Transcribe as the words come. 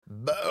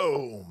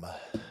Boom.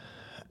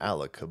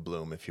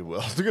 Alakabloom, if you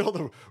will. Look at all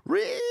the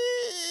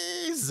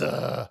rees.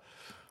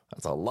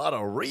 That's a lot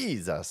of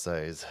rees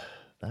essays.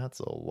 That's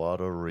a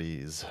lot of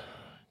rees.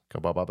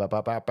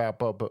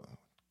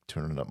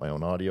 Turning up my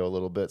own audio a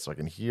little bit so I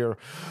can hear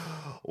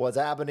what's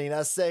happening.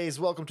 Essays,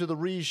 welcome to the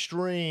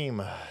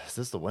Re-Stream. Is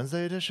this the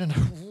Wednesday edition?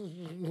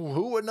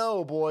 Who would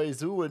know,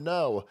 boys? Who would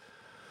know?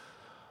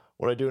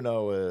 What I do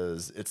know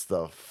is it's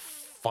the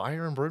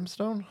fire and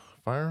brimstone?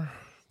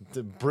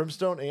 The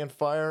brimstone and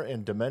fire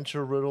and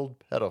dementia-riddled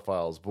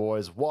pedophiles,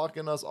 boys,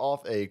 walking us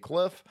off a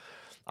cliff.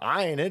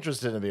 I ain't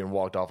interested in being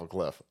walked off a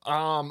cliff.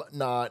 I'm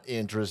not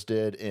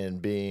interested in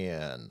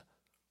being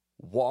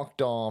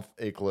walked off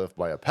a cliff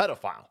by a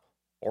pedophile.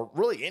 Or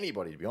really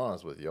anybody, to be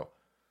honest with you.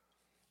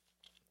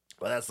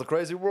 But that's the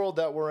crazy world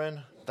that we're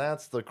in.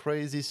 That's the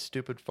crazy,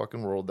 stupid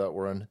fucking world that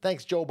we're in.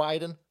 Thanks, Joe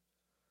Biden.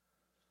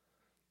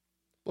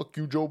 Fuck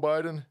you, Joe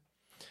Biden.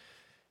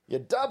 You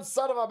dumb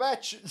son of a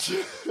bitch.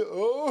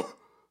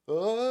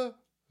 Where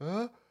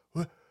am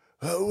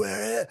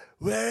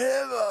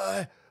I?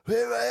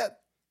 Where am I?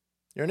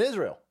 You're in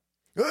Israel.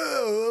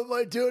 Oh, what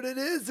am I doing in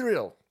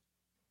Israel?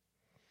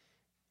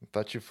 I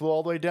thought you flew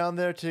all the way down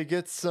there to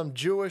get some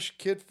Jewish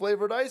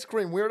kid-flavored ice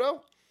cream,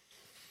 weirdo.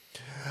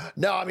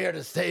 No, I'm here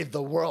to save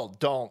the world.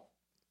 Don't.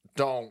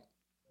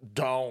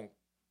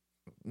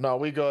 No,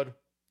 we good.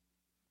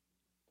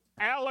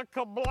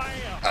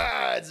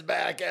 Alakablam. It's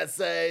back,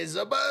 essays.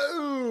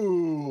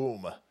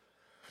 Boom.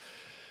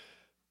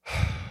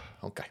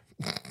 Okay.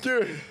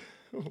 Dude,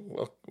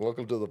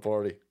 welcome to the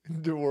party.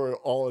 Dude, we're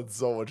all in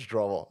so much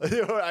trouble.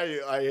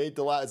 I hate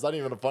to laugh. It's not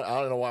even a fun.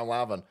 I don't know why I'm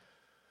laughing.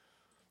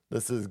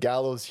 This is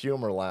gallows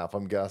humor laugh,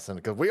 I'm guessing.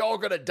 Because we all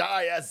gonna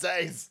die,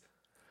 essays.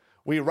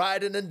 We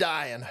riding and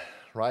dying.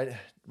 Riding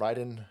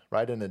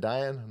and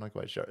dying? I'm not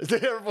quite sure.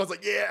 Everyone's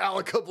like, yeah,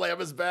 Alakablam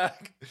is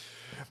back.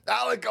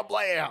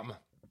 Alakablam.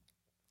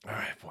 All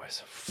right,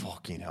 boys.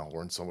 Fucking hell,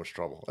 we're in so much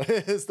trouble.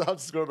 Stop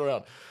scrolling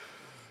around.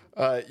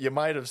 You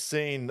might have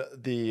seen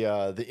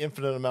the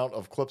infinite amount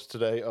of clips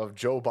today of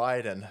Joe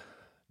Biden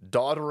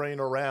doddering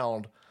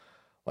around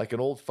like an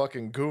old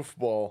fucking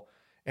goofball,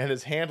 and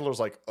his handler's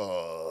like,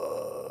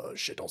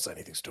 shit, don't say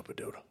anything stupid,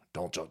 dude.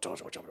 Don't say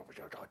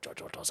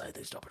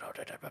anything stupid.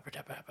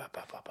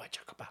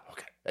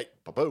 Okay. Hey,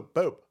 boom.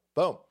 All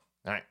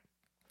right.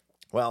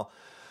 Well,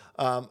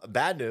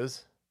 bad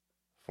news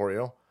for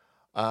you.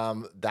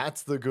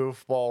 That's the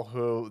goofball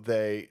who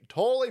they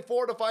totally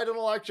fortified an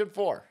election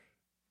for.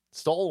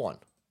 Stole one.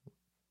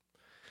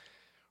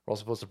 We're all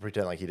supposed to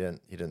pretend like he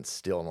didn't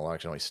steal an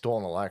election. No, he stole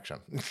an election.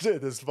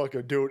 This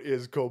fucking dude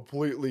is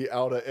completely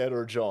out of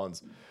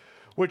energons.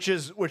 Which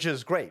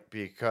is great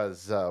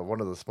because one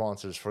of the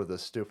sponsors for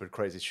this stupid,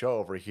 crazy show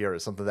over here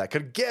is something that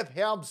could give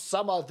him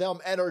some of them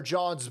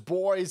energons,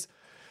 boys.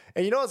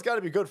 And you know it's got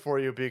to be good for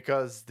you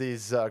because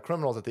these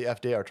criminals at the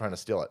FDA are trying to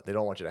steal it. They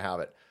don't want you to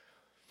have it.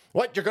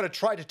 What, you're going to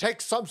try to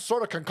take some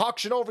sort of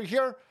concoction over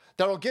here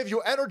that'll give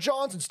you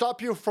energons and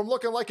stop you from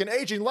looking like an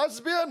aging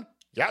lesbian?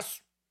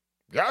 Yes.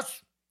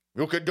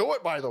 You can do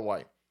it, by the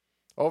way.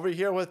 Over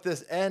here with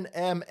this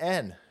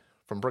NMN.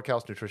 From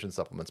Brickhouse Nutrition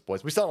Supplements,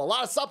 boys. We sell a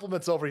lot of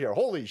supplements over here.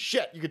 Holy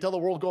shit. You can tell the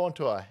world going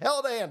to a hell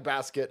of a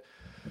handbasket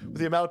with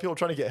the amount of people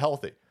trying to get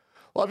healthy.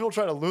 A lot of people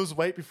trying to lose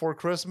weight before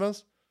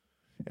Christmas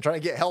and trying to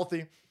get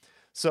healthy.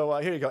 So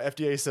here you go.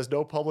 FDA says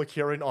no public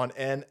hearing on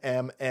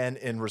NMN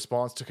in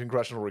response to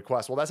congressional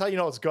requests. Well, that's how you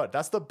know it's good.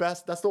 That's the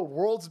best. That's the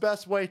world's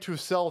best way to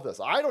sell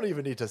this. I don't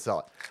even need to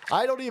sell it.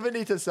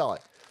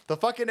 The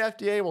fucking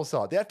FDA will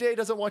sell it. The FDA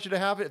doesn't want you to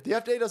have it. If the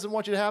FDA doesn't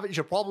want you to have it, you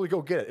should probably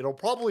go get it. It'll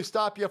probably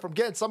stop you from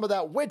getting some of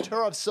that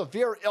winter of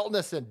severe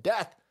illness and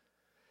death.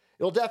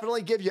 It'll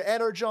definitely give you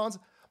energons,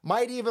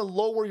 might even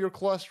lower your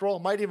cholesterol,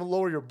 might even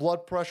lower your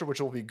blood pressure, which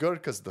will be good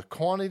because the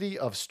quantity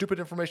of stupid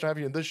information I have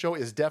in this show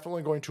is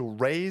definitely going to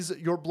raise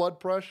your blood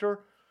pressure.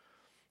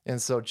 And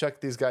so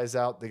check these guys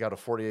out. They got a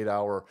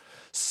 48-hour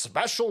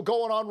special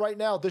going on right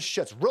now. This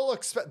shit's real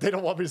expensive. They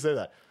don't want me to say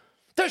that.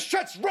 This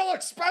shit's real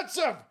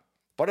expensive.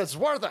 But it's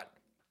worth it.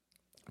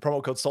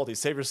 Promo code SALTY.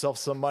 Save yourself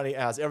some money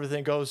as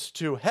everything goes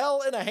to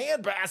hell in a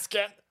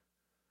handbasket.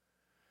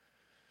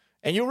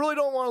 And you really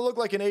don't want to look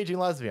like an aging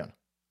lesbian.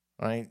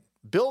 All right?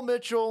 Bill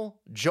Mitchell,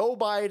 Joe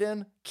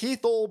Biden,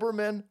 Keith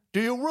Olbermann.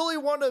 Do you really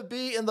want to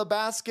be in the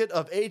basket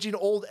of aging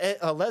old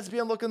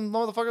lesbian-looking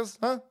motherfuckers?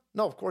 Huh?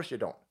 No, of course you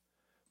don't.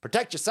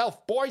 Protect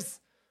yourself, boys.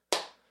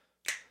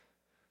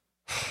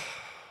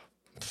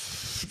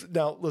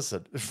 Now,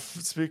 listen.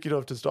 Speaking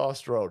of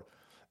testosterone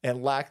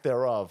and lack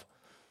thereof,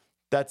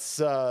 that's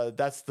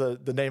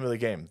the name of the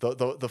game.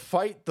 The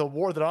fight, the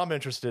war that I'm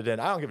interested in.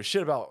 I don't give a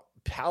shit about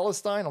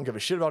Palestine. I don't give a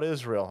shit about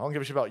Israel. I don't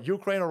give a shit about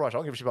Ukraine or Russia. I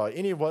don't give a shit about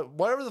any of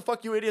whatever the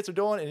fuck you idiots are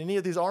doing in any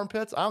of these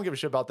armpits. I don't give a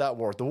shit about that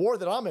war. The war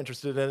that I'm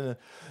interested in,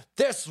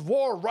 this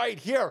war right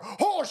here.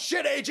 Oh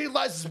shit, aging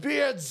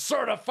lesbians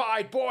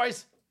certified,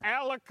 boys.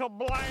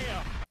 Alakablam.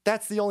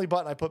 That's the only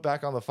button I put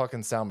back on the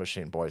fucking sound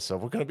machine, boys. So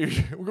we're gonna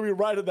be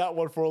riding that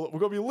one we're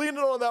gonna be leaning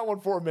on that one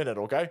for a minute,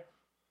 okay?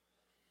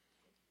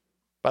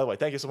 By the way,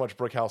 thank you so much,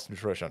 Brickhouse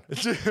Nutrition.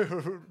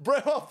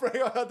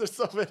 There's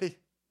so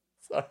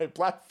Sorry,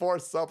 Black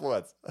Forest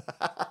supplements.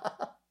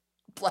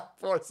 Black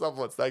Forest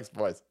supplements. Thanks,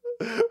 boys.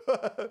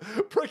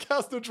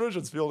 Brickhouse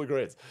Nutrition's Field of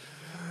Greens.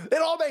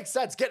 It all makes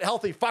sense. Get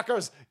healthy,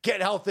 fuckers.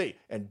 Get healthy.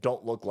 And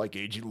don't look like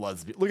aging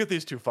lesbians. Look at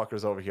these two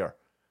fuckers over here.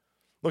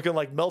 Looking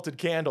like melted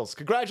candles.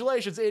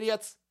 Congratulations,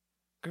 idiots.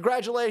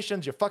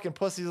 Congratulations, you fucking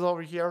pussies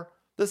over here.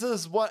 This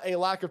is what a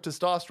lack of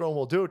testosterone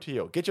will do to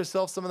you. Get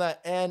yourself some of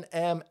that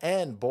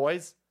NMN,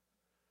 boys.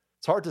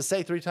 It's hard to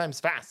say 3 times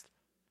fast.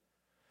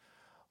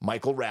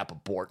 Michael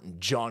Rappaport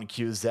and John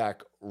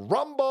Cusack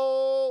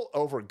rumble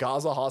over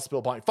Gaza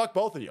hospital bombing. Fuck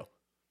both of you.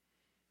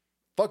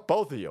 Fuck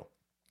both of you.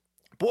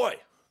 Boy,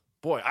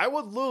 I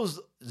would lose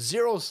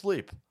 0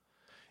 sleep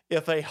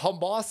if a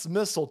Hamas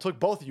missile took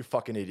both of you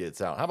fucking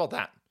idiots out. How about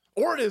that?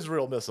 Or an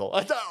Israel missile.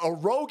 A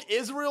rogue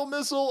Israel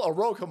missile, a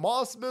rogue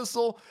Hamas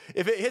missile.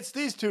 If it hits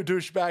these two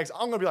douchebags,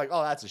 I'm going to be like,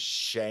 oh, that's a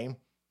shame.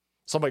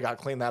 Somebody got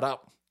to clean that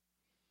up.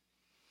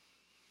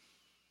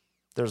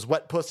 There's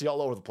wet pussy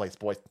all over the place,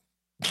 boys.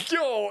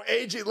 Yo,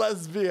 aging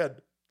lesbian.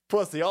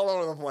 Pussy all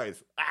over the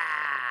place.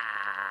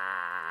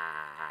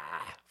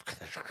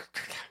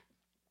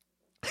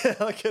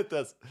 Look at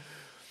this.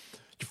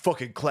 You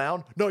fucking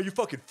clown. No, you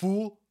fucking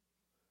fool.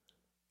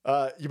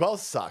 You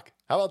both suck.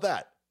 How about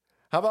that?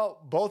 How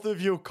about both of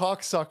you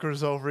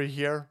cocksuckers over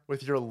here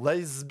with your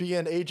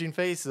lesbian aging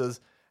faces?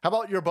 How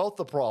about you're both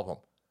the problem?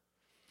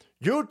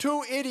 You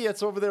two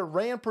idiots over there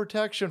ran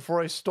protection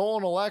for a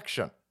stolen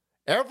election.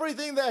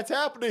 Everything that's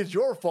happening is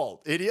your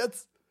fault,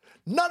 idiots.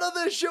 None of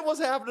this shit was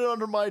happening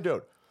under my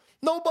dude.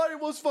 Nobody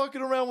was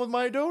fucking around with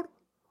my dude.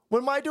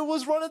 When my dude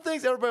was running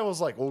things, everybody was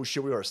like, oh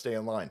shit, we gotta stay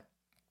in line.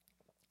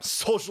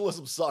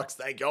 Socialism sucks,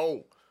 thank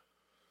you.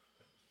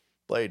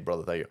 Blade,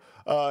 brother, thank you.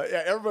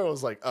 Yeah, everybody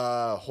was like,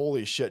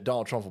 holy shit,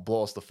 Donald Trump will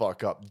blow us the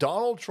fuck up.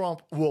 Donald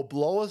Trump will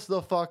blow us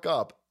the fuck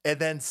up and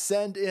then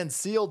send in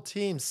SEAL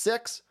Team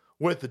 6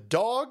 with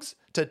dogs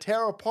to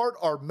tear apart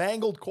our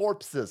mangled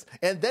corpses.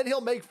 And then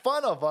he'll make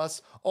fun of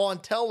us on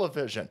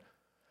television.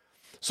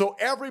 So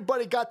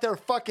everybody got their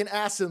fucking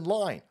ass in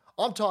line.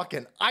 I'm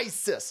talking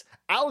ISIS,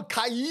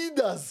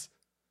 Al-Qaeda's,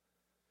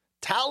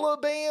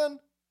 Taliban,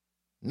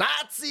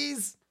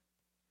 Nazis,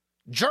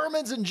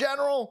 Germans in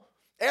general.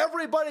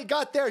 Everybody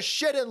got their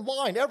shit in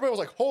line. Everybody was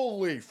like,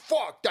 holy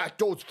fuck, that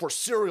dude's for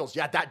cereals.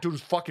 Yeah, that dude's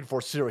fucking for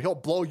cereal. He'll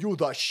blow you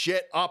the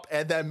shit up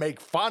and then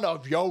make fun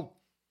of you.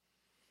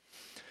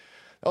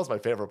 That was my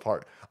favorite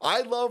part.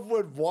 I love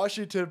when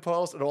Washington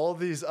Post and all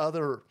these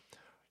other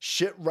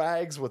shit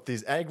rags with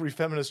these angry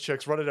feminist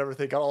chicks running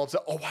everything got all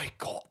upset. Oh my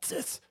God,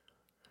 sis.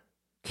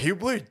 Can you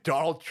believe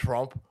Donald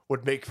Trump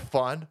would make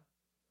fun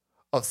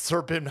of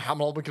Sir Ben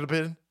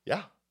Hamilton?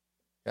 Yeah.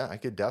 Yeah, I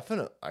could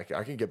definitely, I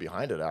can get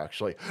behind it,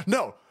 actually.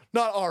 No,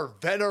 not our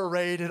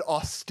venerated,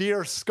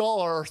 austere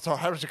scholar, Sir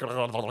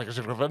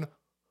Hamilton.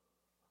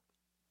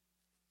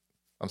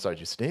 I'm sorry,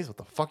 did you sneeze? What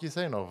the fuck are you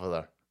saying over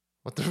there?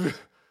 What the?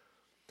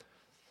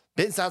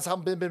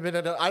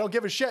 I don't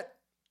give a shit.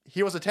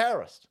 He was a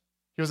terrorist.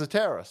 He was a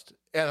terrorist.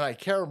 And I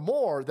care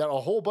more that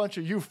a whole bunch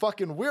of you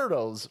fucking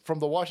weirdos from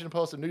the Washington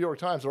Post and New York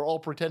Times are all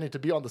pretending to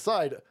be on the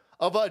side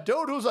of a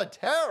dude who's a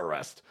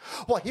terrorist.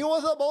 Well, he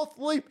was a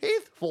mostly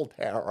peaceful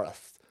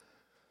terrorist.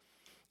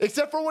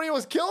 Except for when he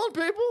was killing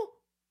people.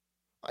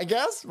 I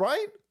guess,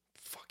 right?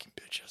 Fucking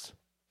bitches.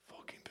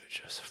 Fucking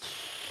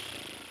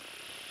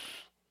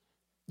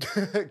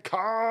bitches.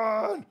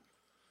 Con!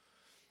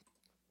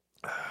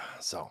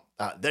 So,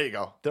 there you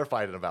go. They're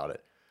fighting about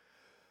it.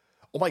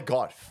 Oh my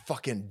God,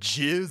 fucking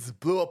Jews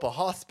blew up a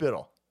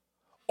hospital.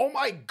 Oh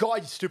my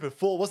God, you stupid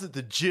fool. It wasn't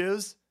the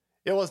Jews.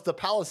 It was the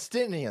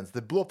Palestinians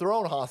that blew up their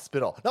own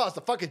hospital. No, it's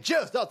the fucking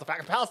Jews. No, it's the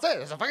fucking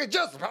Palestinians. It's the fucking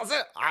Jews. The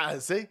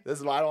Palestinians. See? This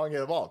is why I don't want to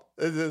get involved.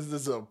 This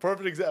is a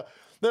perfect example.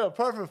 They're a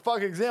perfect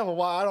fucking example of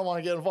why I don't want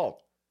to get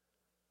involved.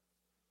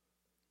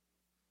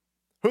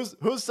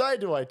 Whose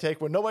side do I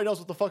take when nobody knows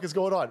what the fuck is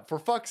going on? For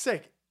fuck's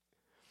sake.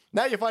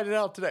 Now you find it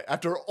out today.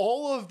 After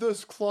all of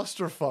this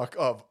clusterfuck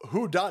of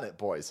who done it,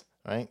 boys.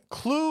 Right?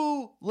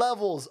 Clue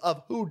levels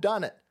of who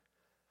done it.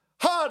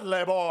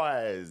 Hardly,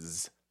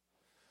 boys.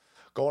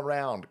 Going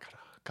around.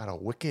 Got a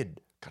wicked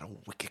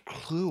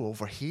clue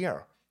over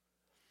here.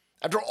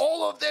 After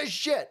all of this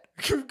shit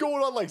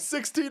going on like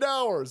 16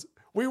 hours,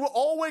 we will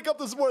all wake up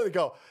this morning and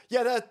go,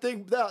 yeah, that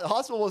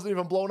hospital wasn't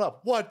even blown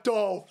up. What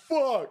the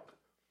fuck?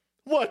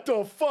 What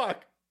the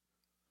fuck?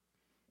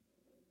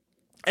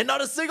 And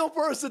not a single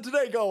person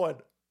today going,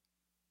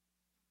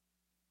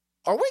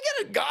 are we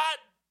getting got?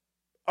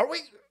 Are we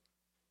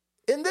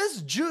in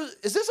this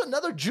is this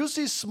another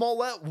Juicy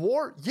Smollett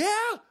war?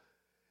 Yeah,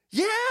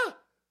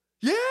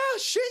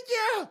 shit,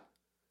 yeah.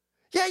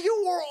 Yeah,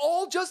 you were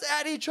all just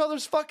at each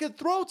other's fucking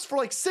throats for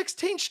like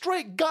 16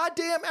 straight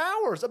goddamn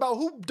hours about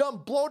who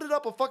done bloated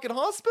up a fucking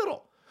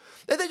hospital.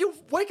 And then you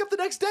wake up the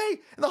next day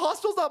and the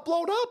hospital's not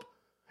blown up.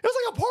 It was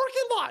like a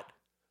parking lot.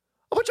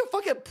 A bunch of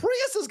fucking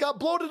Priuses got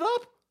bloated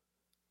up.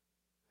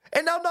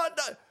 And now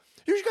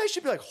you guys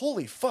should be like,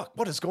 holy fuck,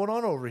 what is going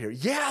on over here?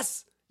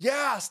 Yes,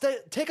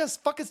 take us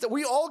fucking,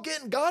 we all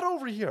getting got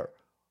over here.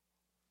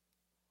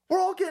 We're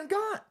all getting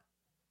got.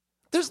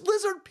 There's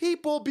lizard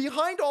people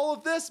behind all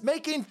of this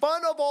making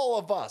fun of all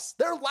of us.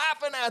 They're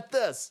laughing at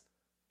this.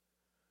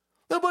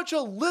 They're a bunch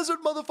of lizard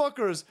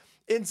motherfuckers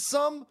in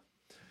some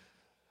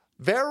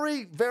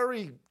very,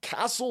 very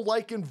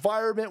castle-like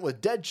environment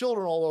with dead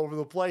children all over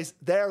the place.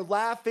 They're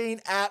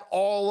laughing at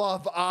all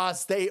of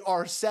us. They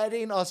are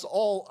setting us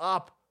all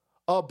up.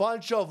 A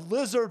bunch of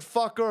lizard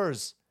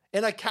fuckers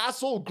in a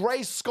castle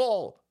gray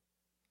skull.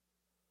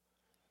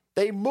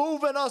 They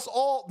moving us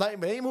all. They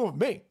ain't moving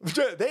me.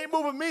 They ain't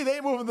moving me. They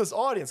ain't moving this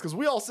audience because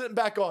we all sitting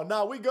back on.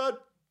 Nah, we good.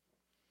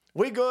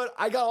 We good.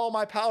 I got all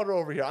my powder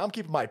over here. I'm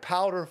keeping my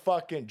powder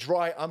fucking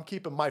dry. I'm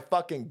keeping my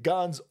fucking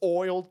guns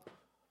oiled.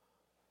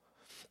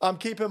 I'm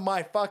keeping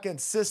my fucking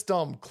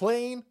system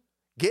clean,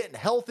 getting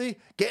healthy,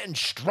 getting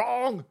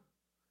strong,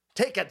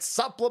 taking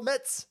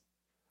supplements.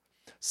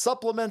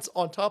 Supplements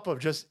on top of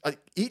just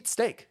eat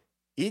steak.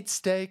 Eat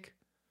steak,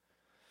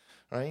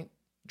 right?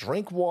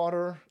 Drink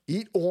water,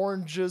 eat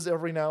oranges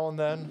every now and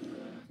then.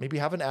 Maybe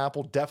have an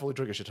apple. Definitely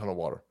drink a shit ton of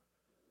water.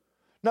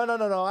 No.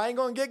 I ain't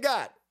going to get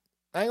got.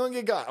 I'm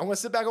going to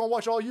sit back and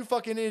watch all you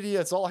fucking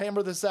idiots all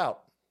hammer this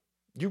out.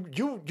 You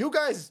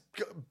guys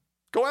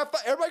go have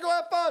fun. Everybody go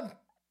have fun.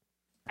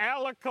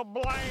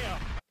 Alakablam.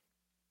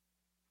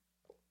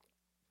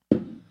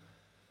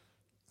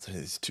 So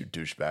these two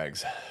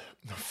douchebags,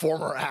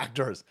 former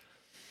actors,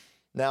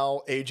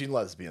 now aging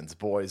lesbians,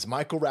 boys.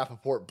 Michael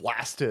Rappaport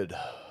blasted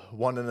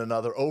one and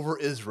another over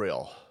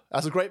Israel.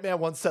 As a great man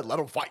once said, let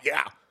them fight.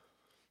 Yeah,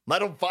 let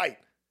them fight.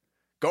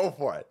 Go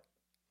for it.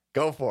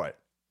 Go for it.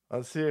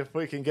 Let's see if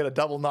we can get a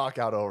double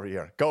knockout over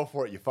here. Go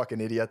for it, you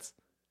fucking idiots.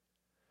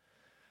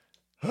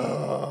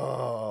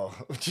 Oh,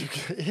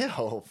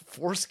 ew,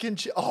 foreskin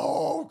cheese.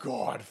 Oh,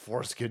 God,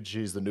 foreskin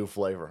cheese, the new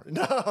flavor.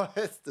 No,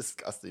 it's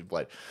disgusting,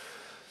 Blade.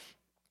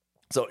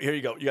 So here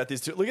you go. You got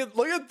these two. Look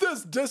at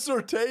this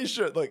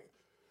dissertation.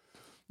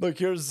 Look,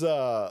 here's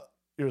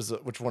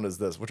which one is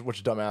this?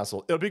 Which dumb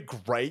asshole? It would be a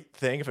great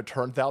thing if it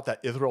turned out that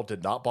Israel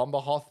did not bomb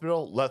the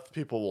hospital. Let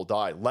people will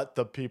die. Let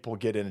the people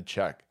get in and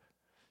check.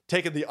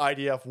 Taking the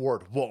IDF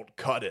word won't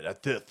cut it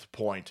at this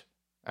point.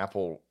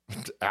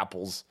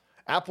 Apple's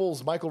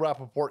Michael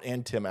Rappaport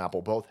and Tim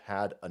Apple both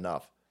had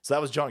enough. So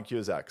that was John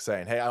Cusack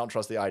saying, hey, I don't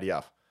trust the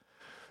IDF.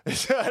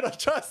 I don't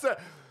trust it.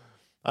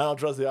 I don't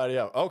trust the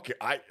IDF.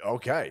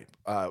 Okay.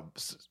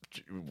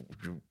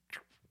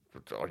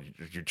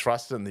 You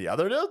trust in the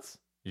other dudes?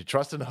 You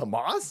trust in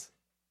Hamas?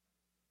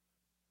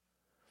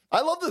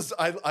 I love this.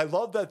 I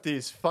love that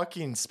these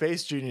fucking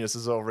space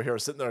geniuses over here are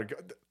sitting there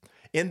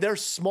in their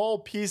small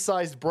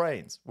pea-sized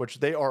brains, which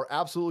they are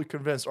absolutely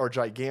convinced are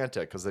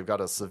gigantic because they've got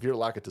a severe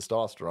lack of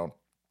testosterone.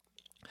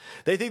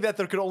 They think that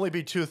there could only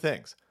be two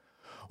things.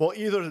 Well,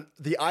 either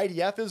the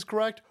IDF is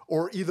correct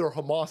or either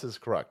Hamas is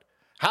correct.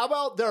 How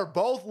about they're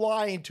both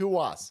lying to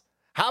us?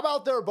 How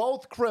about they're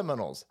both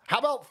criminals? How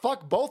about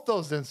fuck both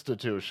those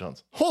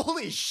institutions?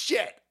 Holy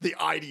shit, the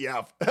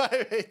IDF.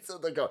 So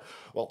they go,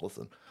 well,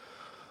 listen,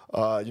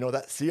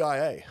 that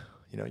CIA,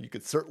 you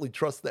could certainly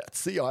trust that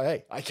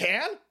CIA. I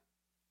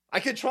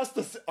can trust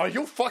the, are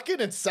you fucking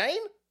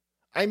insane?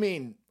 I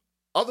mean,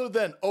 other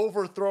than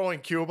overthrowing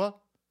Cuba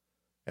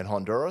and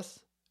Honduras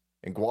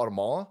and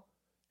Guatemala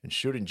and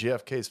shooting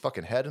JFK's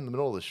fucking head in the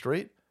middle of the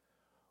street,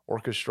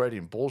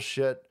 orchestrating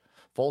bullshit,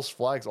 false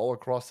flags all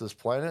across this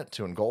planet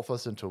to engulf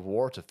us into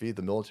war, to feed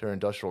the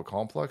military-industrial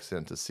complex,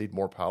 and to cede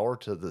more power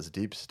to this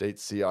deep state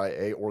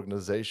CIA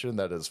organization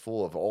that is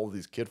full of all of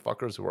these kid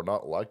fuckers who are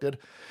not elected,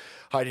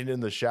 hiding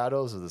in the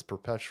shadows of this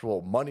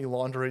perpetual money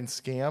laundering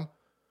scam.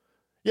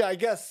 Yeah, I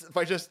guess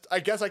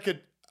I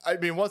could,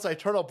 once I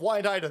turn a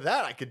blind eye to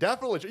that, I could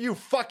definitely, you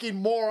fucking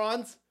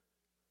morons.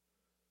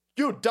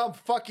 You dumb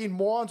fucking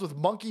morons with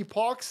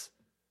monkeypox.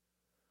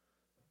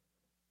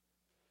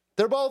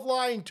 They're both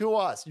lying to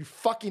us, you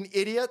fucking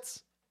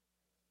idiots.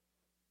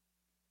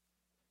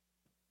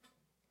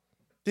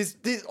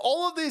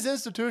 All of these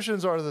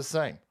institutions are the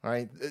same,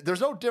 right? There's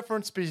no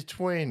difference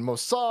between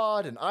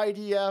Mossad and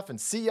IDF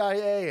and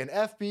CIA and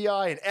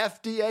FBI and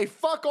FDA.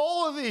 Fuck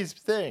all of these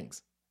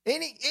things.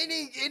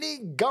 Any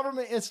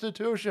government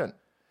institution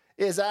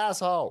is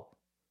asshole.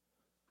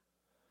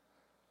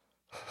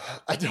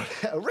 I don't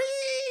have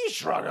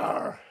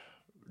Shrugger.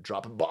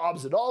 Dropping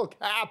bombs in all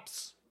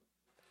caps.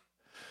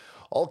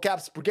 All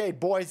caps brigade,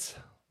 boys.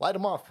 Light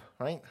them up,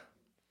 right?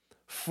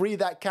 Free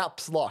that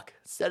caps lock.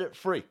 Set it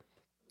free.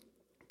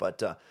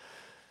 But,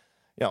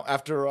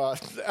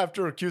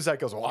 after Cusack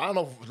goes, well, I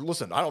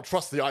don't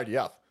trust the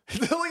IDF.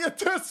 Look at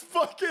this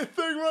fucking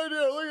thing right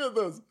here. Look at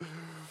this.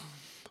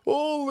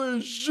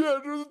 Holy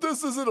shit.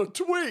 This isn't a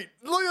tweet.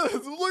 Look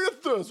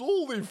at this.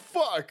 Holy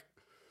fuck.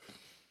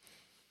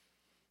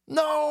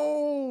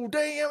 No,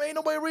 damn, ain't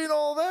nobody reading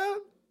all of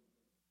that.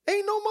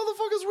 Ain't no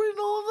motherfuckers reading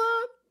all of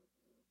that.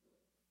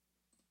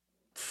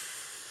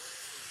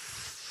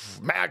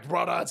 Mac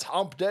brother, it's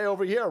hump day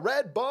over here.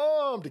 Red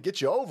bomb to get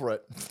you over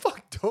it.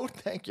 Fuck, dude,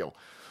 thank you.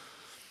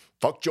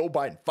 Fuck Joe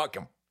Biden, fuck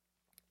him.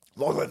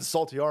 Long live the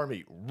salty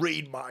army.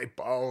 Read my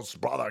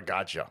post, brother,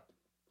 gotcha.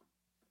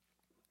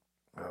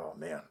 Oh,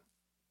 man.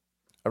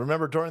 I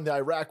remember during the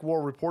Iraq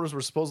War, reporters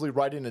were supposedly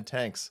riding in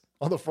tanks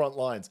on the front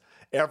lines.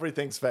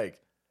 Everything's fake.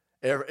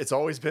 It's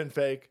always been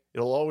fake.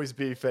 It'll always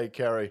be fake,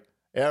 Carrie.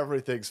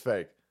 Everything's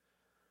fake.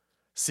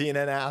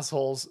 CNN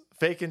assholes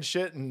faking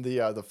shit in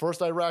the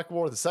first Iraq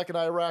War, the second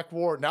Iraq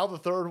War, now the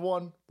third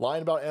one,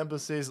 lying about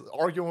embassies,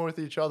 arguing with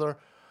each other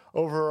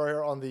over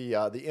here on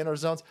the inner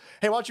zones.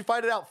 Hey, why don't you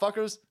fight it out,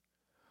 fuckers?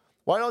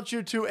 Why don't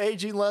you two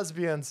aging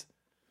lesbians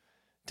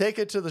take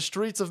it to the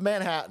streets of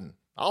Manhattan?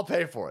 I'll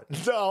pay for it.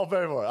 I'll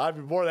pay for it. I'd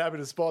be more than happy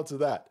to sponsor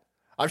that.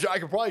 I'm sure I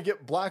could probably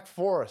get Black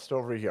Forest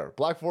over here.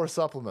 Black Forest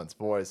supplements,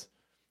 boys.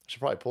 I should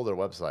probably pull their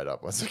website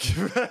up.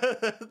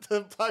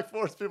 The Black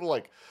Forest people are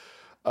like,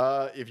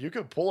 if you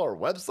could pull our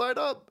website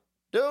up,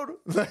 dude,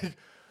 like,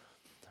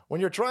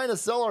 when you're trying to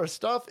sell our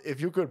stuff, if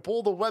you could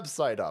pull the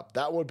website up,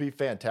 that would be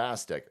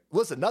fantastic.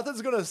 Listen,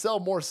 nothing's going to sell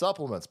more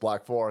supplements,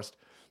 Black Forest,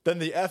 than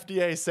the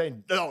FDA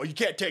saying, no, you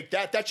can't take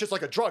that. That's just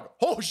like a drug.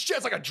 Oh, shit,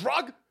 it's like a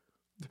drug?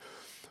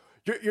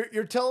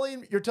 You're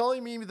telling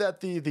me that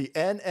the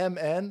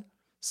NMN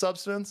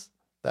substance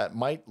that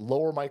might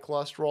lower my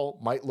cholesterol,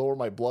 might lower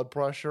my blood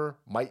pressure,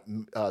 might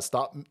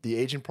stop the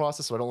aging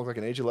process so I don't look like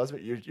an aging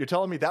lesbian. You're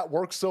telling me that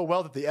works so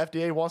well that the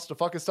FDA wants to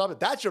fucking stop it?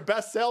 That's your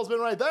best salesman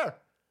right there.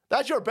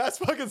 That's your best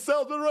fucking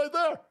salesman right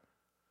there.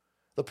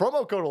 The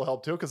promo code will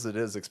help too because it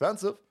is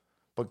expensive,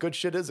 but good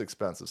shit is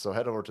expensive. So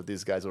head over to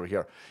these guys over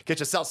here. Get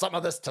yourself some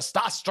of this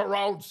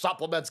testosterone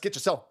supplements. Get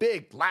yourself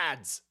big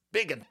lads,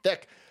 big and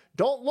thick.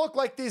 Don't look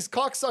like these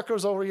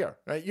cocksuckers over here.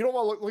 Right? You don't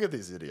want to look at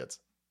these idiots.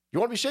 You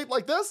want to be shaped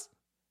like this?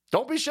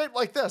 Don't be shaped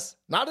like this.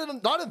 Not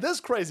in this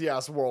crazy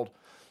ass world.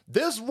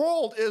 This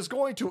world is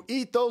going to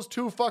eat those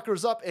two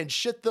fuckers up and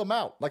shit them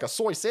out like a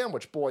soy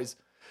sandwich, boys.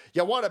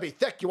 You want to be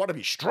thick. You want to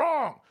be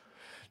strong.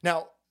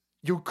 Now,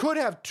 you could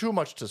have too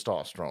much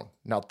testosterone.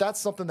 Now, that's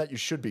something that you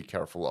should be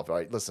careful of. All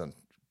right, listen.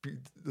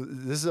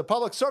 This is a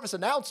public service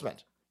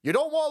announcement. You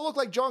don't want to look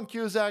like John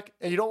Cusack,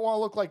 and you don't want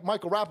to look like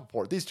Michael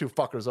Rappaport. These two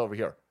fuckers over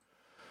here.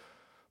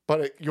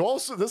 But you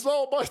also, this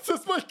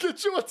might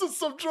get you into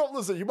some trouble.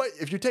 Listen, you might,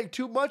 if you take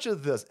too much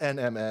of this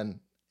NMN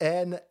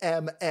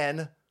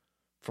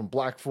from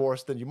Black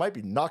Forest, then you might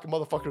be knocking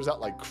motherfuckers out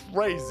like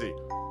crazy.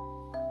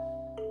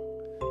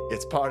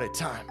 It's party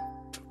time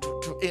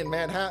in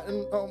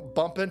Manhattan.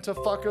 Bump into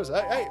fuckers.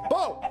 Hey,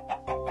 boom!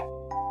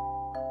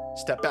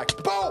 Step back.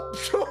 Boom!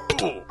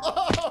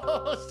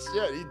 Oh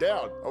shit, he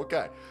down.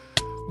 Okay.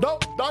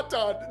 Nope, not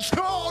done.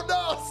 No,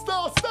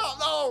 stop.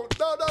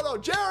 No,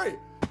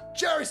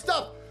 Jerry,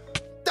 stop.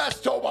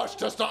 That's too much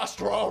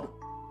testosterone.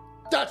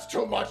 That's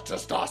too much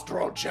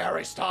testosterone,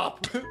 Jerry.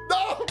 Stop.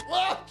 No.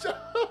 What the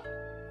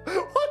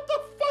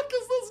fuck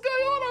is this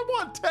guy on? I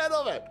want 10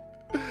 of it.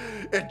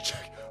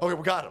 Okay,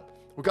 we got him.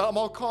 We got him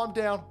all calmed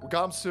down. We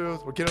got him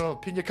soothed. We're getting him a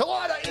pina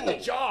colada in the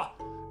jaw.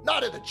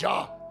 Not in the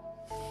jaw.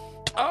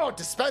 Oh,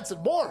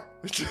 dispensing more.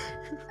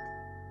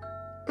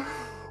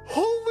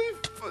 Holy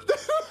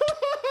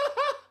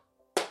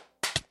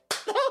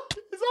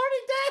he's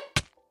already dead.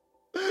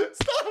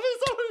 Stop,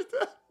 he's already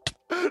dead.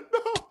 No.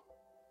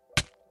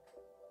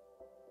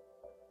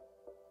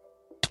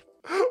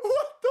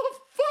 What the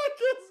fuck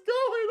is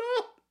going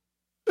on?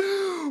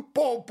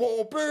 Boom,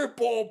 boom, beep,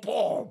 boom,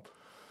 boom.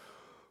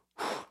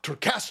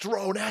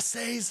 Testosterone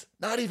essays,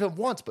 not even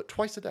once, but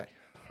twice a day.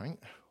 Right?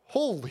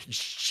 Holy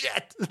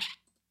shit.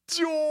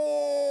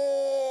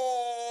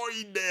 Oh,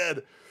 he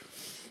did.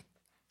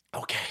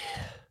 Okay.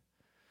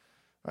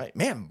 All right,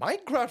 man,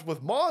 Minecraft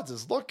with mods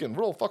is looking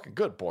real fucking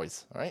good,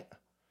 boys. All right.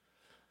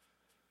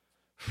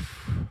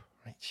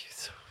 Right,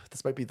 geez.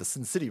 This might be the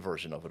Sin City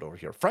version of it over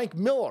here. Frank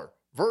Miller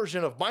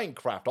version of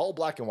Minecraft, all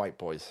black and white,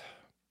 boys.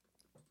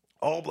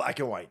 All black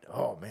and white.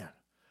 Oh, man.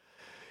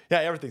 Yeah,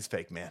 everything's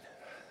fake, man.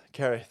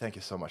 Carrie, thank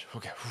you so much.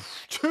 Okay.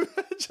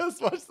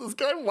 Just watch this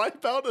guy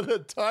wipe out an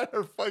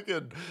entire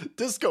fucking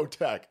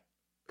discotheque.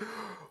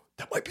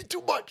 That might be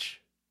too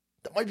much.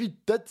 That might be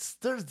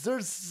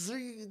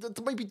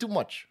that might be too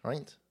much,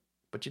 right?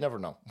 But you never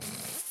know.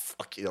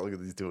 Fuck yeah, look at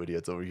these two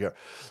idiots over here.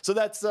 So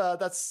that's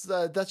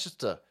just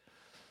to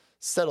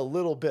set a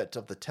little bit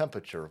of the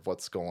temperature of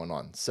what's going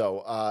on.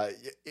 So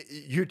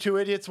you two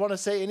idiots want to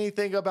say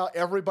anything about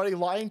everybody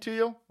lying to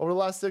you over the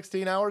last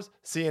 16 hours?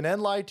 CNN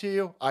lied to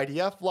you,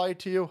 IDF lied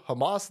to you,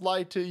 Hamas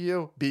lied to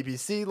you,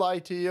 BBC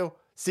lied to you,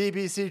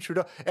 CBC,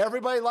 Trudeau,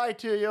 everybody lied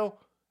to you.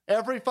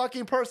 Every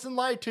fucking person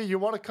lied to you. You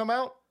want to come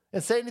out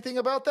and say anything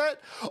about that?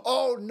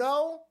 Oh,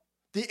 no.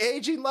 The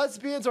aging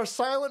lesbians are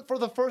silent for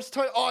the first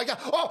time.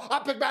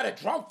 I'm big mad at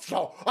Trump.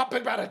 I'm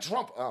big mad at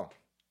Trump. Oh,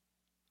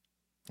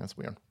 that's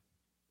weird.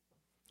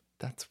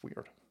 That's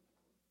weird.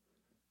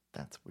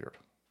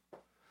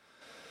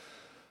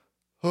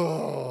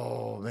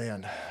 Oh,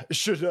 man.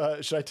 Should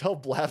I tell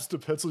Blabs to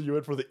pencil you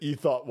in for the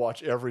E-Thought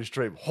watch every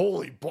stream?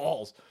 Holy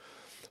balls.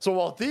 So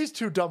while these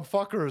two dumb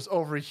fuckers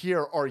over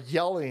here are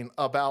yelling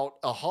about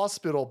a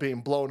hospital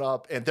being blown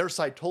up and their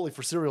side totally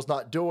for serials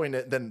not doing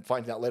it, then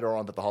finding out later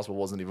on that the hospital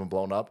wasn't even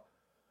blown up.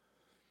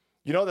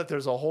 You know that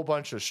there's a whole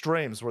bunch of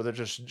streams where they're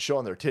just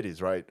showing their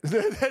titties, right?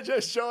 They're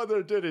just showing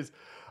their titties.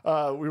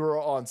 We were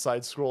on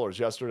Side Scrollers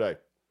yesterday,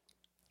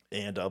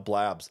 and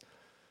Blabs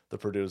the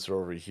producer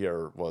over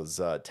here,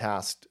 was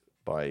tasked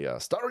by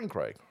Stuttering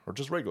Craig, or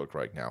just regular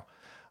Craig now,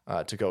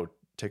 to go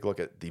take a look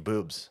at the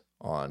boobs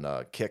on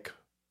Kick.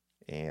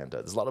 And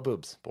there's a lot of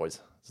boobs, boys.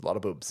 There's a lot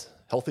of boobs.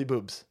 Healthy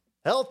boobs.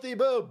 Healthy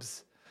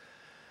boobs.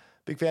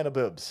 Big fan of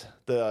boobs.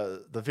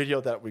 The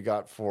video that we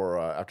got for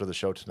after the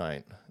show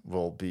tonight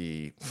will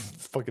be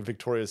fucking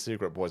Victoria's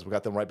Secret, boys. We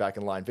got them right back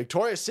in line.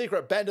 Victoria's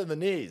Secret bending the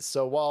knees.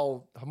 So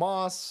while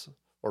Hamas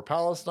or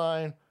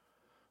Palestine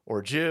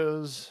or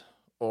Jews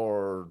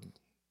or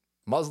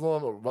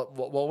Muslim or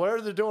well, what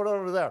are they doing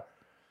over there?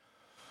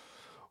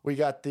 We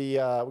got the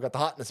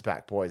hotness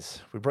back,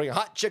 boys. We bring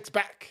hot chicks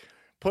back,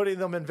 putting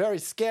them in very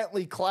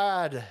scantily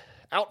clad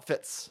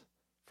outfits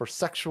for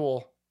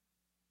sexual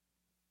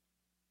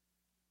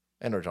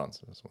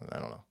energons. I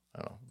don't know.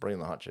 Bringing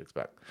the hot chicks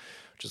back,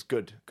 which is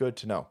good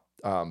to know.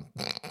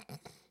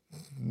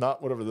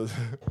 Not whatever this.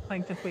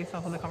 Like just based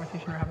off of the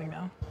conversation we're having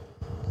now.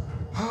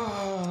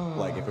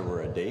 Like if it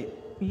were a date?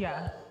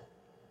 Yeah.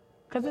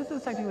 Because this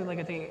is technically like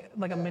a date,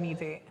 like a mini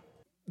date.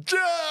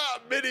 Yeah,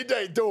 mini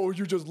date, dude.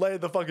 You just laid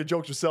the fucking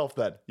jokes yourself.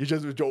 Then you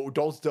just don't.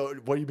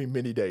 What do you mean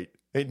mini date?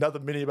 Ain't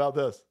nothing mini about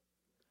this.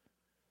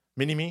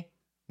 Mini me?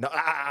 No.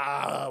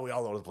 We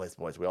all over the place,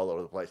 boys. We all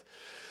over the place.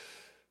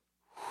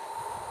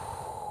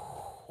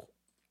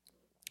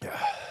 Yeah,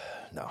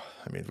 no.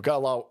 I mean, we got a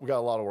lot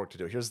of work to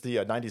do. Here's the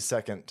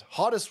 92nd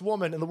hottest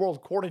woman in the world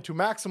according to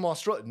Maximum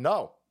Australia.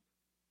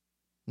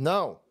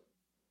 No.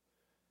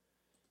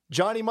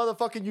 Johnny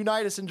motherfucking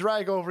Unitas and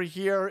Drag over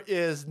here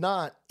is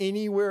not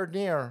anywhere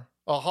near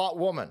a hot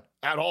woman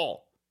at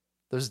all.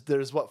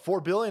 There's what,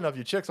 4 billion of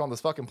you chicks on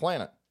this fucking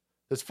planet.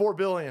 There's 4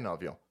 billion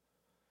of you.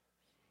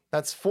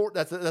 That's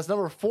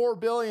number 4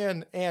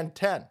 billion and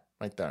 10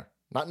 right there.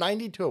 Not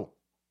 92.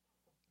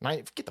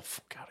 Get the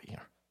fuck out of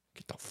here.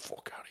 Get the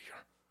fuck out of here.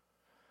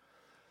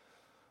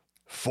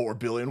 4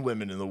 billion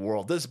women in the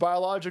world. This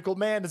biological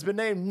man has been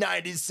named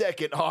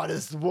 92nd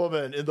hottest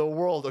woman in the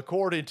world,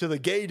 according to the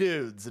gay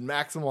dudes in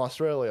Maximum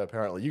Australia,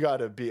 apparently. You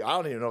gotta be, I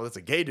don't even know if that's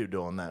a gay dude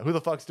doing that. Who the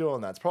fuck's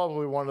doing that? It's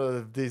probably one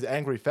of these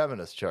angry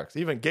feminist chicks.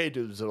 Even gay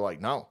dudes are like,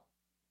 no.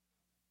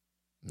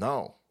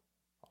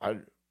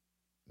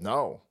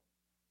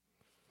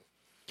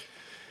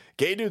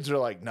 Gay dudes are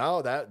like,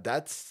 no,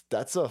 that's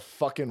a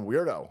fucking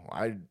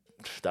weirdo.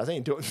 That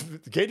ain't doing.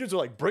 The gay dudes are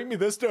like, bring me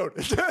this dude.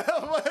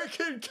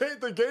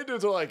 The gay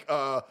dudes are like,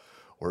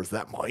 where's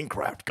that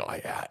Minecraft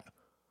guy at?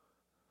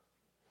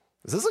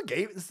 Is this a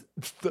gay?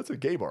 That's a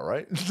gay bar,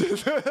 right?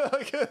 This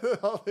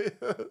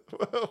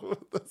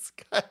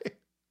guy,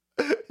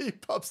 he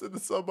pops into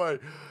somebody.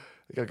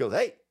 The guy goes,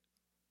 hey,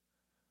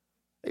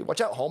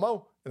 watch out,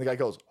 homo. And the guy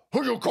goes,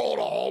 who you called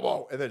a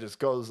homo? And then just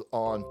goes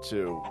on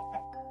to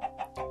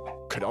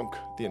kadunk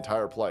the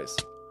entire place.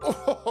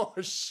 Oh,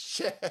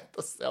 shit.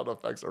 The sound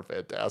effects are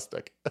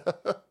fantastic.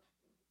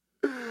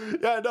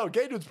 Yeah, no,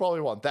 gay dudes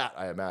probably want that,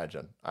 I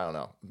imagine. I don't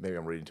know. Maybe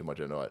I'm reading too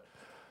much into it.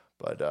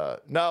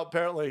 But no,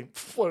 apparently,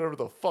 whatever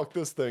the fuck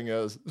this thing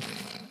is.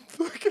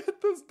 Look at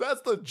this.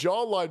 That's the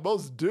jawline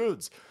most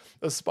dudes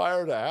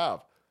aspire to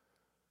have.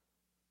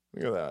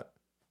 Look at that.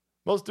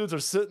 Most dudes are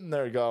sitting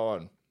there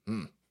going,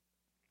 I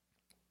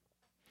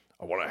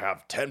want to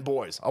have 10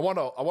 boys. I want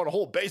a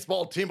whole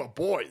baseball team of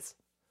boys.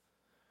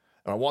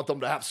 And I want them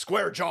to have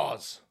square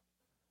jaws.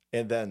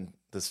 And then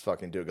this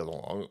fucking dude goes,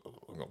 I'm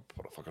going to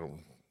put a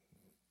fucking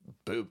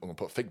boob. I'm going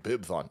to put fake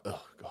boobs on.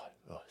 Oh, God.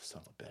 Oh,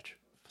 son of a bitch.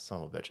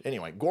 Son of a bitch.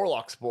 Anyway,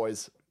 Gorlocks,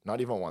 boys.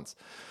 Not even once.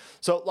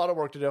 So, a lot of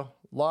work to do.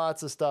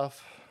 Lots of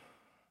stuff.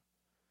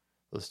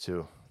 Those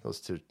two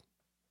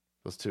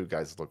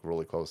guys look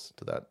really close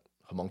to that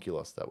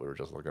homunculus that we were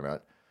just looking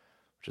at,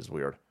 which is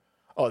weird.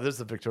 Oh, this is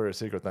the Victoria's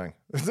Secret thing.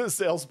 This is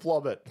sales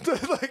plummet.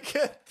 Look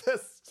at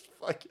this.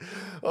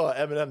 Oh,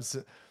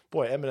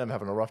 Eminem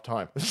having a rough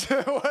time.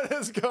 What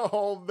is going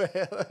on,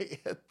 man? Look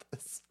at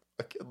this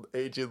fucking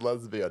aging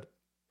lesbian.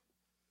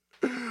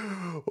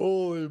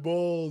 Holy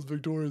balls,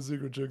 Victoria's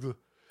Secret chicks.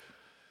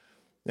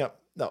 Yeah,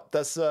 no,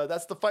 that's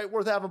the fight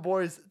worth having,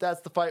 boys. That's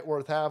the fight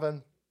worth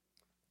having.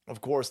 Of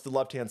course, the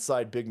left-hand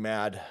side, big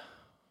mad.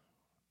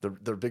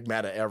 They're big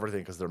mad at everything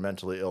because they're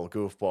mentally ill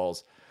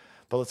goofballs.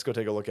 But let's go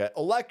take a look at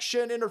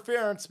election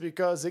interference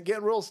because it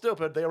getting real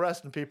stupid. They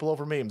arresting people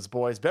over memes,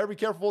 boys. Better be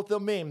careful with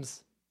them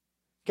memes.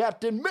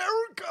 Captain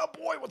America,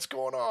 boy, what's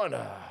going on?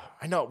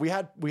 I know we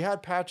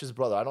had patches,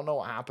 brother. I don't know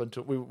what happened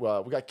to we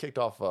got kicked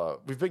off.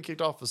 We've been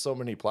kicked off of so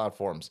many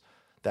platforms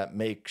that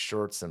make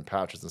shirts and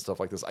patches and stuff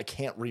like this. I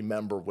can't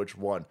remember which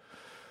one.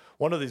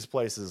 One of these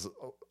places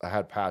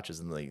had patches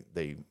and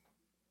they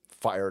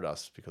fired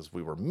us because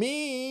we were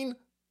mean.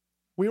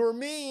 We were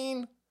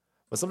mean,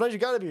 but sometimes you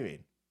got to be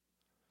mean.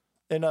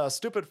 In a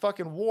stupid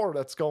fucking war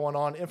that's going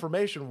on,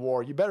 information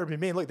war, you better be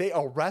mean. Look, they've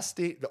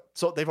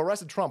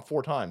arrested Trump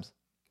 4 times.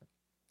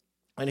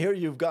 And here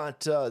you've got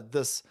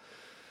this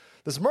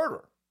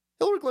murderer.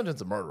 Hillary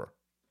Clinton's a murderer.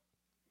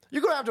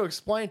 You're going to have to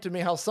explain to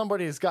me how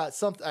somebody's got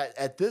something.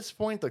 At this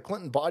point, the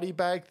Clinton body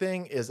bag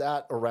thing is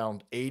at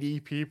around 80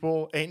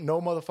 people. Ain't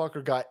no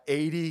motherfucker got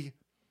 80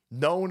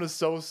 known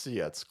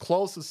associates,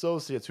 close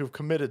associates who've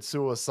committed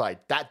suicide.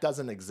 That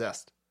doesn't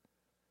exist.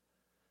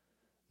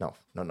 No.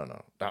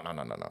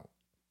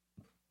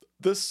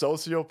 This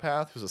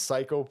sociopath who's a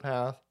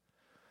psychopath,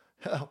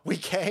 we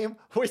came,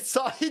 we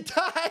saw he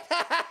died,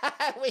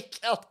 we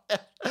killed him.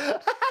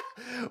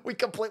 We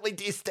completely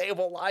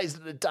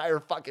destabilized an entire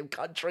fucking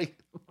country.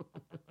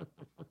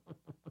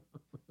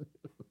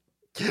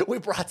 We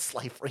brought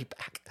slavery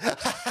back.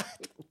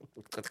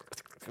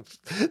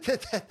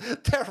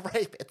 They're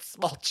raping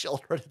small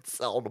children and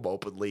selling them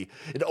openly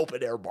in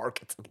open air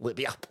markets in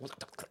Libya.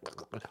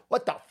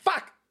 What the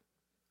fuck?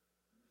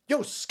 You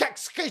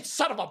skek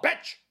son of a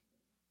bitch!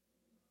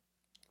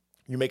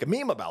 You make a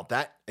meme about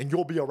that and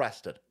you'll be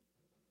arrested.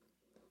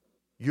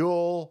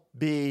 You'll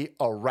be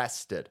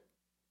arrested.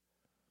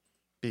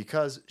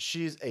 Because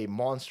she's a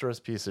monstrous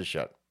piece of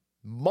shit.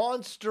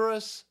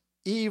 Monstrous,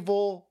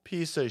 evil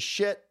piece of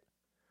shit.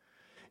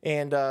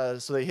 And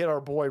so they hit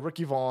our boy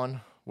Ricky Vaughn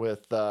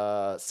with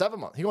 7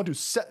 months. He gonna do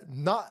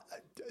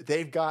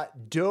they've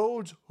got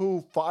dudes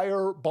who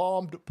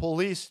firebombed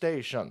police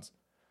stations.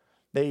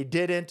 They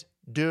didn't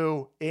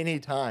do any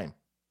time.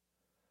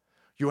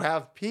 You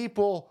have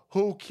people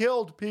who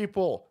killed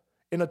people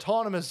in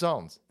autonomous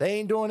zones. They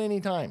ain't doing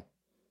any time.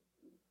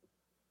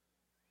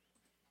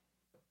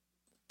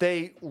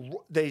 They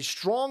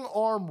strong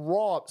arm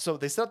robbed. So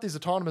they set up these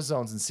autonomous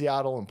zones in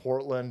Seattle and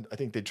Portland. I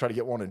think they tried to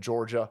get one in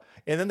Georgia.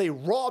 And then they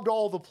robbed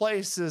all the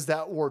places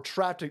that were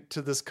trapped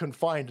to this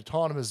confined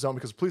autonomous zone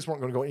because police weren't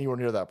going to go anywhere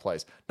near that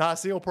place. Not a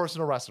single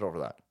person arrested over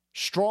that.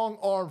 Strong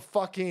arm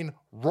fucking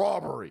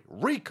robbery.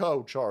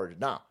 RICO charge.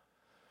 Nah.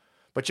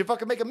 But you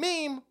fucking make a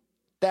meme,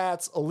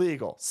 that's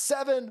illegal.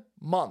 7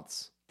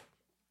 months.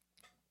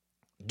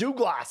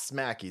 Douglas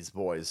Mackey's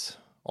boys,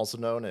 also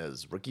known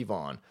as Ricky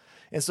Vaughn.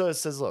 And so it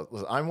says, look,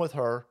 I'm with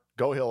her.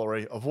 Go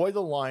Hillary. Avoid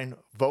the line.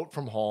 Vote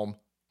from home.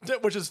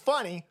 Which is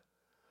funny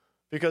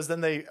because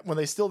then when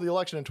they steal the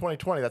election in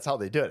 2020, that's how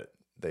they did it.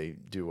 They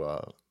do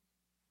a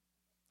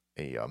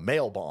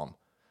mail bomb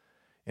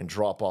and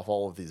drop off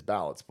all of these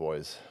ballots,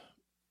 boys.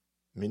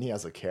 Minnie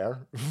has a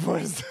care?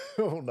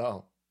 Oh,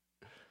 no.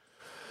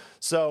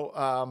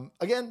 So,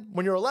 again,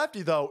 when you're a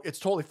lefty, though, it's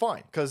totally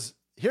fine because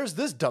here's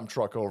this dump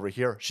truck over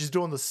here. She's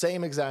doing the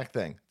same exact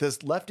thing.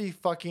 This lefty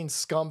fucking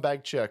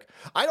scumbag chick.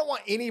 I don't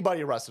want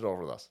anybody arrested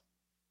over this.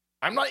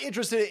 I'm not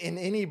interested in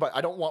anybody.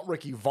 I don't want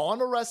Ricky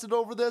Vaughn arrested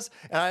over this.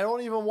 And I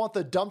don't even want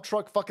the dump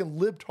truck fucking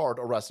libtard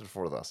arrested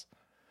for this.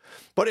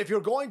 But if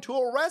you're going to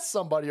arrest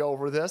somebody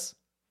over this,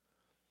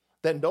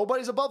 then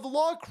nobody's above the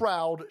law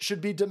crowd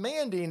should be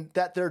demanding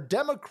that their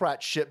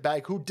Democrat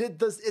shitbag who did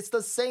this, it's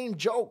the same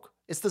joke.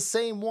 It's the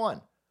same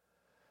one.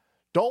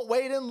 Don't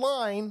wait in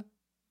line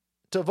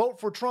to vote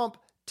for Trump,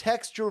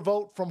 text your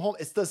vote from home.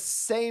 It's the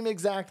same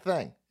exact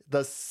thing.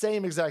 The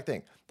same exact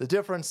thing. The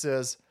difference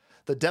is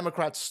the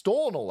Democrats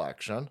stole an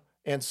election.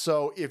 And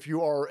so if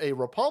you are a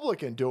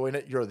Republican doing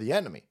it, you're the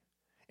enemy.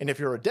 And if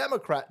you're a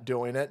Democrat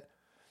doing it,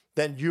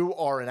 then you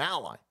are an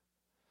ally.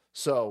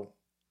 So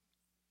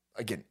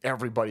again,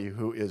 everybody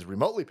who is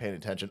remotely paying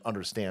attention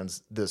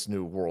understands this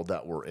new world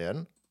that we're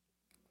in.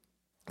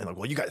 And like,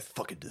 well, you guys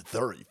fucking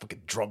deserve it, you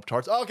fucking Trump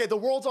tarts. Okay, the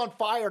world's on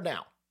fire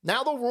now.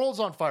 Now the world's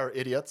on fire,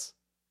 idiots.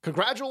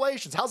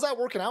 Congratulations. How's that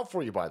working out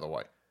for you, by the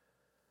way?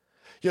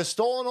 You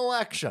stole an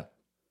election.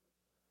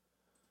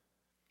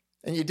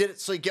 And you did it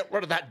so you get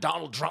rid of that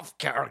Donald Trump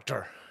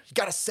character. You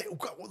got to say,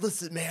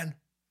 listen, man.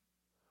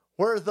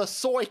 We're the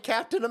soy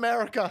Captain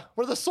America.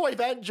 We're the soy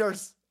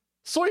Avengers.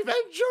 Soy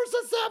Avengers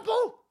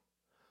assemble.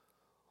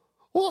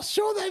 We'll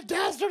show that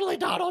dastardly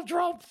Donald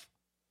Trump.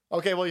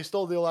 Okay, well, you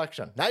stole the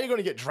election. Now you're going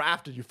to get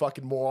drafted, you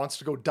fucking morons,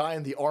 to go die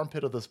in the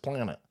armpit of this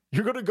planet.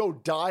 You're going to go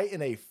die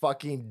in a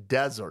fucking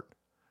desert.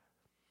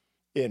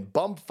 In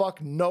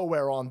bumfuck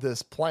nowhere on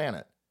this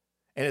planet.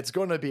 And it's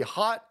going to be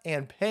hot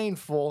and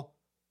painful.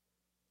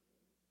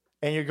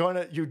 And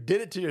you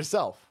did it to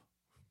yourself.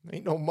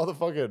 Ain't no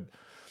American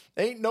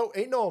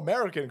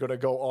going to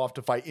go off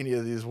to fight any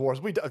of these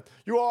wars.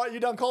 You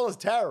done call us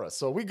terrorists,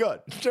 so we good.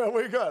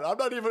 We good.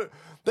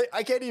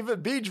 I can't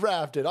even be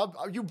drafted.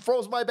 You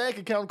froze my bank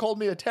account and called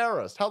me a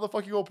terrorist. How the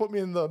fuck you going to put me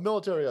in the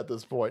military at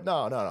this point?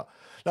 No.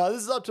 Now,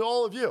 this is up to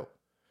all of you.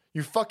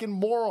 You fucking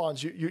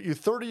morons, you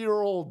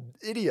 30-year-old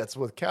idiots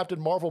with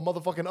Captain Marvel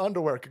motherfucking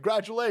underwear.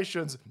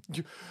 Congratulations.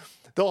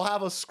 They'll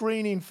have a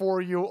screening for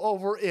you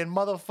over in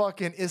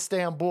motherfucking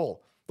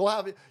Istanbul.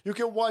 You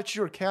can watch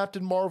your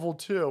Captain Marvel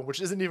 2,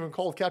 which isn't even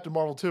called Captain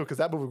Marvel 2 because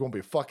that movie's going to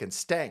be fucking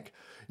stank.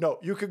 No,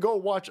 you could go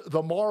watch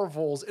the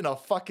Marvels in a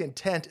fucking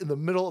tent in the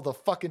middle of the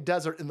fucking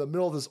desert, in the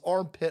middle of this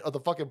armpit of the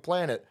fucking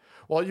planet,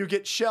 while you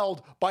get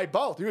shelled by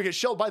both. You're going to get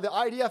shelled by the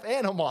IDF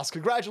and Hamas.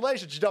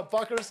 Congratulations, you dumb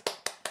fuckers.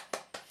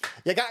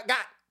 You got.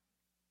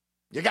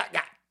 You got.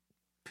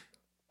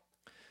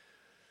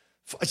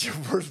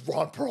 Where's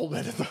Ron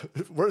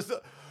Perlman? Where's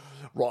the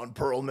Ron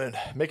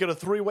Perlman? Make it a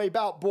three-way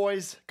bout,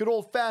 boys. Good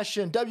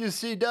old-fashioned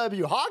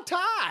WCW hog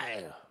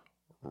tie.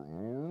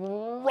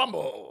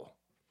 Rumble.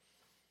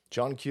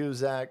 John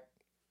Cusack,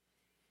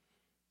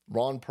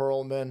 Ron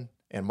Perlman,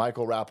 and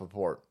Michael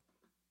Rappaport.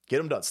 Get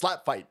them done.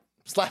 Slap fight.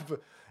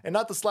 And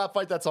not the slap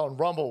fight that's on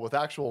Rumble with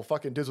actual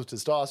fucking dudes with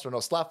testosterone.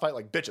 No, slap fight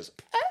like bitches.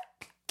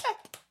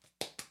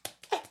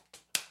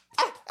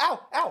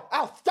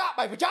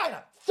 my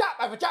vagina! Stop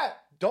my vagina!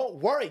 Don't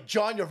worry,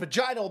 John, your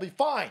vagina will be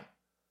fine.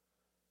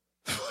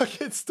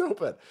 Fucking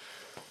stupid.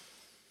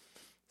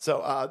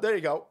 So there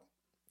you go.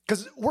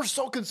 Because we're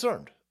so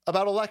concerned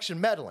about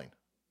election meddling.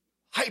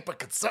 Hyper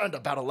concerned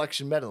about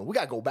election meddling. We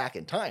got to go back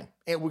in time.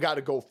 And we got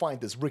to go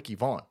find this Ricky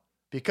Vaughn.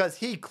 Because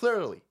he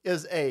clearly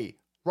is a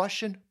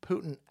Russian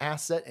Putin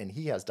asset. And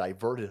he has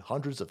diverted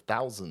hundreds of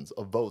thousands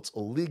of votes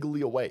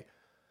illegally away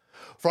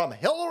from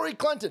Hillary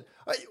Clinton.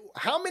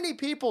 How many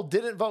people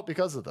didn't vote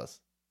because of this?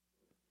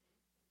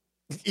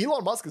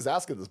 Elon Musk is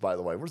asking this, by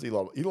the way. Where's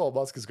Elon? Elon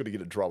Musk is going to get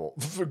in trouble.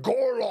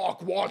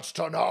 Gorlock wants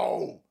to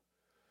know.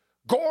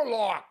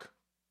 Gorlock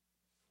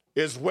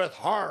is with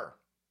her.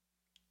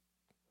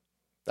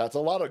 That's a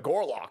lot of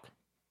Gorlock.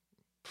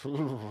 So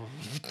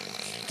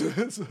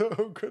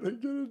I'm going to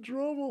get in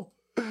trouble.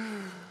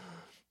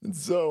 And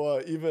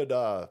so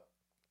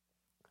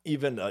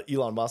even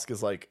Elon Musk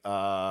is like,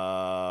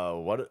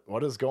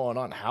 what is going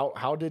on?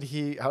 How did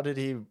he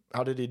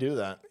do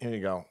that? Here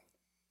you go.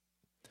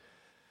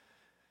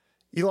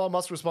 Elon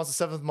Musk responds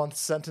to 7-month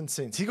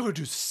sentencing. He's going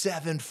to do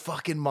 7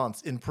 fucking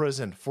months in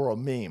prison for a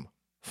meme.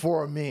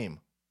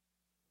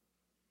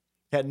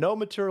 Had no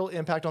material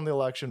impact on the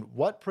election.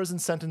 What prison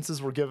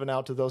sentences were given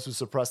out to those who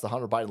suppressed the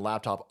Hunter Biden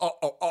laptop?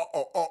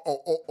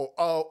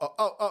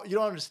 You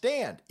don't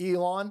understand,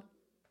 Elon.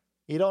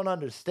 You don't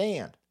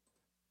understand.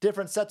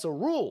 Different sets of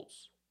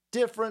rules.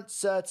 Different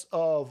sets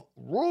of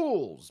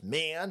rules,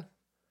 man.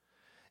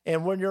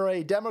 And when you're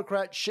a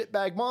Democrat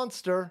shitbag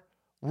monster,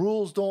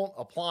 rules don't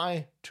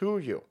apply to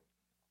you.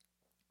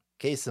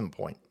 Case in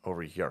point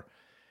over here.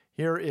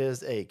 Here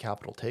is a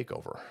Capitol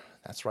takeover.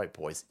 That's right,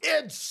 boys.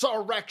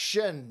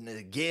 Insurrection!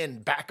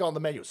 Again, back on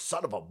the menu.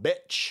 Son of a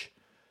bitch.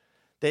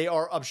 They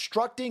are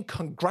obstructing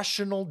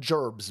congressional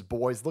gerbs,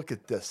 boys. Look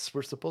at this.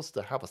 We're supposed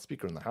to have a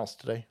speaker in the House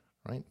today,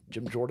 right?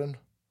 Jim Jordan.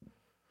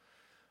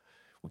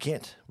 We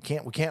can't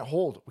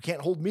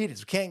hold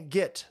meetings. We can't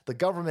get the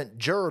government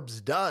gerbs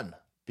done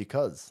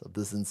because of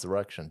this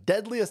insurrection.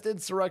 Deadliest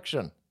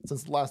insurrection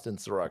since the last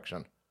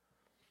insurrection.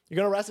 You're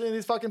going to arrest any of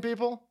these fucking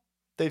people?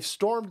 They've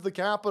stormed the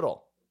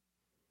Capitol.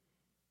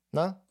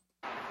 No?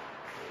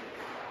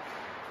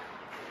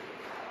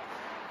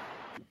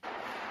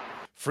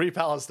 Free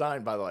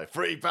Palestine, by the way.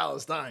 Free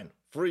Palestine.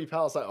 Free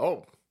Palestine.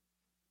 Oh.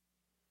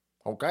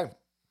 Okay.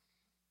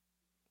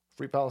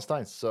 Free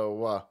Palestine.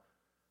 So,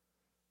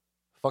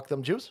 fuck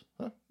them Jews?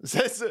 Huh?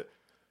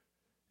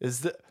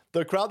 Is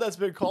the crowd that's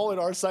been calling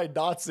our side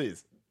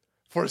Nazis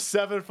for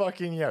 7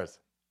 fucking years.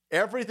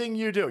 Everything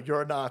you do,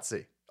 you're a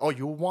Nazi. Oh,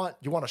 you want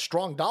a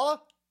strong dollar?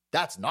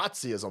 That's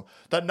Nazism.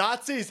 The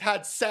Nazis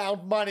had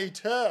sound money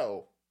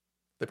too.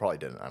 They probably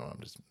didn't. I don't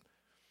know.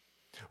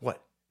 What?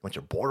 You want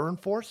your border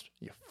enforced?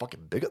 You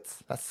fucking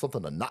bigots. That's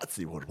something a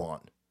Nazi would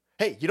want.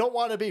 Hey, you don't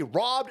want to be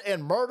robbed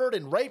and murdered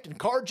and raped and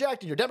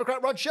carjacked in your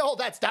Democrat-run shithole?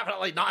 That's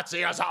definitely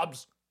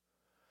Nazism.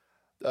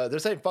 They're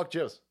saying fuck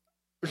Jews.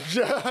 That's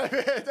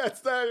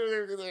not,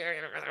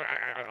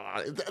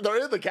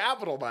 they're in the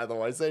Capitol, by the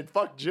way, saying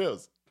fuck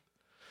Jews.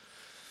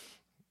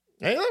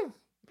 Anything?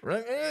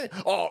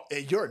 Oh,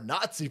 you're a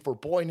Nazi for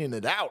pointing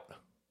it out.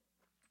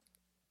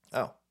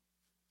 Oh.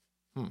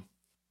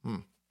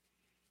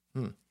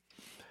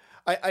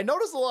 I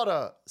noticed a lot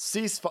of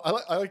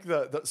ceasefire. I like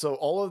so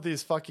all of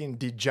these fucking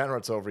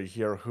degenerates over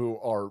here who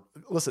are,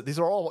 listen, these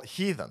are all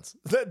heathens.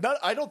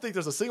 I don't think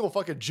there's a single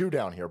fucking Jew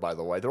down here, by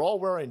the way. They're all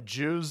wearing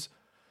Jews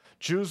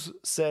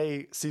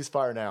say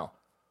ceasefire now.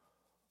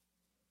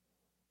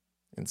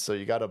 And so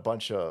you got a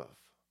bunch of,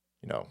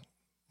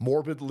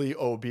 morbidly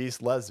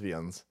obese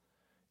lesbians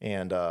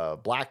and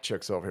black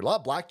chicks over here. A lot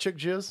of black chick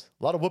Jews.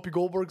 A lot of Whoopi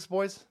Goldberg's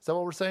boys. Is that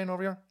what we're saying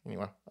over here?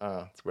 Anyway,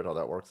 it's weird how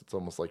that works. It's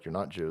almost like you're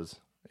not Jews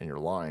and you're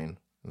lying.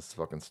 This is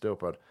fucking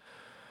stupid.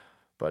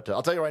 But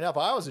I'll tell you right now, if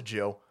I was a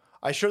Jew,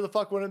 I sure the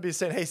fuck wouldn't be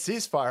saying, hey,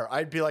 ceasefire.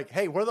 I'd be like,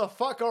 hey, where the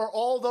fuck are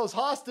all those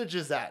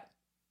hostages at?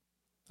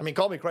 I mean,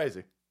 call me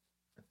crazy.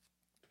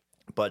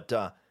 But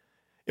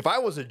if I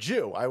was a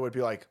Jew, I would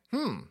be like,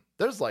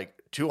 there's like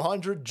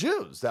 200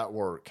 Jews that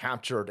were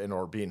captured and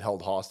are being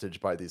held hostage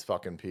by these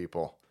fucking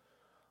people.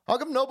 How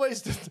come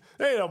nobody's,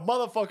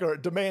 motherfucker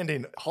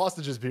demanding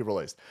hostages be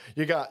released?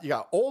 You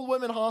got old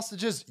women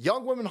hostages,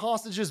 young women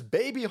hostages,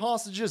 baby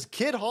hostages,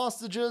 kid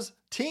hostages,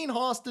 teen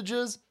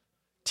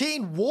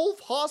wolf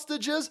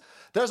hostages.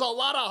 There's a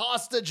lot of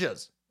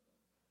hostages.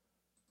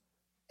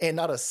 And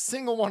not a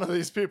single one of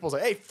these people say,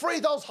 hey, free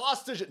those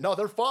hostages. No,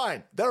 they're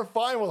fine. They're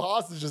fine with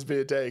hostages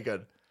being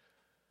taken.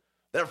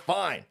 They're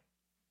fine.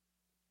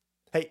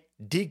 Hey,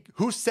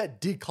 who said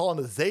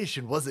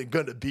decolonization wasn't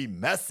going to be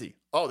messy?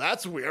 Oh,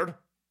 that's weird.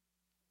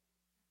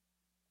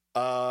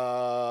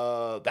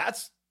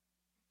 That's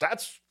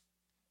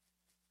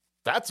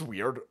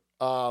weird.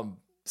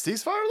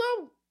 Ceasefire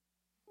though?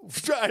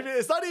 I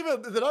mean,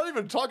 they're not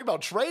even talking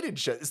about trading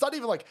shit. It's not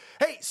even like,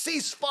 hey,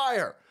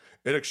 ceasefire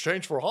in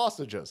exchange for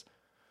hostages.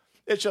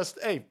 It's just,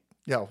 hey,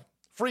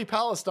 free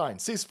Palestine,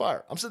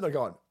 ceasefire. I'm sitting there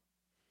going,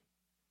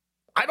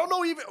 I don't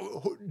know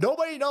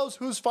nobody knows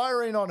who's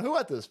firing on who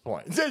at this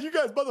point. You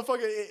guys,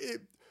 motherfucker,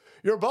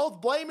 You're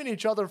both blaming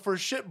each other for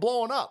shit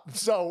blowing up.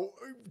 So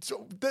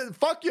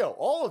fuck you,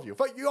 all of you.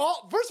 Fuck you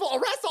all. First of all,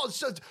 arrest all.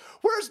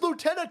 Where's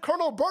Lieutenant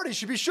Colonel Byrd? He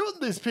should be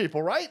shooting these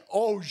people, right?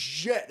 Oh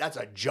shit, that's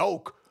a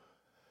joke.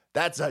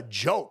 That's a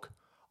joke.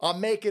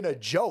 I'm making a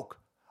joke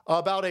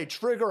about a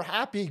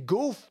trigger-happy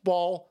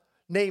goofball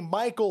named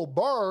Michael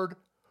Byrd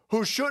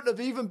who shouldn't have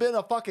even been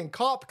a fucking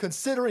cop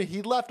considering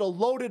he left a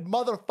loaded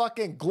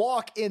motherfucking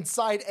Glock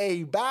inside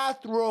a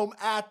bathroom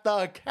at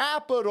the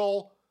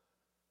Capitol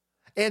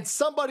and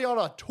somebody on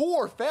a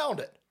tour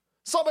found it.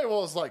 Somebody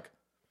was like,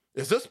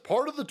 is this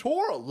part of the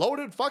tour? A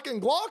loaded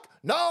fucking Glock?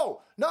 No.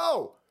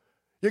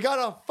 You got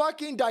a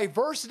fucking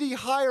diversity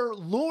hire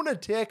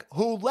lunatic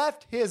who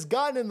left his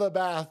gun in the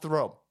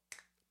bathroom.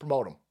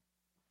 Promote him.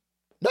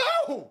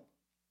 No!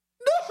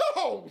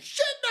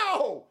 Shit,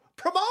 no!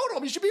 Promote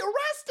him. He should be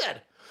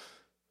arrested.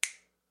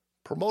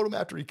 Promote him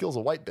after he kills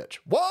a white bitch.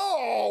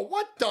 Whoa,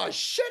 what the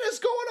shit is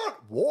going on?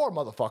 War,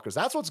 motherfuckers.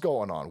 That's what's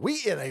going on.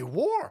 We in a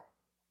war.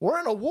 We're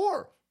in a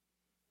war.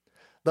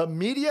 The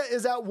media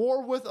is at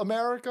war with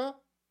America.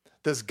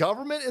 This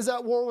government is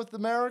at war with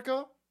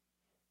America.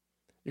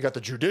 You got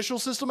the judicial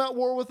system at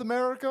war with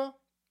America.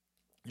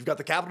 You've got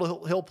the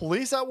Capitol Hill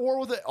Police at war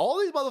with it. All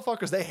these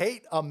motherfuckers, they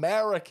hate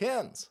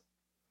Americans.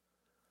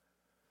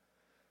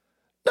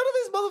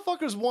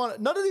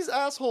 None of these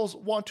assholes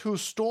want to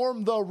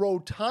storm the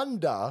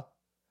rotunda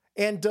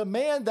and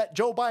demand that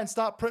Joe Biden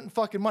stop printing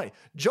fucking money.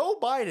 Joe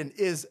Biden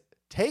is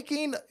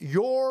taking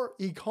your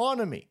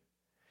economy.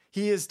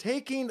 He is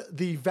taking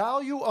the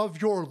value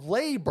of your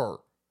labor.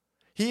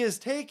 He is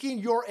taking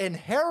your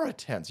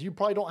inheritance. You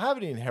probably don't have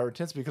any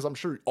inheritance because I'm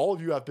sure all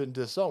of you have been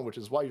disowned, which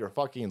is why you're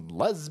fucking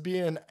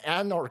lesbian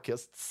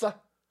anarchists.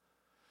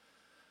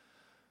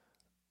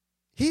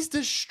 He's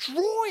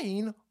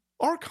destroying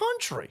our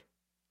country.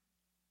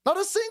 Not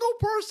a single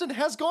person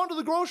has gone to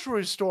the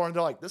grocery store and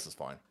they're like, this is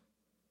fine.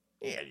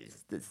 Yeah,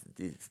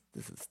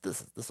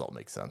 this all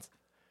makes sense.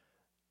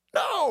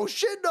 No,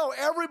 shit, no.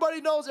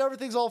 Everybody knows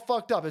everything's all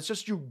fucked up. It's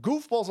just you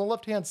goofballs on the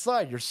left-hand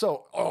side. You're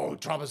so,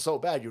 Trump is so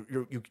bad.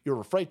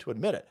 You're afraid to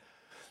admit it.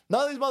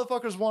 None of these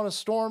motherfuckers want to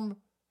storm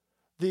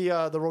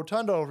the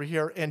rotunda over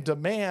here and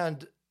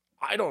demand,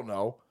 I don't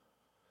know,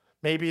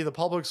 maybe the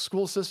public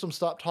school system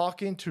stop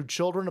talking to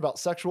children about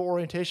sexual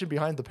orientation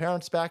behind the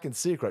parents' back in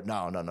secret.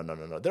 No.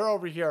 They're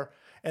over here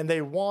and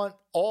they want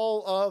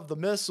all of the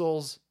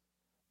missiles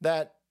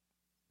that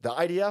the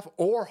IDF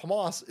or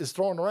Hamas is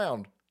throwing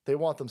around. They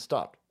want them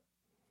stopped.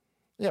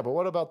 Yeah, but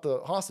what about the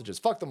hostages?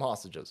 Fuck them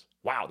hostages.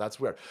 Wow, that's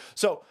weird.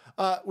 So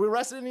we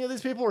arrested any of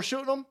these people or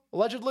shooting them,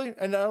 allegedly?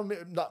 And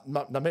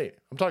not me.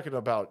 I'm talking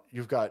about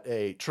you've got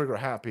a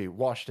trigger-happy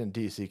Washington,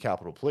 D.C.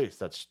 Capitol Police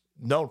that's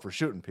known for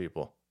shooting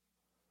people.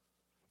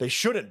 They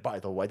shouldn't, by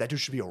the way. That dude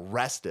should be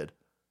arrested.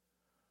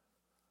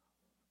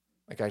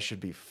 That guy should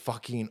be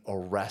fucking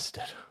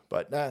arrested.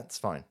 But it's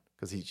fine,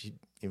 because he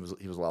was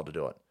allowed to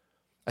do it.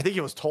 I think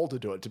he was told to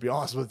do it, to be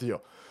honest with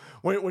you.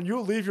 When you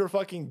leave your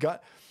fucking gun,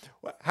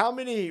 how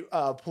many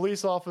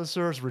police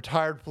officers,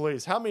 retired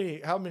police, how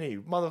many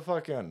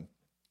motherfucking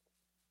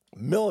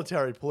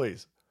military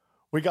police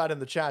we got in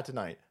the chat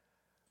tonight?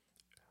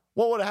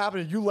 What would have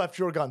happened if you left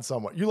your gun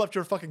somewhere? You left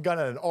your fucking gun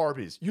at an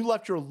Arby's. You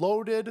left your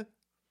loaded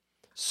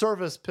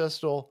service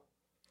pistol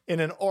in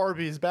an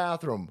Arby's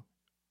bathroom.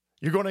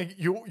 You think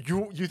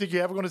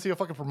you're ever going to see a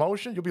fucking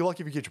promotion? You'll be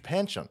lucky if you get your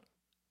pension.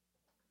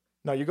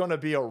 No, you're going to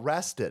be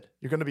arrested.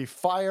 You're going to be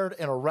fired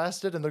and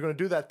arrested, and they're going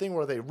to do that thing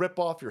where they rip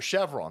off your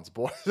chevrons,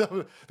 boy. They're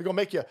going to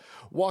make you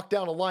walk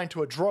down a line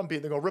to a drum beat,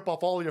 and they're going to rip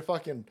off all your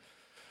fucking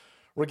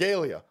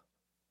regalia.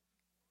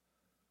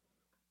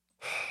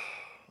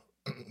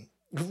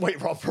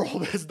 Wait, Ron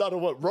Perlman is not a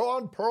what?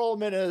 Ron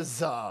Perlman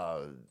is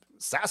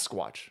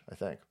Sasquatch, I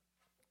think.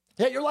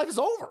 Yeah, your life is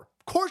over.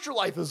 Of course your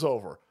life is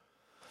over.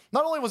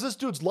 Not only was this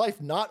dude's life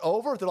not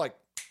over, they're like,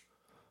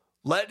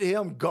 let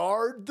him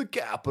guard the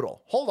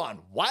Capitol. Hold on,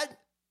 what?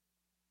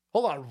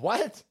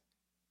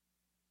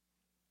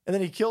 And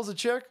then he kills a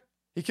chick.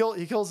 He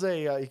kills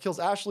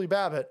Ashley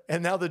Babbitt,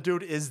 and now the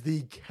dude is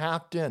the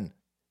captain.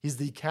 He's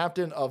the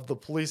captain of the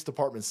police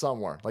department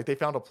somewhere. Like they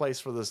found a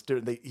place for this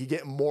dude. He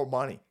getting more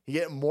money.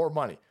 He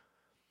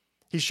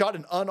shot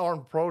an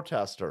unarmed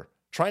protester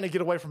trying to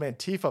get away from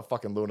Antifa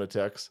fucking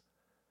lunatics.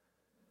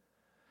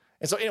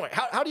 And so anyway,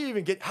 how do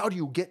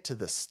you get to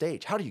this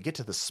stage? How do you get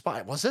to this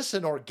spot? Was this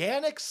an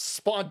organic,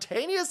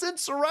 spontaneous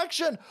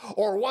insurrection?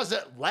 Or was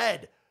it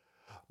led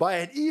by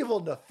an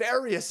evil,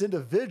 nefarious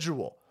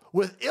individual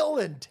with ill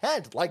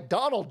intent like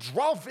Donald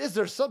Trump? Is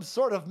there some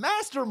sort of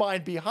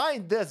mastermind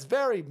behind this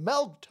very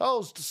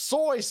milquetoast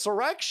soy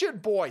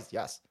surrection, boys?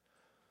 Yes.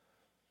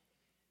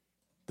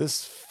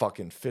 This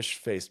fucking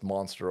fish-faced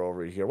monster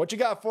over here. What you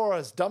got for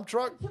us, dump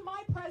truck? To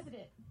my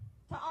president,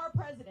 to our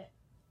president.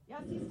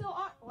 Yes, he's still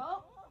on.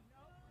 Well,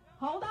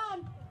 hold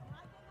on.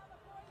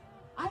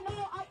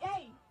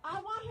 I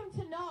want him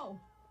to know,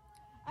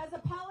 as a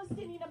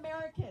Palestinian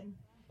American,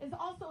 is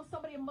also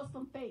somebody of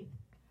Muslim faith,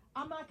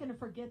 I'm not going to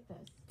forget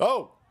this.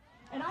 Oh.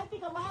 And I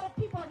think a lot of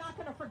people are not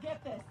going to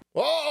forget this.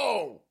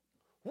 Whoa,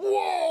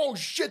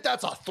 shit,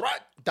 that's a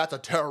threat. That's a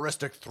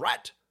terroristic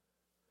threat.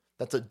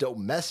 That's a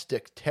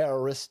domestic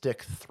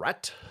terroristic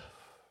threat.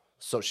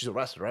 So she's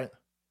arrested, right?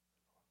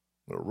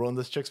 I'm gonna ruin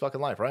this chick's fucking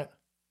life, right?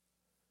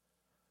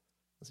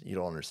 Listen, you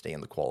don't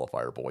understand the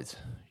qualifier, boys.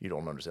 You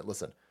don't understand.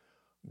 Listen,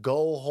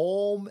 go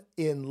home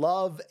in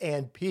love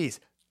and peace.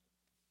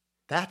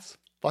 That's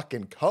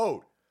fucking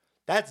code.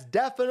 That's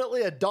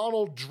definitely a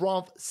Donald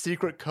Trump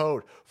secret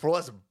code for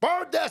let's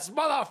burn this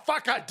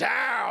motherfucker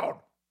down.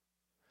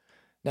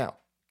 Now,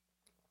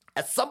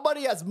 as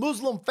somebody as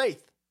Muslim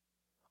faith,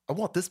 I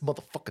want this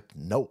motherfucker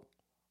to know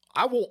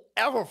I won't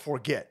ever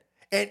forget.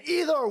 And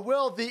either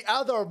will the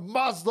other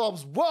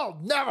Muslims will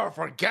never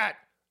forget.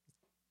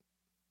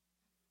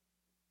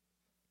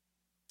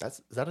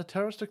 Is that a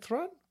terroristic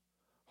threat?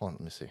 Hold on,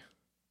 let me see.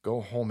 Go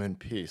home in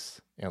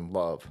peace and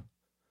love.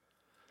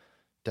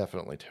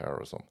 Definitely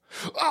terrorism.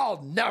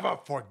 I'll never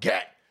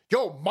forget,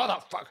 you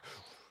motherfucker.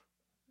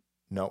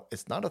 No,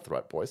 it's not a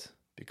threat, boys,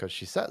 because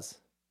she says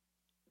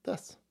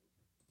this.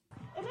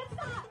 And it's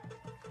not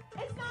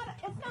a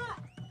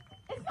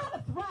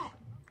threat.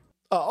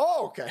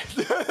 Oh, okay.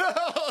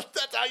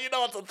 That's how you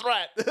know it's a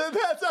threat.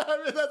 That's how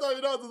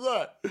you know it's a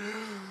threat.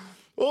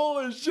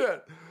 Holy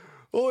shit.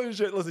 Holy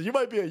shit. Listen, you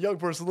might be a young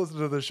person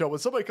listening to this show. When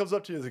somebody comes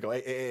up to you and they go,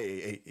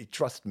 hey,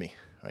 trust me,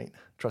 right?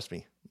 Trust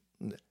me.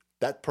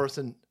 That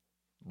person,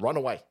 run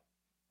away,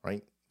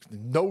 right?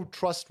 No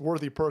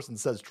trustworthy person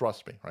says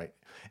trust me, right?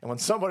 And when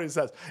somebody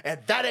says, and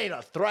that ain't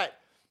a threat,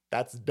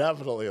 that's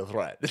definitely a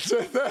threat.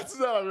 That's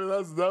definitely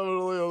a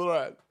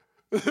threat.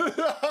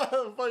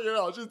 Fucking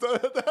hell, she's done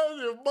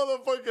your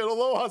motherfucking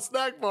Aloha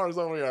snack bars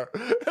over here.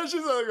 And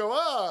she's gonna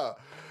go,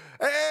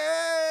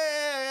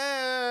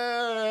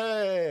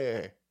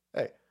 hey,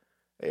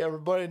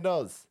 everybody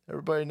knows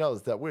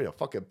that we're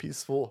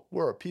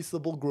a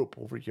peaceable group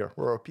over here.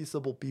 We're a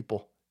peaceable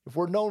people. If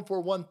we're known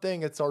for one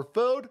thing, it's our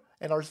food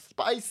and our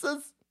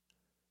spices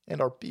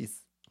and our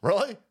peace.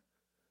 Really?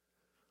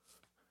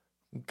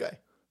 Okay.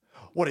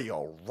 What are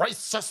you,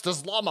 racist,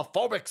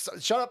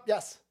 Islamophobic? Shut up.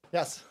 Yes.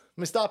 Let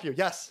me stop you.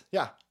 Yes.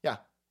 Yeah.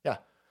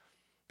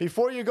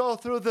 Before you go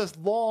through this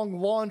long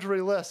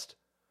laundry list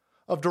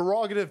of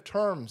derogative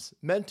terms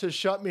meant to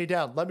shut me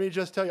down, let me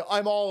just tell you,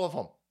 I'm all of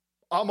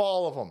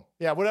them.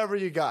 Yeah, whatever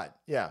you got.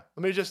 Yeah.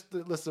 Let me just,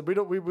 listen, we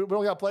don't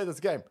got to play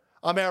this game.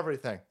 I'm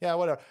everything. Yeah,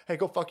 whatever. Hey,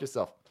 go fuck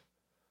yourself.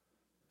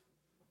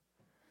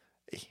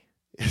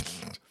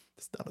 It's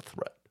not a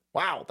threat.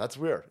 Wow, that's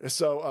weird.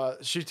 So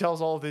she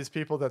tells all of these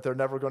people that they're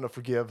never going to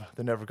forgive,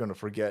 they're never going to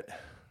forget,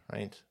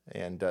 right?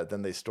 And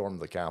then they storm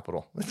the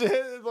Capitol.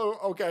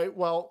 Okay,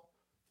 well,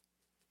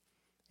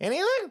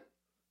 anything?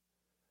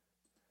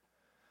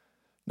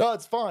 No,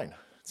 it's fine.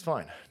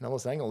 Now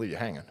listen, I ain't going to leave you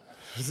hanging.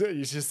 You're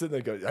just sitting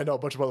there going, I know a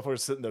bunch of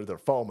motherfuckers sitting there, they're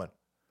foaming.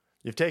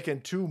 You've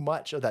taken too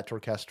much of that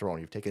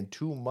testosterone. You've taken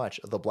too much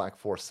of the Black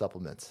Force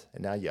supplements.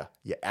 And now you're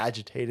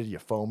agitated, you're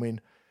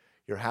foaming.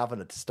 You're having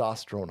a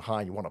testosterone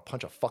high. You want to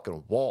punch a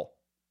fucking wall.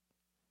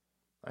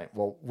 All right.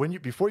 Well,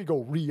 before you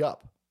go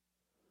re-up,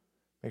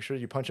 make sure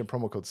you punch in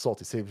promo code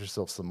SALTY. Save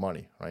yourself some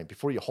money, right?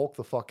 Before you Hulk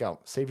the fuck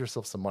out, save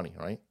yourself some money,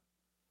 right?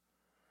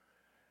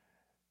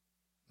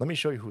 Let me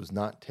show you who's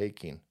not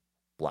taking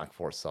Black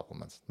Force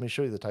supplements. Let me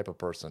show you the type of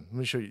person. Let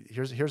me show you.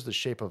 Here's the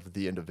shape of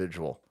the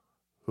individual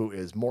who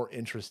is more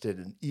interested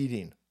in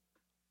eating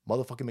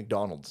motherfucking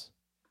McDonald's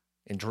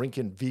and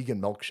drinking vegan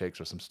milkshakes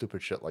or some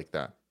stupid shit like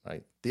that,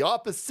 right? The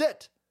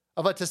opposite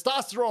of a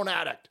testosterone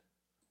addict.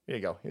 Here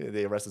you go.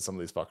 They arrested some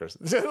of these fuckers.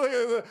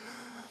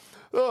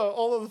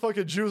 All of the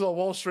fucking Jews on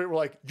Wall Street were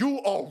like, you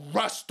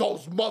arrest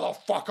those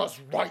motherfuckers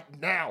right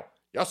now.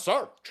 Yes,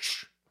 sir.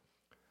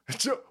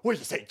 What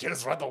you say,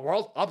 Jews run the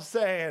world? I'm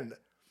saying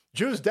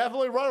Jews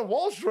definitely run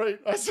Wall Street.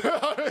 I said,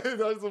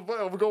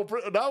 we're going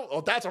no,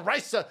 oh, that's a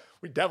racist.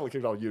 We definitely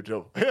kicked out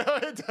YouTube.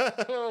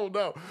 Oh,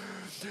 no.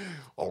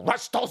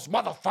 Arrest those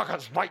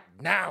motherfuckers right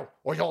now,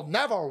 or you'll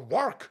never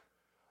work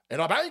in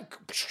a bank.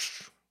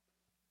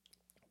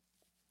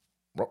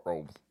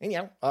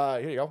 Anyhow,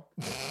 here you go.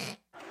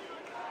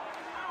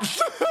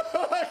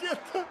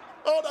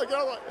 Oh, no,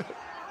 get away.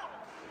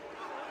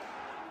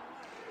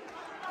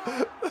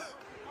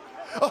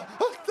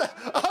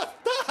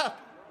 Stop!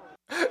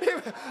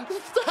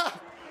 Stop!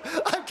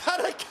 I've got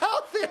a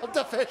calcium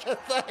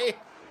deficiency.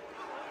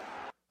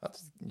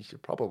 You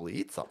should probably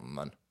eat something,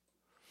 then.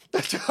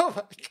 Don't you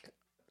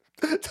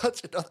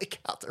know the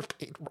cows are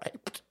being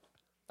raped?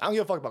 I don't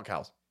give a fuck about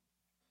cows.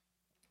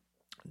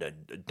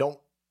 Don't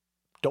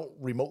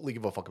remotely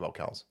give a fuck about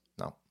cows.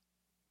 No.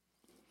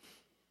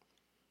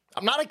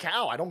 I'm not a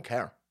cow. I don't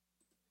care.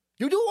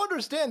 You do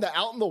understand that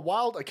out in the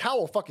wild, a cow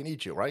will fucking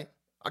eat you, right?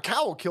 A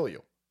cow will kill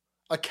you.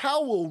 A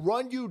cow will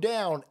run you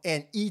down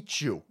and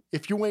eat you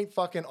if you ain't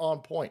fucking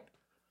on point.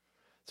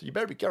 So you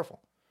better be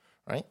careful,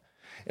 right?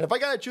 And if I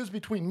gotta choose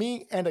between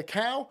me and a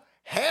cow,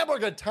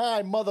 hamburger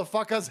time,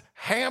 motherfuckers.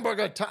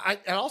 Hamburger time.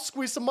 And I'll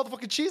squeeze some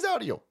motherfucking cheese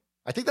out of you.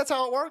 I think that's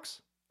how it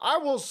works. I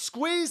will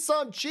squeeze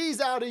some cheese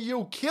out of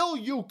you, kill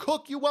you,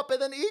 cook you up, and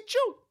then eat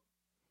you.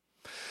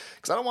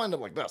 Because I don't want to end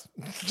up like this.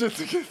 Just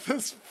to get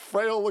this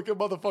frail looking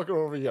motherfucker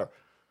over here.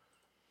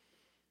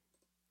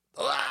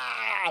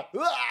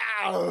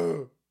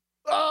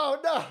 Oh,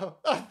 no.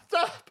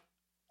 Stop.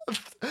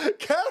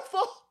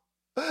 Careful.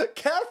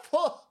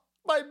 Careful.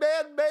 My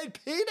man-made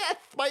penis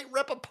might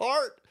rip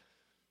apart.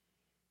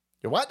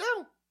 Your what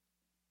now?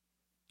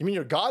 You mean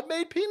your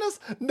God-made penis?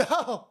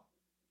 No.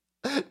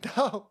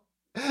 No.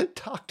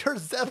 Dr.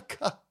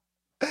 Zevka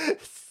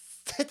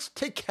stitched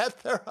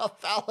together a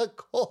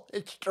phallical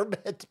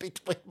instrument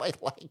between my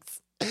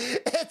legs.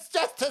 It's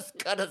just as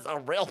good as a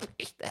real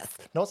penis.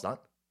 No, it's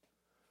not.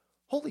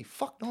 Holy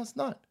fuck, no, it's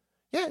not.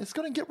 Yeah, it's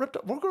going to get ripped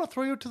up. We're going to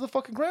throw you to the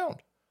fucking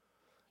ground.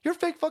 Your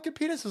fake fucking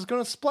penis is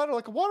going to splatter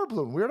like a water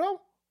balloon, weirdo.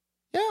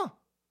 Yeah.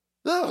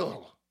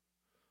 Ugh.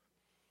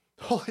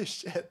 Holy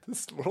shit,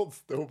 this world's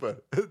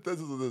stupid. This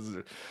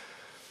is.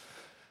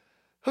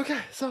 Okay,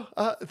 so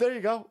there you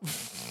go.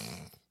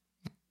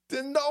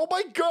 Oh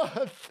my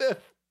God,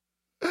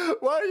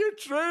 why are you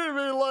treating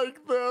me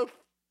like this?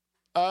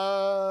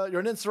 You're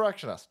an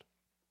insurrectionist.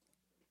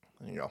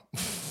 There you go.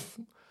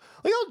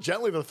 Look how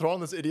gently they're throwing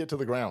this idiot to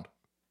the ground.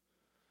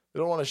 They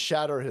don't want to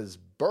shatter his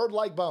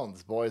bird-like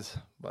bones, boys.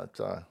 But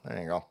there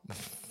you go.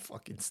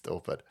 Fucking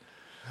stupid.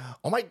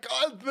 Oh my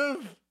God,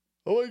 this.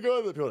 Oh my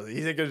God,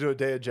 he's not going to do a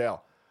day in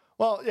jail.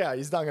 Well, yeah,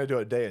 he's not going to do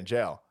a day in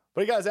jail.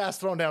 But he got his ass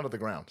thrown down to the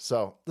ground.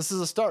 So this is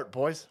a start,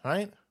 boys. All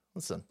right?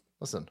 Listen.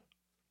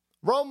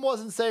 Rome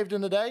wasn't saved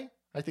in a day.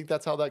 I think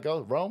that's how that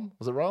goes. Rome?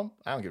 Was it Rome?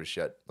 I don't give a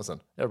shit.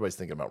 Listen, everybody's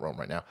thinking about Rome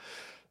right now.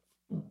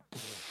 You're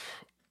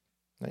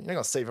not going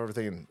to save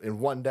everything in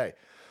one day.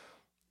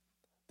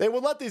 They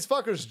would let these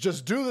fuckers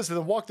just do this and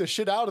then walk the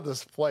shit out of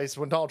this place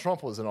when Donald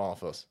Trump was in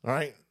office. All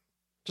right?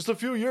 Just a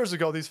few years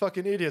ago, these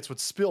fucking idiots would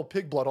spill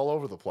pig blood all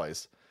over the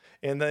place.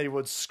 And they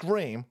would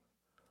scream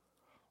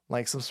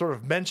like some sort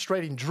of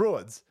menstruating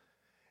druids.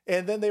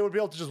 And then they would be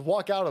able to just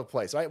walk out of the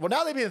place, right? Well,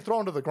 now they're being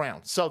thrown to the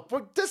ground. So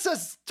this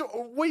is,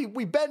 we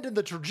bend in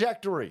the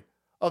trajectory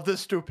of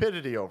this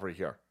stupidity over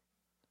here.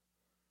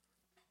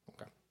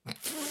 Okay.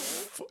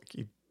 Fuck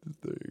you.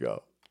 There you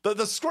go.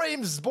 The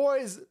screams,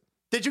 boys.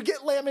 Did you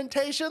get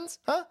lamentations?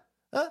 Huh?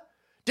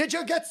 Did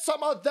you get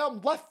some of them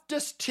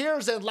leftist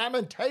tears and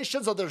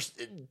lamentations of the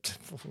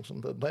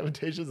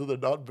lamentations of the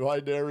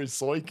non-binary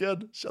soy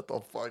kid? Shut the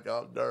fuck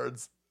up,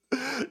 nerds.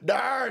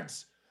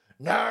 Nerds!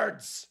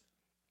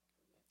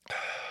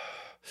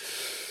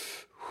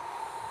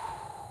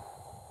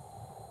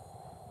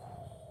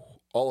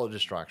 All a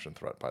distraction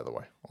threat, by the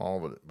way.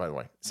 All of it, by the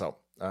way. So,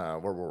 where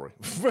were we?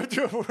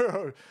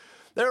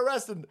 They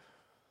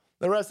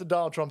arrested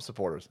Donald Trump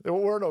supporters.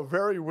 We're in a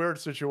very weird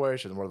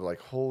situation where they're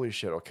like, holy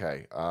shit,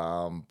 okay.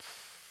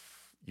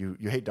 You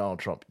hate Donald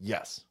Trump.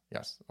 Yes,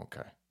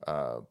 okay.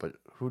 But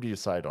who do you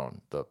side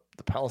on? The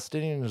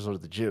Palestinians or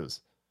the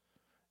Jews?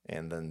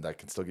 And then that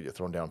can still get you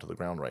thrown down to the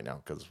ground right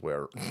now because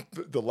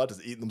the left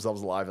is eating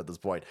themselves alive at this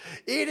point.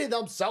 Eating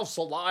themselves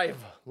alive.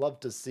 Love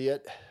to see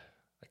it.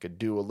 I could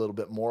do a little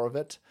bit more of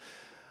it.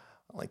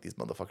 I like these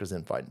motherfuckers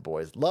infighting,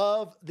 boys.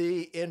 Love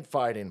the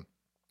infighting.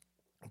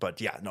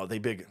 But yeah, no,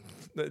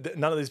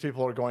 none of these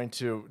people are they're not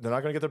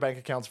going to get their bank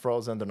accounts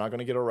frozen. They're not going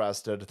to get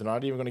arrested. They're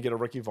not even going to get a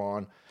Ricky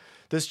Vaughn.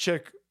 This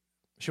chick,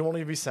 she won't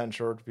even be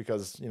censured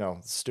because,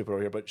 it's stupid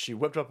over here, but she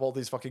whipped up all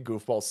these fucking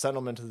goofballs, sent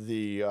them into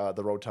the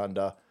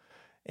rotunda.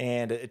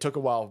 And it took a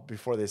while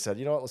before they said,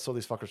 you know what, let's throw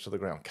these fuckers to the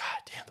ground. God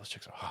damn, those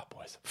chicks are hot,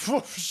 boys.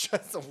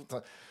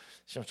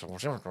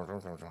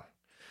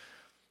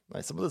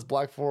 Nice. Some of this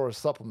Black Forest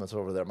supplements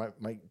over there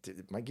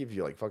might give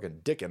you like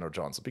fucking dick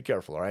energon, so be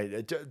careful, all right?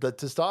 The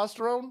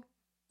testosterone,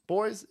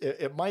 boys,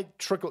 it might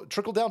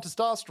trickle down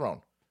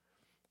testosterone.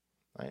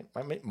 Right?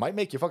 Might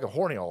make you fucking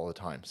horny all the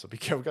time, so be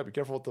careful. Gotta be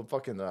careful with the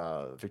fucking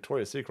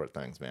Victoria's Secret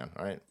things, man,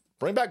 all right?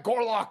 Bring back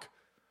Gorlock.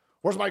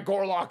 Where's my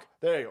Gorlock?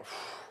 There you go.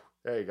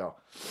 There you go.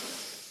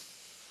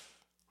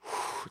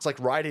 It's like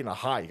riding a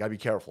high. You gotta be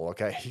careful,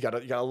 okay? You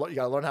gotta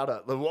learn how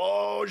to.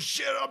 Whoa,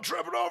 shit! I'm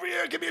tripping over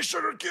here. Give me a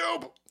sugar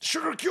cube.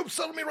 Sugar cube,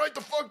 settle me right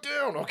the fuck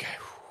down. Okay.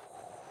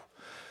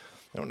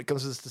 And when it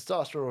comes to this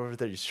testosterone over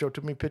there, you show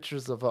too many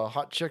pictures of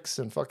hot chicks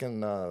and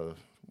fucking what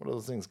are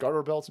those things?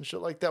 Garter belts and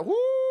shit like that. Woo!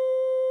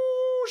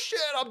 Shit!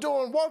 I'm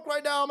doing work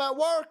right now. I'm at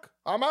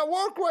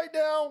work right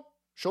now.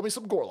 Show me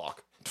some Gorlock.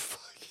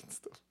 Fucking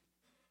stuff.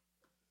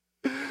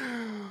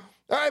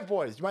 All right,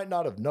 boys, you might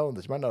not have known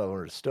this, you might not have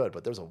understood,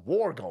 but there's a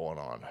war going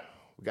on.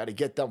 We got to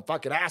get them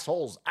fucking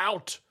assholes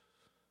out.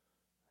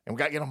 And we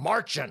got to get them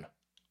marching.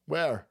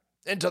 Where?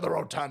 Into the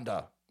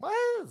rotunda.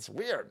 What? It's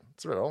weird.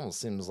 It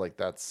almost seems like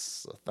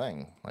that's a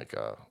thing, like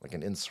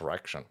an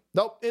insurrection.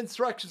 Nope,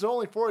 insurrection's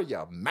only for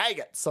you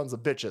maggot sons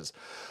of bitches.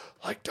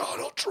 Like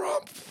Donald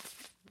Trump.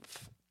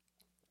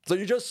 So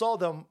you just saw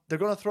them. They're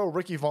going to throw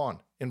Ricky Vaughn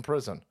in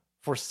prison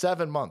for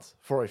 7 months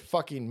for a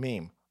fucking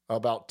meme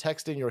about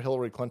texting your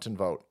Hillary Clinton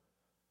vote.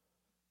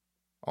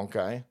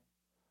 Okay.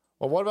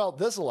 Well, what about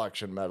this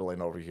election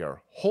meddling over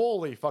here?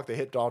 Holy fuck, they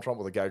hit Donald Trump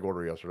with a gag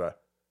order yesterday.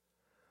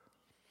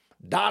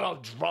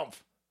 Donald Trump.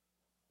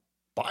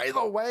 By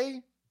the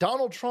way,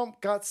 Donald Trump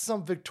got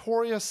some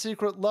Victoria's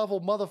Secret level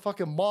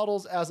motherfucking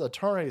models as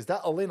attorneys.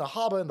 That Alina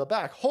Habba in the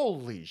back.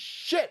 Holy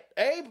shit,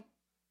 Abe.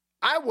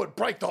 I would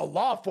break the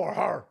law for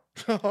her.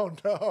 Oh,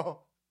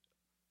 no.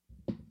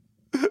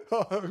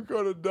 I'm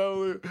gonna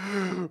definitely.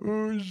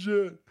 Oh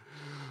shit!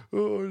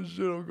 Oh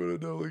shit! I'm gonna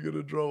definitely get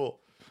in trouble.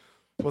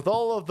 With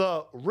all of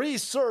the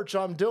research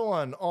I'm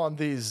doing on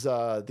these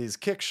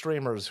kick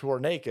streamers who are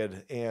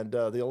naked and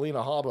the Alina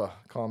Haba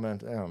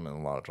comment, I'm in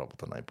a lot of trouble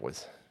tonight,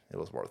 boys. It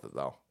was worth it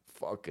though.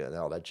 Fucking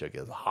hell, that chick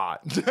is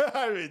hot.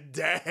 I mean,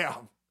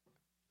 damn.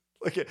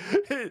 Look at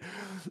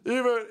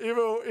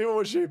even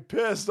when she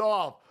pissed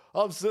off,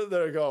 I'm sitting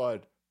there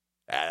going,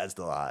 that's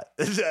still hot.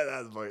 That's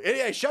funny.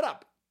 Anyway, shut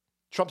up.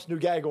 Trump's new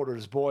gag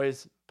orders,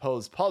 boys,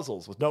 pose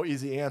puzzles with no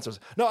easy answers.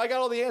 No, I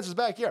got all the answers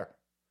back here.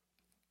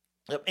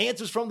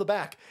 Answers from the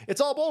back.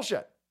 It's all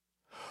bullshit.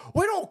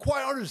 We don't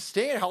quite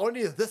understand how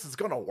any of this is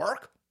going to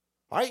work,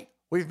 right?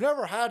 We've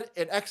never had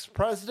an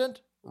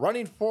ex-president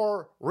running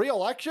for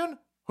re-election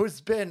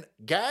who's been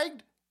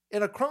gagged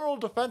in a criminal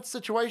defense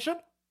situation.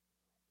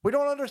 We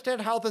don't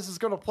understand how this is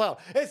going to play out.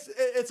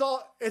 It's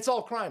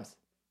all crimes.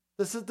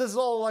 This is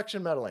all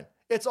election meddling.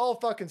 It's all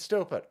fucking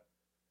stupid.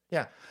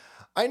 Yeah.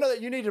 I know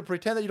that you need to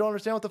pretend that you don't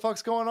understand what the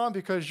fuck's going on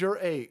because you're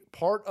a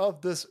part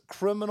of this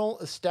criminal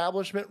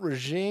establishment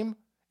regime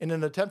in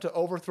an attempt to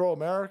overthrow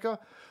America,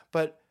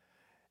 but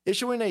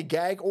issuing a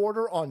gag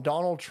order on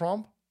Donald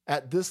Trump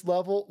at this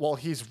level while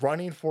he's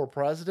running for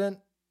president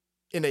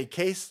in a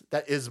case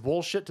that is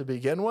bullshit to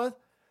begin with,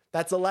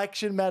 that's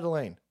election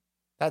meddling.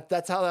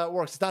 That's how that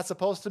works. It's not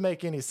supposed to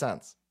make any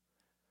sense.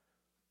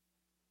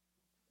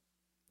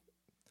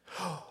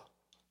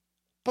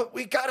 But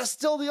we gotta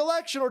steal the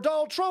election or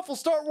Donald Trump will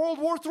start World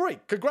War III.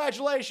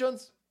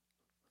 Congratulations.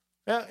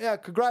 Yeah,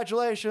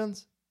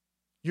 congratulations.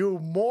 You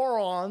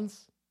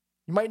morons.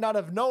 You might not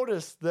have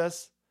noticed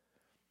this,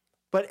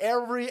 but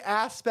every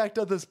aspect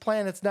of this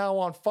planet's now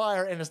on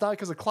fire, and it's not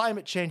because of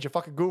climate change, you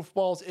fucking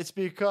goofballs. It's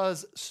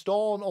because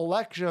stolen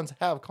elections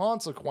have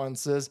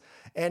consequences,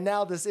 and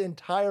now this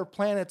entire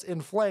planet's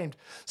inflamed.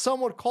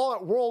 Some would call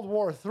it World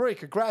War III.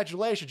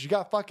 Congratulations, you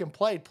got fucking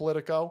played,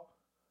 Politico.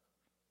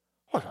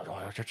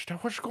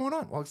 What's going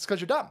on? Well, it's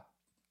because you're dumb.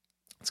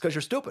 It's because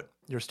you're stupid.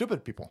 You're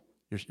stupid people.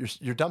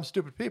 You're dumb,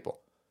 stupid people.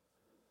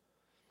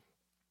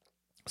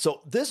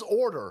 So this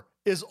order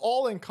is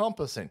all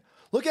encompassing.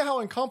 Look at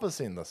how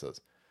encompassing this is.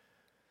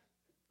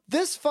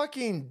 This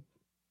fucking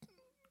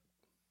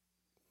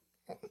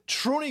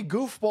Truny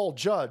goofball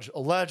judge,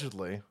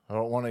 allegedly, I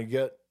don't want to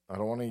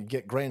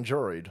get grand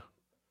juried,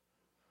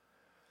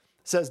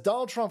 says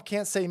Donald Trump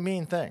can't say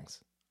mean things.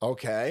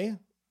 Okay.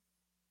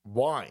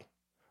 Why?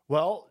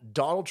 Well,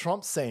 Donald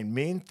Trump saying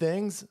mean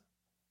things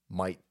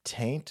might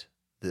taint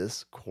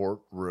this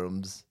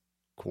courtroom's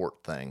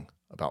court thing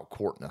about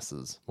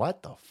courtnesses.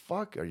 What the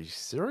fuck? Are you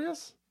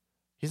serious?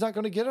 He's not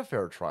going to get a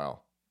fair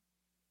trial.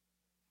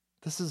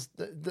 This is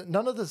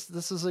none of this.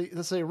 This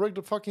is a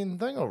rigged fucking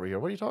thing over here.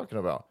 What are you talking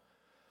about?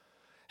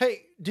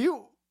 Hey,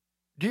 do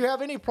you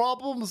have any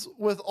problems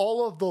with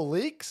all of the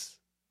leaks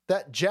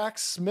that Jack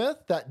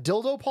Smith, that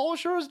dildo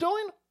polisher, is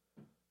doing?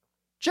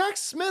 Jack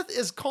Smith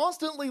is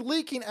constantly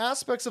leaking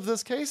aspects of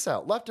this case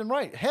out, left and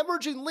right.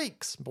 Hemorrhaging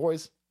leaks,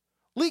 boys.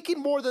 Leaking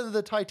more than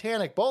the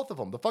Titanic, both of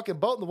them. The fucking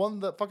boat and the one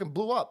that fucking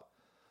blew up.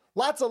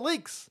 Lots of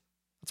leaks.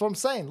 That's what I'm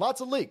saying.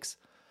 Lots of leaks.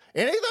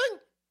 Anything?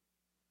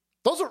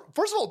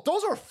 First of all,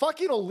 those are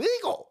fucking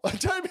illegal.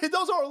 I mean,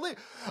 those are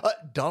illegal.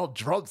 Donald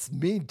Trump's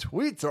mean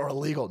tweets are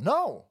illegal.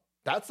 No,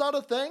 that's not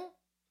a thing.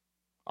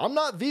 I'm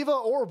not Viva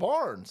or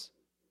Barnes.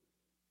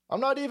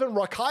 I'm not even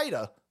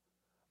Rakaida.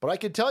 But I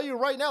can tell you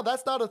right now,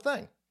 that's not a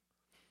thing.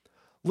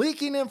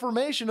 Leaking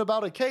information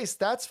about a case,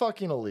 that's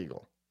fucking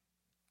illegal.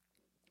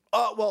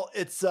 Well,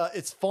 it's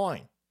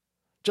fine.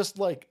 Just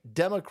like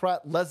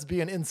Democrat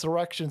lesbian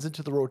insurrections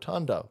into the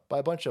rotunda by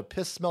a bunch of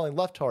piss-smelling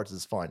leftards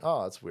is fine.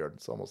 Oh, that's weird.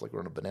 It's almost like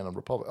we're in a banana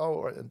republic.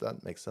 Oh,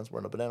 that makes sense. We're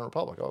in a banana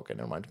republic. Oh, okay,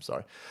 never mind. I'm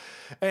sorry.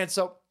 And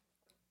so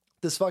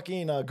this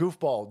fucking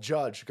goofball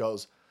judge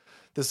goes,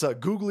 this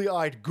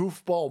googly-eyed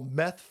goofball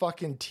meth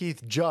fucking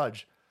teeth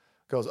judge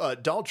goes,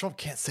 Donald Trump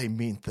can't say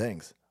mean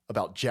things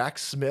about Jack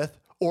Smith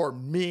or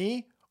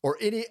me or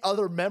any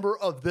other member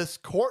of this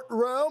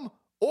courtroom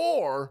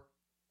or,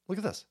 look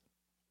at this,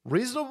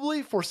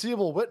 reasonably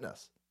foreseeable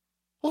witness.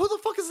 Well, who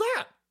the fuck is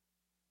that?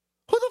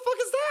 Who the fuck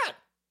is that?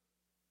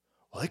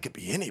 Well, it could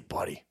be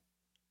anybody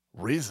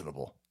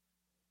reasonable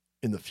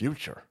in the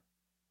future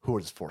who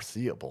is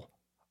foreseeable.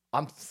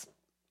 I'm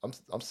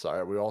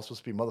sorry. Are we all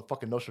supposed to be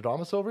motherfucking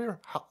Nostradamus over here?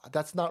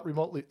 That's not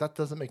remotely, that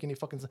doesn't make any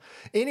fucking sense.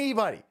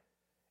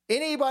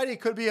 Anybody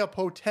could be a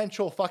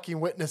potential fucking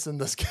witness in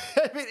this case.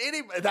 I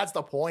mean, that's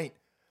the point.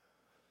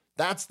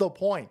 That's the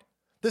point.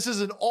 This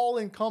is an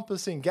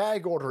all-encompassing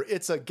gag order.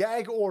 It's a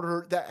gag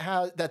order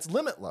that's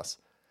limitless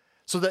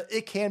so that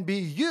it can be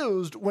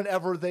used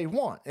whenever they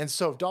want. And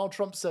so if Donald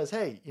Trump says,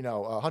 hey,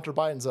 Hunter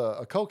Biden's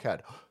a cokehead.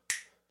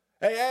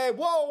 Hey,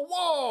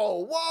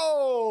 whoa.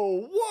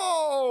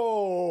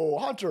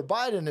 Hunter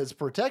Biden is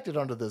protected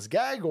under this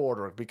gag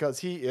order because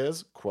he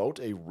is,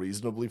 quote, a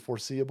reasonably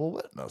foreseeable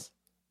witness.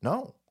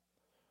 No.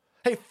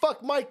 Hey,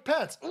 fuck Mike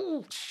Pence.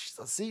 Ooh,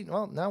 see,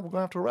 well, now we're going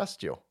to have to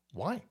arrest you.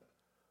 Why?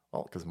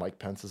 Well, because Mike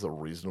Pence is a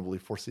reasonably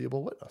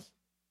foreseeable witness.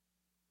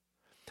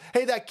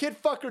 Hey, that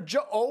kid fucker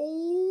Joe.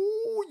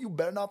 Oh, you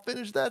better not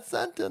finish that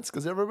sentence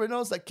because everybody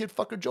knows that kid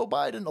fucker Joe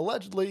Biden,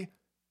 allegedly.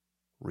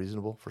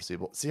 Reasonable,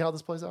 foreseeable. See how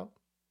this plays out?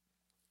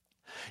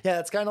 Yeah,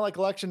 it's kind of like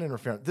election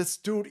interference. This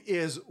dude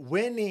is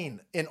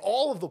winning in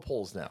all of the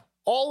polls now.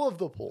 All of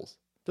the polls.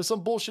 There's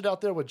some bullshit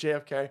out there with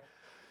JFK.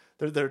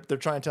 They're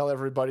trying to tell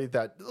everybody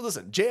that,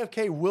 listen,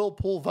 JFK will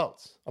pull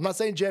votes. I'm not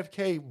saying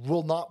JFK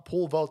will not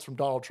pull votes from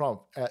Donald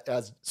Trump.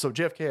 So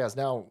JFK has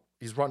now,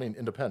 he's running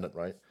independent,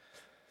 right?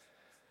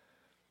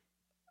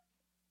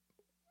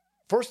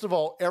 First of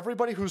all,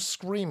 everybody who's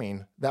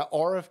screaming that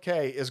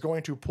RFK is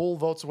going to pull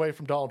votes away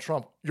from Donald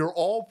Trump, you're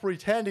all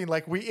pretending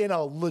like we in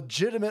a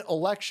legitimate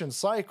election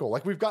cycle,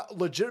 like we've got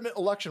legitimate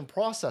election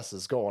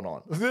processes going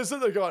on. This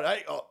is going,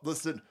 hey,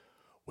 listen,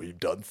 we've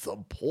done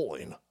some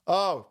polling.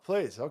 Oh,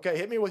 please, okay,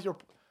 hit me with your.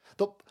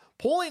 The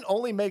polling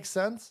only makes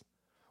sense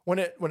when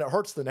it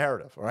hurts the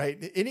narrative,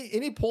 right?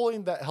 Any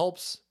polling that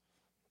helps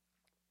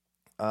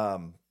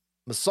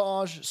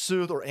massage,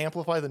 soothe, or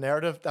amplify the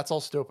narrative, that's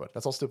all stupid.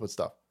 That's all stupid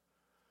stuff.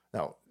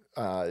 Now,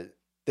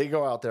 they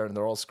go out there and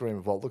they're all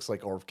screaming, well, it looks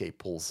like RFK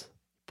pulls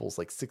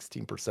like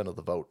 16% of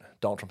the vote.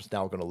 Donald Trump's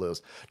now going to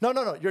lose.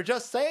 No. You're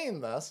just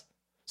saying this.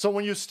 So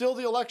when you steal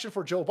the election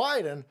for Joe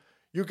Biden,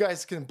 you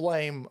guys can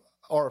blame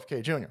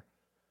RFK Jr.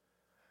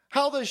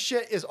 How the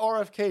shit is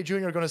RFK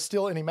Jr. going to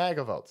steal any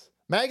MAGA votes?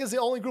 MAGA is the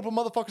only group of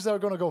motherfuckers that are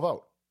going to go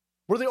vote.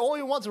 We're the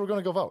only ones who are going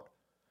to go vote.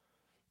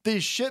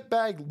 These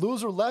shitbag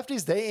loser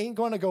lefties, they ain't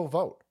going to go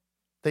vote.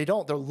 They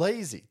don't. They're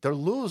lazy. They're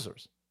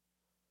losers.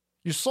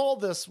 You saw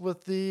this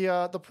with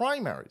the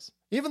primaries,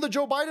 even the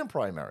Joe Biden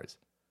primaries.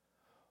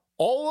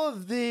 All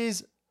of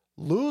these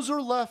loser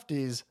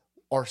lefties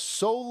are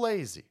so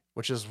lazy,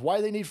 which is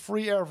why they need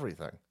free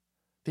everything.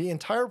 The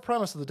entire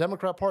premise of the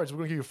Democrat Party is we're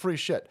going to give you free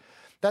shit.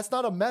 That's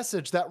not a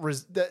message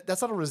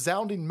that's not a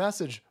resounding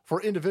message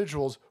for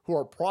individuals who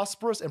are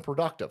prosperous and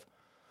productive.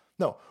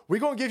 No,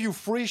 we're going to give you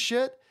free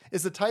shit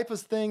is the type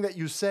of thing that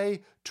you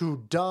say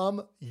to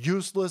dumb,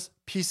 useless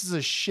pieces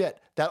of shit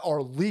that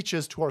are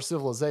leeches to our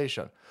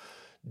civilization.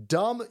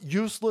 Dumb,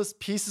 useless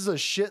pieces of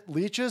shit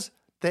leeches,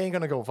 they ain't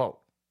going to go vote.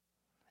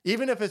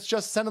 Even if it's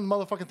just sending the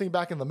motherfucking thing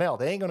back in the mail,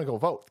 they ain't going to go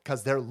vote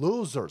because they're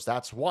losers.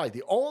 That's why.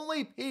 The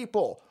only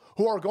people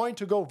who are going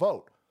to go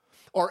vote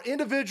are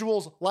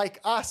individuals like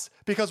us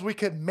because we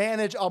can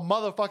manage a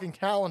motherfucking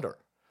calendar,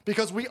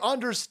 because we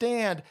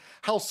understand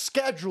how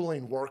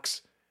scheduling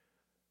works.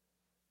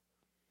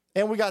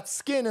 And we got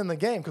skin in the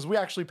game because we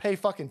actually pay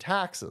fucking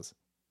taxes.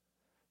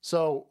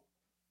 So,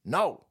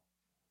 no.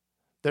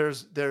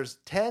 There's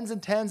tens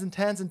and tens and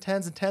tens and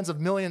tens and tens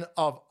of million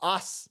of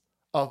us.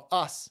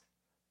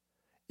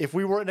 If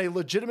we were in a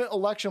legitimate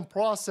election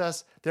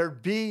process,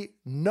 there'd be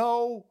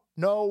no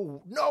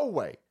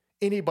way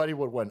anybody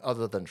would win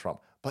other than Trump.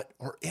 But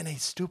we're in a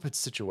stupid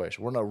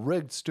situation. We're in a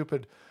rigged,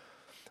 stupid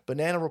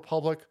banana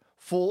republic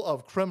full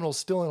of criminals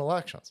stealing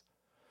elections.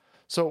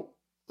 So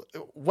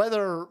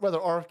whether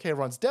RFK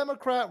runs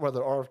Democrat,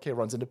 whether RFK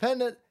runs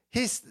independent,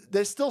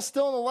 they're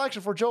still an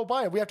election for Joe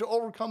Biden. We have to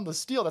overcome the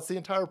steal. That's the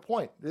entire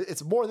point.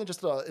 It's more than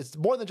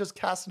just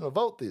casting a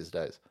vote these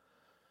days.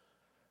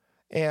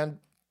 And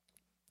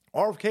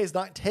RFK is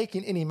not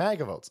taking any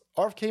MAGA votes.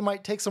 RFK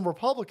might take some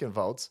Republican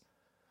votes,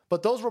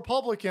 but those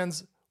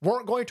Republicans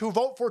weren't going to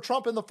vote for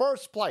Trump in the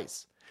first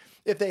place.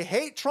 If they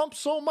hate Trump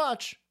so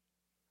much,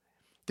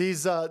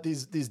 these few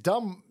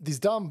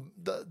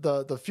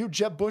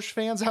Jeb Bush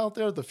fans out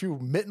there, the few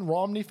Mitt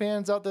Romney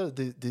fans out there,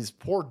 these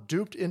poor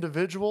duped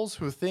individuals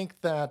who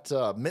think that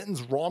Mitt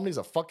Romney's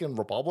a fucking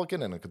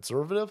Republican and a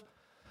conservative.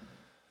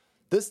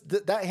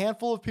 That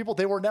handful of people,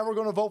 they were never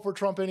going to vote for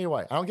Trump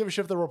anyway. I don't give a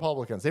shit if they're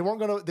Republicans. They weren't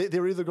going to. They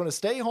were either going to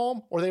stay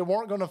home or they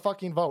weren't going to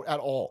fucking vote at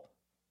all.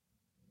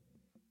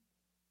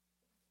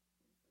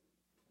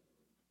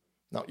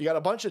 Now you got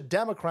a bunch of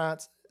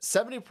Democrats.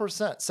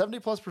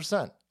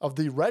 70% of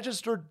the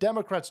registered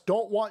Democrats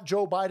don't want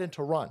Joe Biden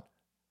to run.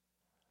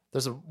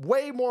 There's a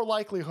way more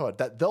likelihood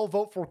that they'll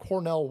vote for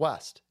Cornel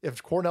West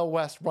if Cornel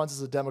West runs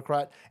as a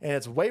Democrat, and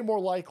it's way more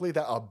likely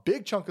that a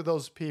big chunk of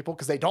those people,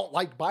 because they don't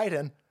like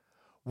Biden,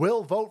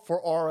 will vote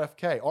for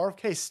RFK.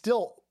 RFK is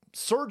still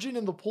surging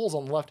in the polls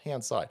on the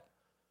left-hand side.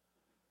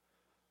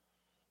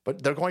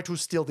 But they're going to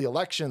steal the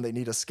election. They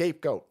need a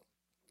scapegoat.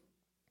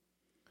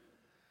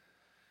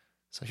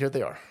 So here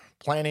they are,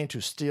 planning to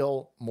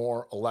steal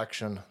more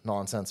election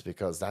nonsense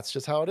because that's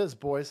just how it is,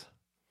 boys.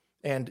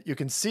 And you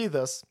can see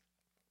this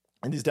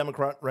in these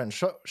Democrat-run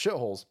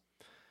shitholes.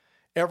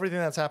 Everything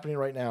that's happening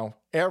right now,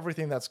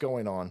 everything that's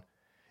going on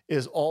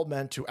is all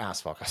meant to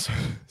ass fuck us.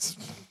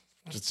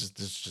 It's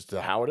just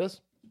how it is.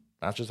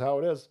 That's just how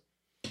it is.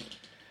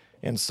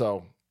 And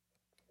so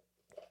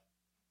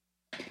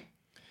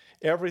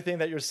everything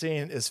that you're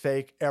seeing is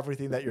fake.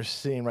 Everything that you're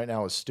seeing right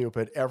now is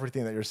stupid.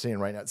 Everything that you're seeing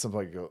right now,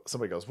 somebody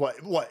goes,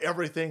 what?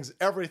 Everything's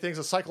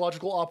a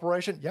psychological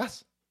operation?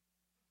 Yes.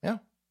 Yeah.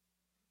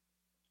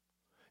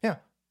 Yeah.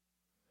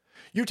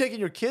 You taking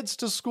your kids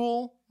to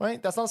school,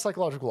 right? That's not a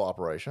psychological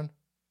operation.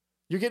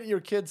 You're getting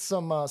your kids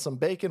some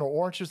bacon or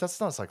orange juice. That's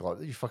not a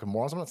psychological. You fucking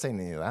morons. I'm not saying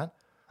any of that.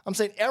 I'm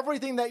saying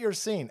everything that you're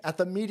seeing at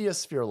the media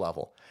sphere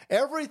level,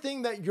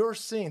 everything that you're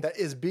seeing that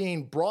is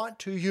being brought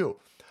to you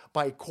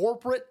by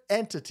corporate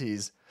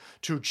entities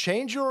to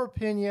change your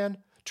opinion,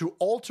 to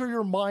alter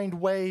your mind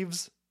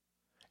waves,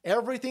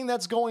 everything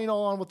that's going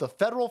on with the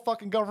federal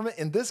fucking government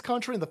in this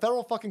country and the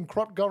federal fucking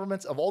corrupt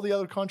governments of all the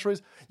other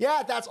countries,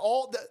 yeah, that's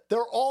all,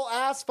 they're all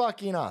ass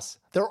fucking us.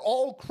 They're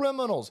all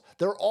criminals.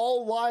 They're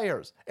all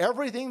liars.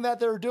 Everything that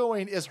they're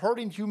doing is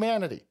hurting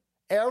humanity.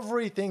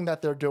 Everything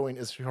that they're doing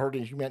is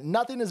hurting humanity.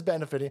 Nothing is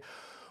benefiting.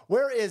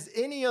 Where is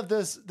any of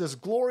this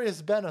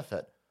glorious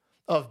benefit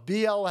of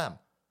BLM,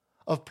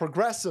 of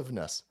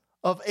progressiveness,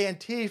 of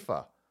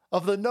Antifa,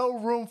 of the no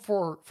room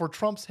for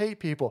Trump's hate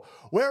people?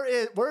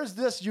 Where's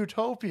this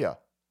utopia?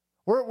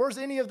 Where's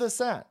any of this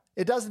at?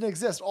 It doesn't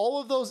exist.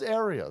 All of those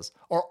areas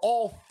are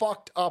all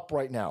fucked up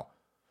right now.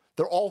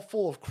 They're all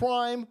full of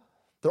crime.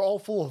 They're all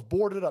full of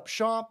boarded up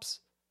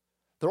shops.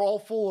 They're all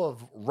full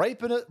of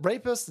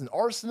rapists and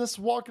arsonists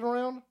walking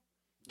around.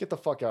 Get the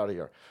fuck out of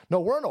here. No,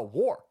 we're in a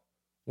war.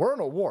 We're in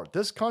a war.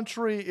 This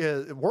country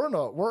is,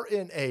 we're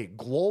in a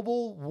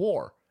global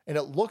war. And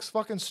it looks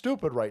fucking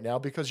stupid right now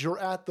because you're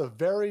at the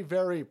very,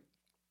 very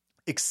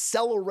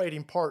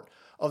accelerating part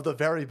of the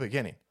very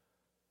beginning.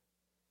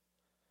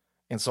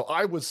 And so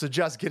I would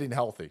suggest getting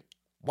healthy.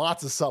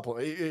 Lots of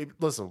supplements.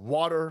 Listen,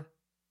 water,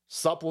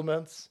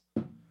 supplements,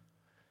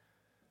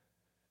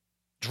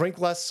 drink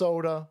less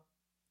soda,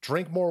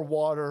 drink more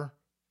water,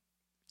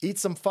 eat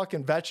some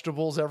fucking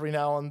vegetables every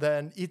now and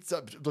then.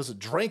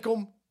 Drink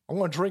them. I'm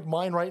going to drink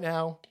mine right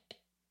now.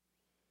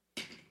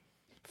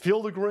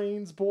 Feel the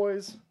greens,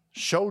 boys.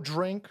 Show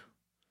drink.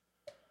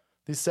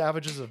 These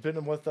savages have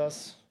been with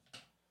us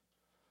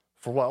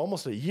for what,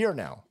 almost a year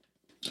now.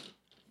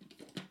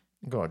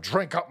 I'm going to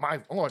drink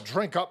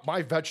up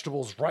my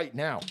vegetables right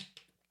now.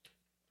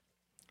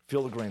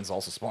 Feel the Greens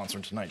also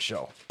sponsoring tonight's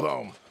show.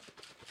 Boom.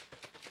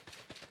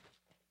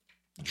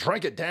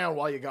 Drink it down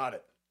while you got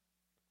it.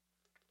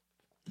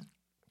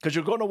 Because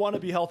you're going to want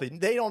to be healthy.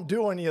 They don't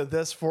do any of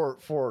this for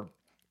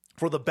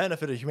the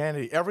benefit of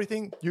humanity.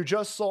 Everything, you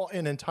just saw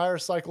an entire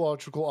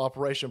psychological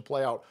operation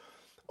play out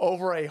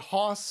over a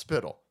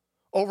hospital.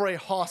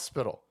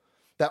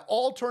 That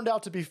all turned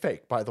out to be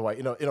fake, by the way.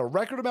 In a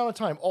record amount of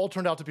time, all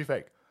turned out to be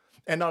fake.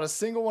 And not a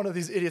single one of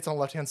these idiots on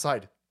the left-hand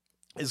side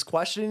is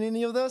questioning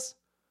any of this.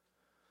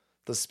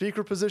 The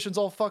speaker position's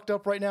all fucked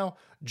up right now.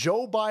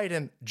 Joe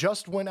Biden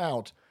just went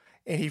out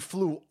and he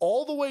flew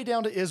all the way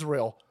down to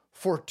Israel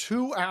for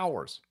 2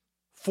 hours.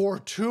 For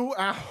 2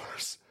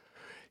 hours.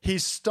 He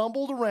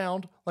stumbled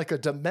around like a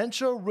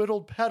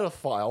dementia-riddled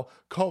pedophile,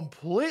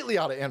 completely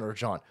out of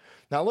energon.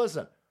 Now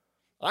listen,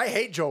 I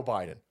hate Joe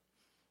Biden.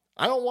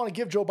 I don't want to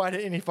give Joe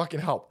Biden any fucking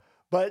help.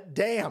 But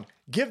damn,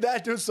 give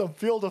that dude some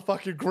Field of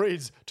fucking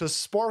Greens to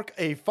spark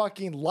a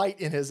fucking light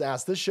in his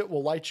ass. This shit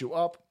will light you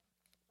up.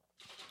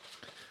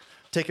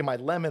 Taking my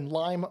lemon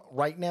lime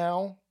right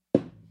now.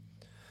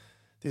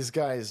 These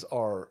guys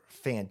are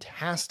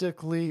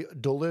fantastically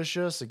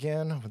delicious.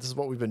 Again, this is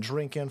what we've been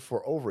drinking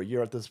for over a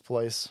year at this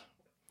place.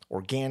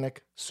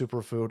 Organic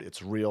superfood.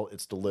 It's real.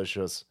 It's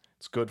delicious.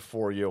 It's good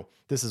for you.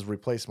 This has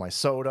replaced my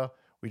soda.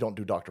 We don't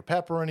do Dr.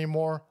 Pepper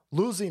anymore.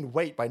 Losing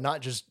weight by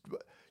not just...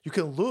 You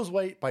can lose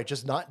weight by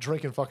just not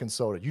drinking fucking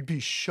soda. You'd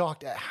be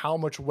shocked at how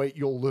much weight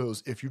you'll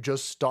lose if you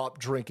just stop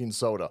drinking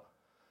soda.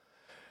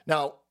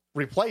 Now,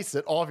 replace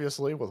it,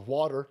 obviously, with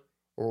water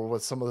or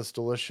with some of this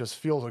delicious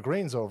Field of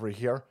Greens over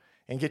here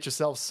and get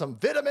yourself some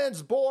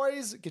vitamins,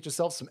 boys. Get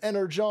yourself some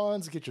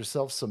Energons. Get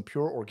yourself some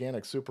pure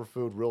organic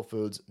superfood, real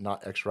foods,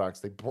 not extracts.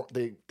 They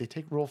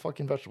take real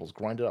fucking vegetables,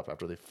 grind it up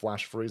after they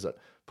flash freeze it,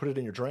 put it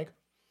in your drink.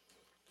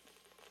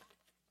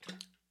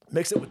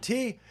 Mix it with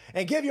tea,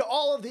 and give you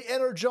all of the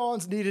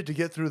Energons needed to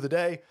get through the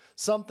day.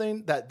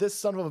 Something that this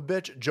son of a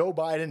bitch, Joe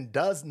Biden,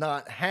 does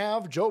not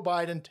have. Joe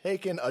Biden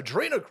taking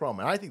adrenochrome,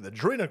 and I think the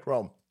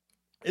adrenochrome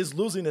is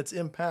losing its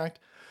impact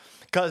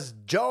because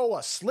Joe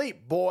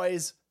asleep,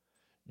 boys.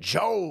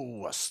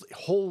 Joe asleep.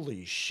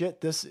 Holy shit,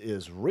 this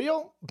is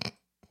real.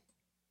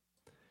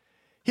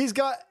 He's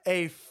got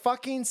a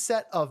fucking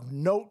set of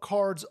note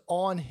cards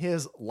on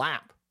his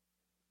lap,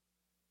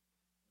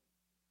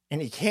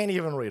 and he can't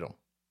even read them.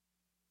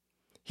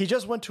 He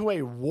just went to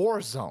a war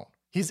zone.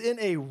 He's in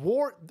a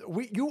war.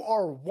 You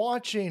are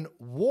watching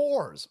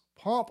wars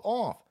pop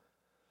off.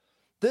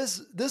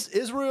 This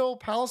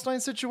Israel-Palestine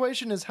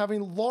situation is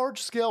having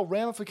large-scale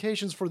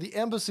ramifications for the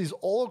embassies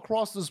all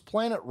across this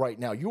planet right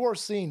now. You are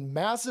seeing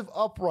massive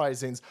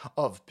uprisings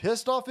of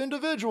pissed-off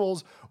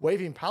individuals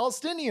waving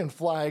Palestinian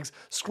flags,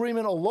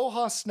 screaming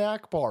Aloha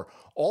snack bar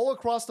all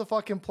across the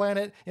fucking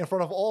planet in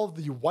front of all of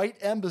the white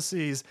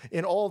embassies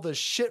in all of the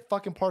shit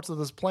fucking parts of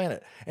this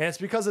planet. And it's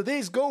because of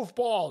these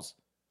goofballs.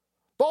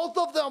 Both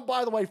of them,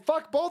 by the way.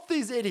 Fuck both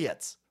these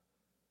idiots.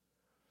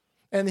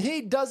 And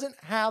he doesn't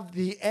have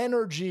the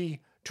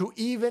energy to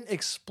even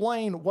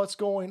explain what's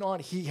going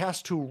on. He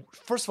has to,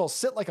 first of all,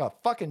 sit like a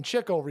fucking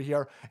chick over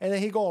here, and then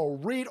he go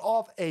read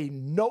off a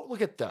note.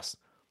 Look at this.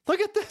 Look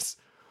at this.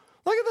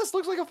 Look at this.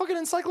 Looks like a fucking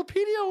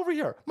encyclopedia over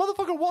here.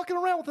 Motherfucker walking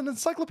around with an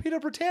Encyclopedia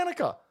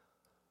Britannica.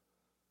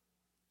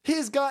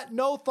 He's got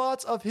no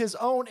thoughts of his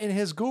own in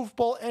his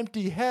goofball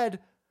empty head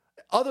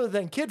other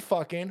than kid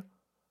fucking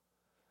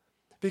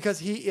because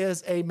he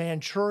is a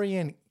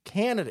Manchurian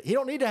candidate. He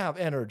don't need to have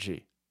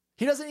energy.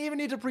 He doesn't even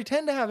need to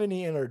pretend to have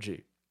any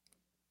energy.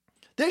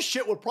 This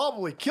shit would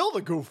probably kill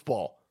the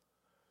goofball.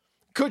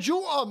 Could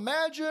you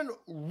imagine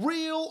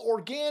real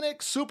organic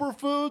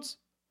superfoods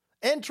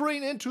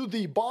entering into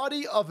the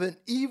body of an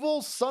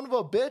evil son of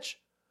a bitch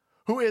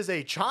who is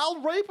a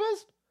child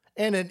rapist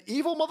and an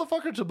evil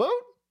motherfucker to boot?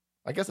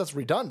 I guess that's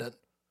redundant.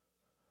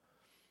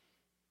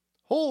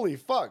 Holy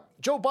fuck.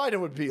 Joe Biden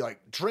would be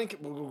like drink,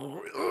 and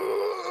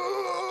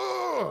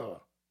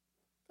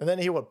then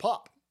he would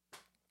pop.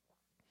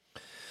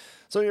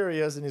 So here he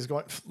is, and he's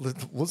going,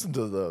 listen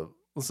to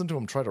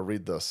him try to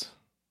read this.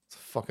 It's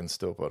fucking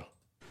stupid.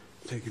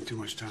 Taking too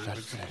much time, but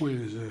the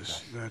point is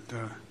this, that...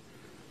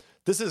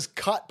 This is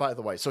cut, by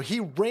the way. So he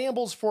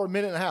rambles for a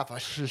minute and a half.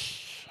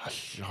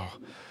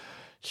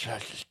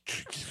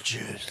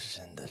 Jews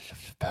in the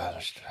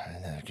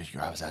Palestine, because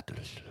I was at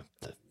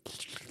the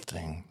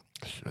thing,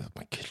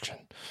 my kitchen,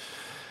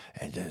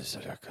 and there's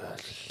like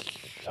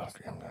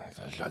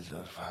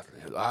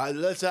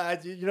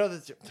you know,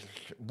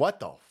 what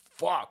the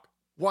fuck?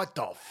 What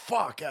the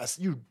fuck, ass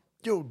you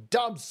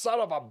dumb son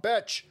of a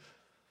bitch!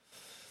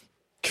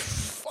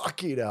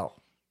 Fuck you now.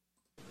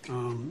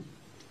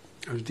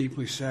 I was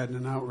deeply saddened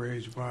and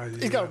outraged by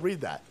the You gotta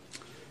read that.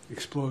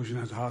 explosion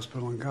at the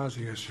hospital in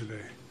Gaza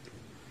yesterday.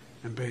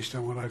 And based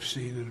on what I've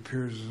seen, it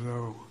appears as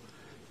though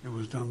it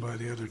was done by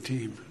the other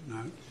team,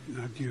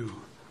 not you.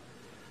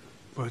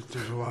 But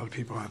there's a lot of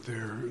people out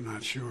there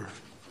not sure.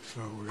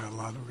 So we've got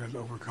to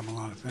overcome a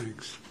lot of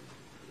things.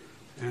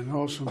 And it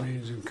also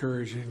means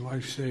encouraging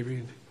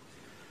life-saving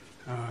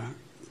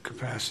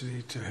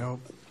capacity to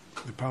help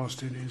the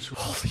Palestinians.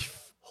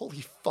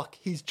 Holy fuck,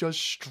 he's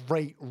just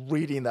straight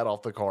reading that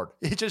off the card.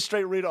 He just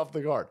straight read off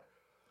the card.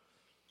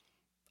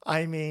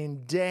 I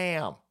mean,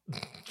 damn.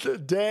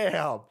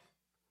 Damn.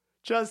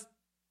 Just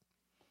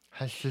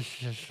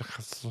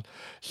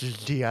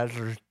the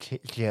other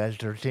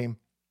team.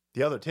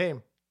 The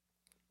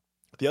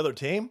other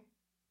team?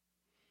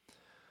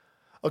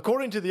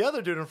 According to the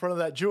other dude in front of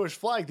that Jewish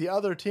flag, the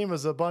other team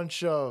is a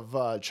bunch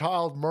of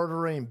child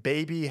murdering,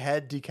 baby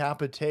head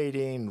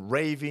decapitating,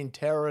 raving,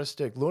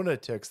 terroristic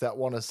lunatics that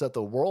want to set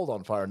the world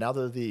on fire. Now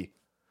they're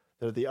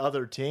the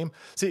other team.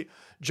 See,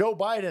 Joe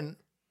Biden,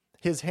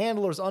 his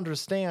handlers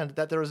understand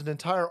that there is an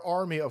entire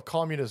army of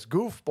communist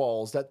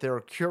goofballs that they're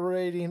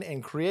curating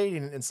and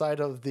creating inside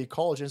of the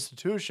college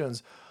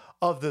institutions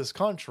of this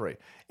country.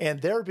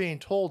 And they're being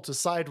told to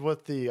side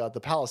with the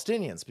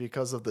Palestinians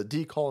because of the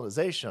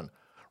decolonization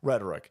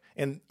rhetoric.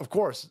 And of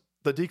course,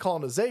 the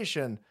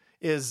decolonization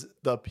is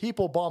the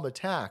people bomb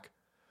attack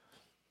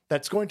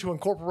that's going to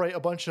incorporate a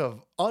bunch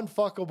of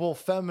unfuckable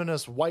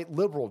feminist white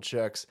liberal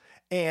chicks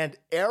and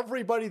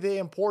everybody they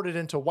imported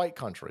into white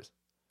countries.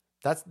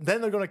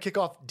 Then they're going to kick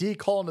off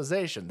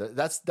decolonization.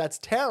 That's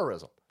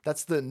terrorism.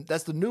 That's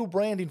the new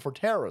branding for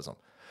terrorism,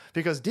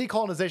 because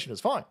decolonization is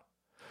fine.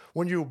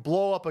 When you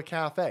blow up a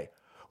cafe,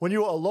 when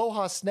you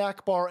aloha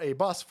snack bar a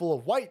bus full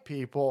of white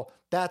people,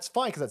 that's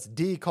fine because that's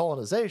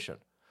decolonization.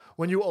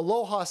 When you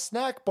aloha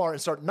snack bar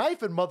and start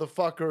knifing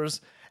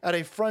motherfuckers at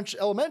a French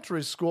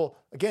elementary school,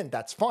 again,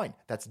 that's fine.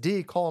 That's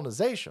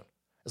decolonization.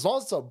 As long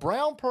as it's a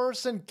brown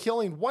person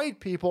killing white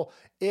people,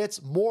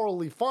 it's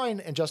morally fine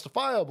and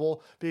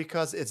justifiable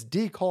because it's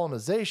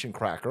decolonization,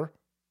 cracker.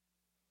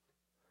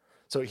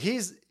 So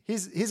he's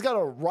got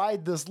to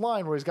ride this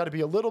line where he's got to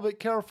be a little bit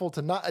careful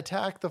to not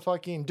attack the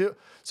fucking dude.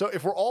 So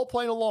if we're all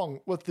playing along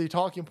with the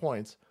talking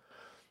points,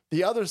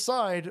 the other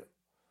side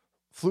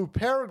flew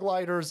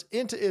paragliders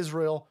into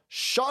Israel,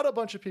 shot a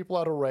bunch of people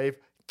at a rave,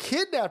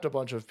 kidnapped a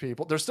bunch of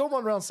people. They're still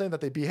running around saying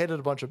that they beheaded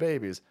a bunch of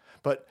babies,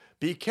 but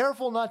be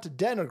careful not to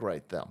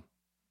denigrate them.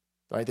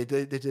 Right?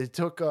 They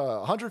took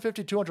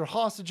 150, 200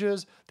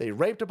 hostages. They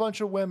raped a bunch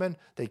of women.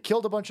 They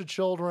killed a bunch of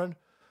children.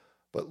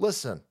 But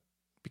listen,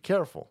 be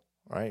careful,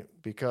 right?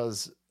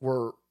 Because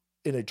we're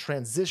in a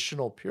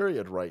transitional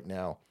period right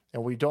now,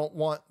 and we don't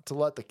want to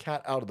let the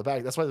cat out of the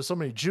bag. That's why there's so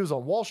many Jews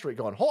on Wall Street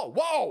going,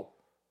 whoa!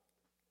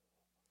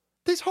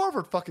 These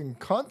Harvard fucking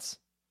cunts,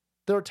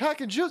 they're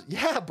attacking Jews.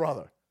 Yeah,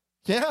 brother.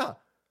 Yeah.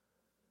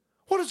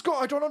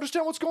 I don't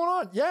understand what's going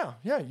on. Yeah,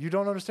 you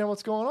don't understand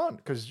what's going on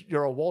because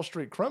you're a Wall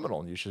Street criminal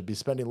and you should be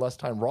spending less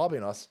time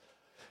robbing us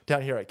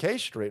down here at K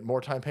Street,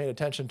 more time paying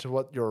attention to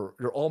what your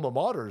alma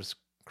mater is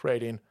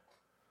creating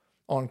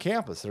on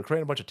campus. They're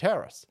creating a bunch of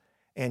terrorists.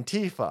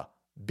 Antifa,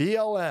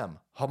 BLM,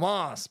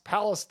 Hamas,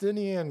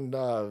 Palestinian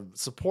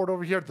support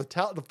over here,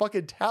 the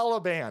fucking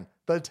Taliban.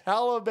 The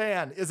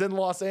Taliban is in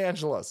Los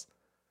Angeles.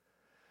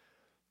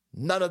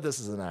 None of this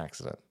is an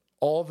accident.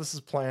 All of this is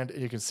planned, and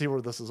you can see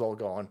where this is all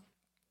going.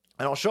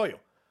 And I'll show you.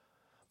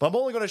 But I'm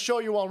only going to show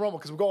you on Rumble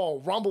because we're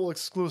going Rumble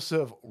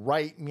exclusive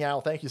right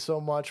meow. Thank you so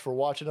much for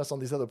watching us on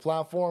these other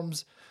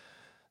platforms.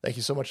 Thank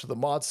you so much to the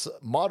mods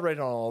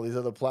moderating on all these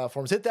other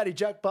platforms. Hit that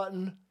eject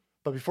button.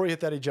 But before you hit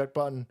that eject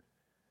button,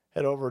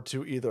 head over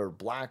to either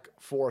Black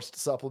Forest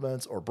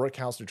Supplements or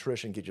Brickhouse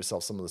Nutrition. Get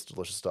yourself some of this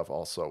delicious stuff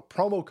also.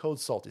 Promo code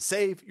SALTY.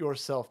 Save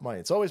yourself money.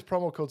 It's always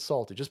promo code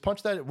SALTY. Just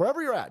punch that,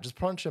 wherever you're at, just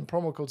punch in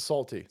promo code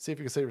SALTY. See if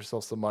you can save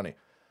yourself some money.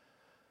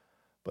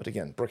 But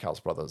again,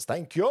 Brickhouse Brothers,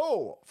 thank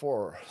you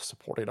for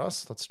supporting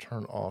us. Let's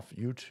turn off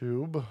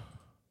YouTube.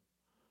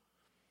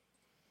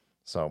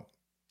 So,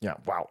 yeah,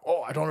 wow.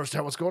 Oh, I don't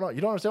understand what's going on.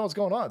 You don't understand what's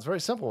going on. It's very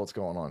simple what's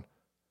going on.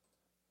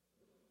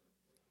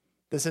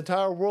 This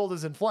entire world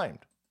is inflamed.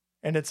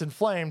 And it's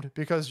inflamed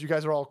because you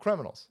guys are all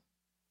criminals.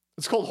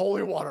 It's called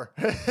holy water.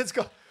 It's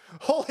called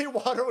holy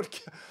water.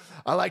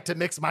 I like to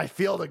mix my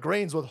field of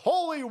greens with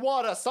holy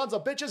water. Sons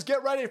of bitches,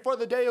 get ready for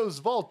the Deus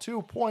Vult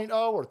 2.0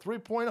 or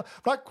 3.0. I'm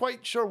not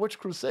quite sure which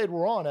crusade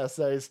we're on,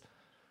 essays.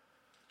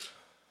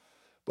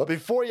 But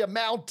before you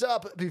mount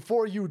up,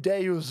 before you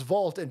Deus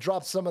Vult and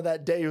drop some of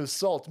that Deus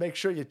Salt, make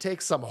sure you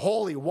take some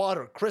holy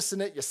water,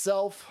 christen it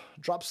yourself,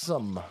 drop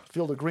some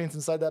field of greens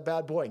inside that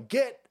bad boy, and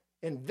get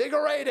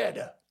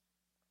invigorated.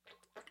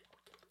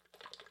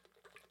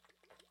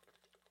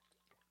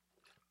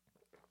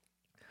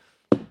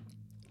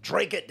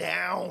 Drink it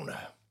down.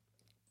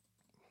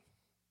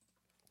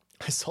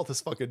 I saw this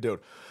fucking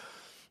dude.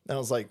 And I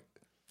was like,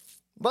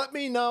 let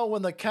me know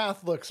when the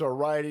Catholics are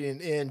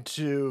riding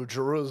into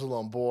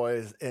Jerusalem,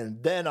 boys,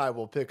 and then I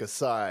will pick a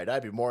side.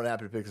 I'd be more than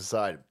happy to pick a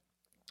side.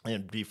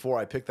 And before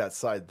I pick that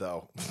side,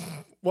 though,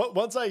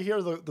 once I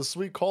hear the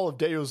sweet call of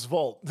Deus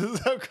Vult,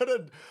 I'm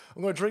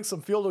gonna drink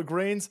some Field of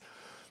Greens,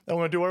 and I'm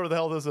gonna do whatever the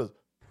hell this is.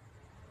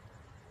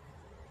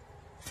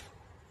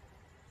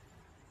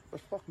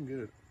 That's fucking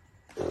good.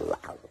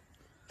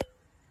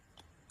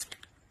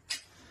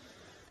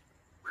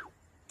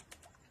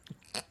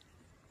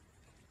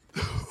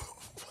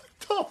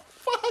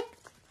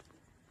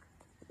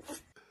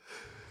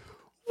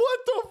 What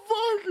the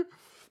fuck?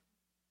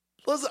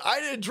 Listen, I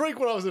didn't drink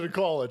when I was in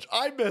college.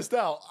 I missed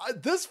out.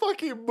 This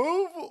fucking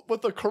move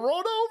with the Corona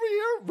over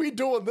here, we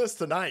doing this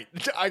tonight.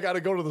 I got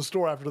to go to the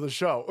store after the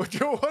show.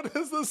 What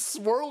is this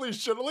swirly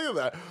shit? Look at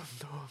that.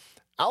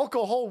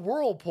 Alcohol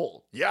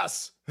whirlpool.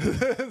 Yes.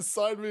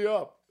 Sign me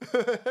up.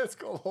 It's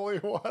called holy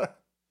water.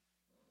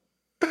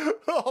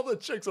 All the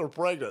chicks are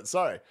pregnant.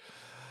 Sorry,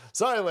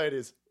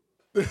 ladies.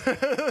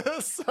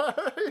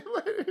 Sorry,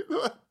 ladies.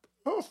 What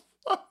the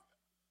fuck?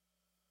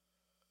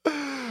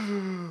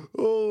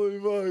 Holy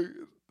fuck.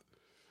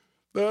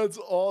 That's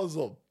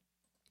awesome.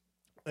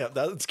 Yeah,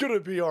 that's going to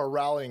be our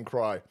rallying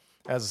cry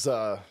as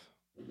the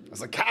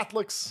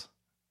Catholics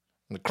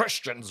and the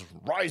Christians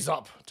rise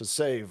up to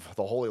save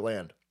the Holy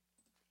Land.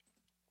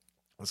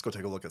 Let's go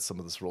take a look at some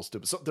of this real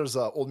stupid. So there's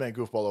old man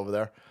goofball over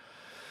there.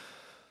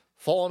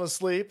 Falling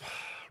asleep,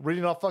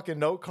 reading off fucking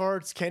note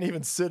cards, can't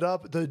even sit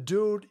up. The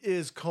dude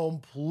is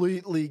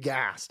completely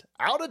gassed.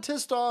 Out of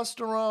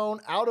testosterone,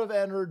 out of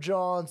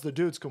energons. The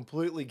dude's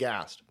completely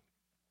gassed.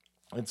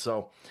 And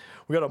so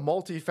we got a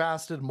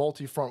multifaceted,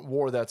 multi-front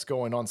war that's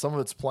going on. Some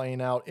of it's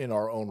playing out in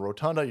our own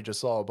rotunda. You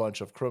just saw a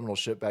bunch of criminal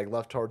shitbag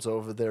leftards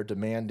over there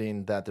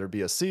demanding that there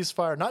be a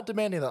ceasefire. Not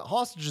demanding that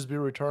hostages be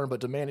returned,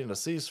 but demanding a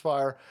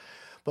ceasefire.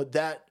 But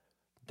that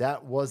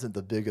wasn't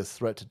the biggest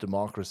threat to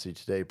democracy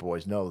today,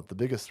 boys. No, the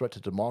biggest threat to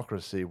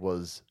democracy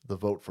was the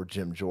vote for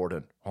Jim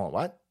Jordan. Hold on,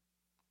 what?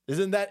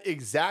 Isn't that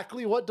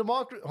exactly what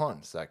democracy... Hold on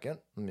a second.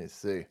 Let me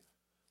see.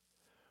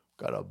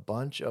 Got a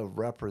bunch of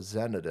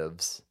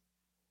representatives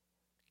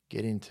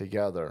getting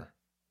together.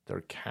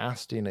 They're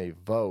casting a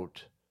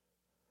vote.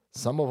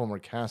 Some of them are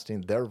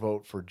casting their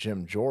vote for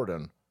Jim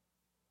Jordan.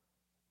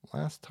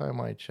 Last time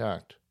I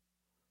checked.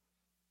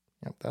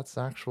 Yep, that's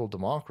actual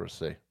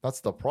democracy.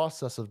 That's the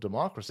process of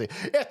democracy.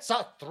 It's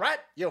a threat,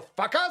 you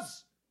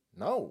fuckers!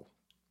 No.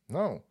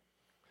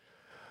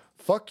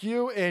 Fuck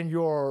you and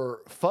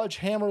your fudge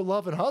hammer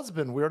loving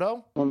husband,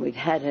 weirdo. When we've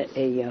had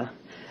a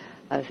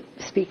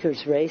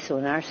speaker's race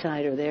on our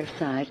side or their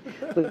side,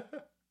 we've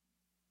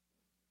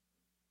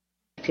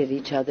respected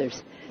each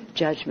other's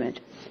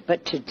judgment.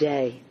 But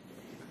today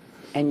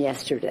and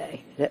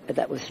yesterday,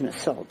 that was an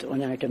assault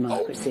on our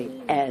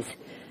democracy as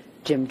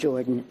Jim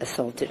Jordan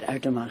assaulted our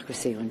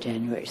democracy on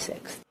January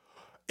 6th.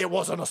 It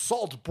was an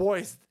assault,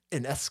 boys.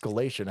 An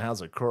escalation has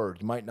occurred.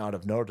 You might not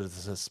have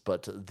noticed this,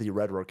 but the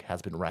rhetoric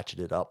has been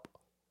ratcheted up.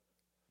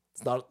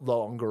 It's not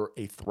longer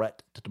a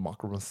threat to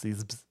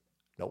democracies.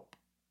 Nope.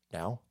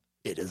 Now,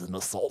 it is an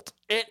assault.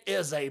 It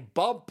is a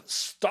bump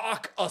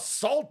stock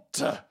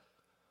assault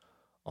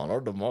on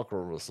our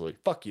democracy.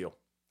 Fuck you.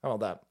 How about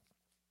that?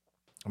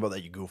 How about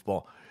that, you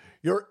goofball?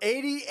 You're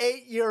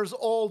 88 years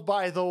old,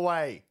 by the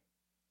way.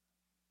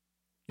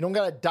 You don't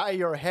gotta dye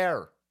your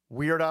hair,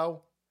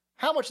 weirdo.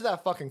 How much did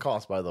that fucking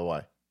cost, by the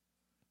way?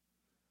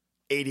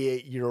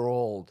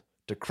 88-year-old,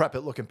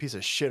 decrepit-looking piece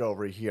of shit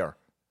over here.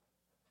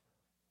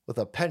 With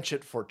a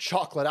penchant for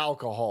chocolate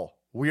alcohol,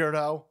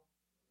 weirdo.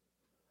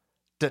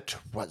 That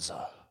was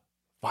a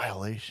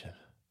violation.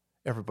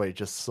 Everybody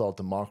just saw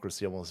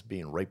democracy almost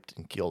being raped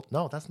and killed.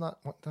 No, that's not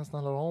at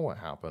all what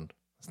happened.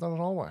 That's not at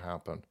all what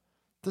happened.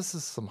 This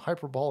is some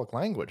hyperbolic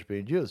language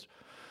being used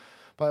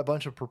by a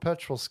bunch of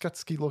perpetual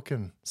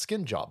Sketsky-looking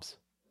skin jobs.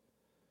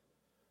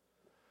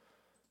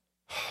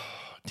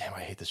 Damn,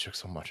 I hate this chick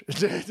so much.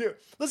 Dude,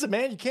 listen,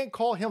 man, you can't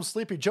call him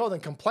Sleepy Joe then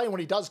complain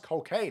when he does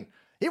cocaine.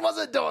 He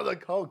wasn't doing the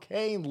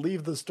cocaine.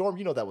 Leave the storm.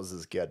 You know that was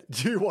his kid.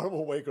 Do you want him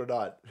awake or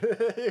not?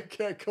 You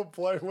can't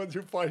complain when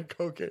you find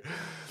cocaine.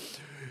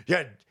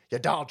 Yeah,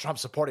 Donald Trump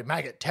supporting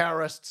maggot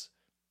terrorists.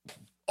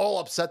 All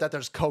upset that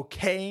there's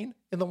cocaine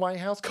in the White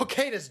House.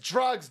 Cocaine is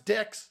drugs,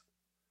 dicks.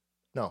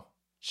 No,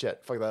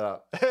 shit, fuck that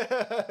up.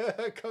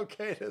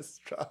 Cocaine is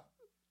drugs.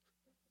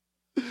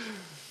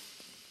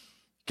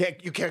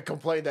 You can't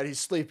complain that he's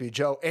Sleepy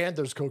Joe and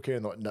there's cocaine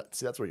in the... No,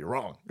 see, that's where you're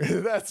wrong.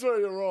 That's where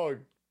you're wrong.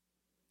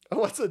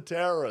 What's a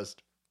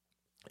terrorist?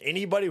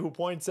 Anybody who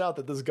points out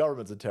that this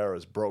government's a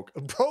terrorist broke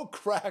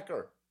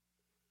cracker.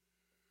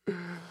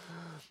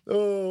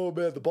 Oh,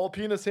 man, the ball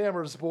penis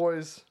hammers,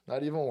 boys.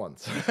 Not even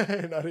once.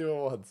 Not even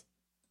once.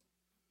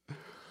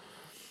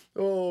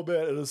 Oh,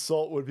 man, an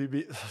assault would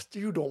be...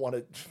 You don't want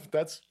to...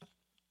 That's...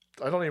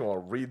 I don't even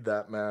want to read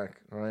that, Mac,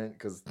 right?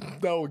 Because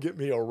that will get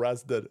me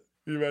arrested.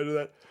 You imagine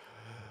that?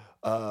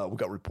 We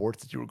got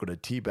reports that you were going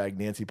to teabag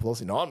Nancy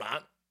Pelosi. No, I'm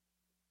not.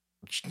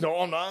 No,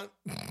 I'm not.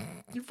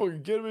 You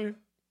fucking kidding me?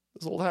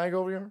 This old hag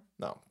over here?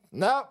 No,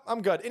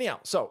 I'm good. Anyhow,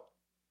 so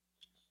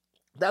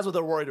that's what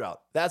they're worried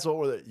about. That's what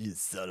we're... You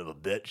son of a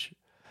bitch.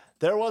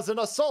 There was an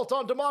assault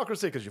on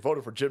democracy because you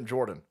voted for Jim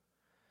Jordan.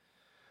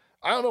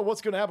 I don't know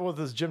what's going to happen with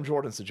this Jim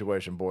Jordan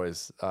situation,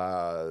 boys.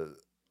 I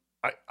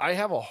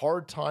have a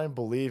hard time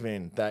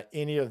believing that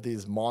any of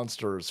these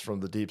monsters from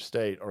the deep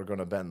state are going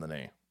to bend the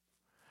knee.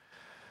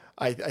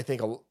 I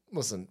think,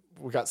 listen,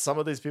 we got some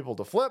of these people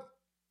to flip.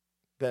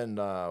 Then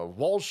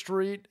Wall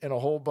Street and a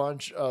whole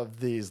bunch of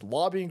these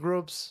lobbying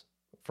groups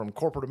from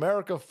corporate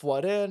America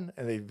flood in,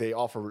 and they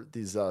offer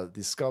these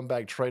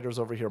scumbag traders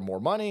over here more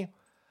money.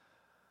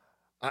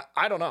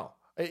 I don't know.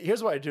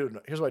 Here's what I do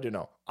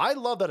know. I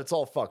love that it's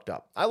all fucked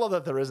up. I love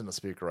that there isn't a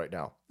speaker right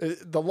now.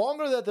 The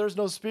longer that there's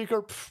no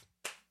speaker,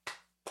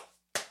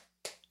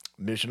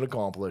 mission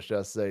accomplished,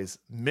 essays.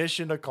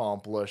 Mission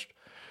accomplished.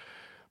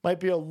 Might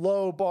be a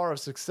low bar of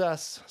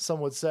success, some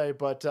would say,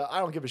 but I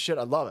don't give a shit.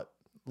 I love it.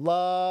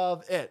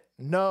 Love it.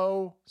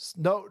 No,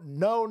 nothing.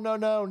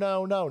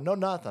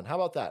 How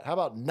about that? How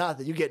about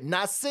nothing? You get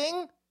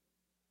nothing?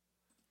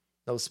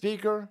 No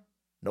speaker,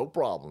 no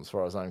problem as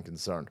far as I'm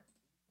concerned.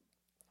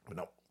 But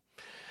no.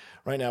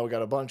 Right now we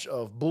got a bunch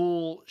of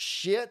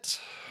bullshit.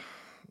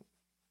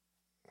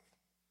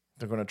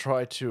 They're going to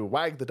try to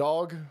wag the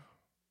dog.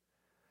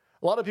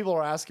 A lot of people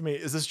are asking me,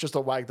 is this just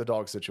a wag the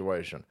dog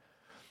situation?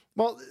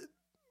 Well,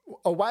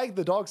 a wag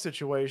the dog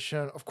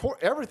situation, of course,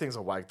 everything's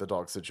a wag the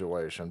dog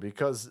situation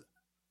because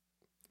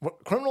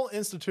criminal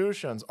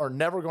institutions are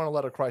never going to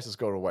let a crisis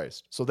go to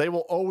waste. So they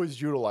will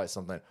always utilize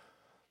something.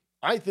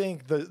 I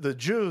think the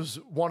Jews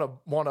want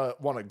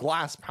a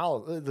glass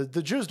palace.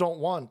 The Jews don't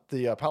want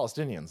the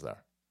Palestinians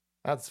there.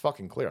 That's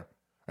fucking clear.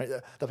 Right?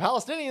 The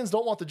Palestinians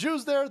don't want the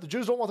Jews there. The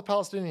Jews don't want the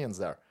Palestinians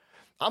there.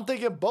 I'm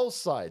thinking both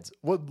sides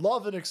would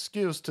love an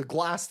excuse to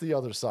glass the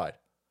other side.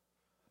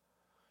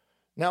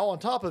 Now, on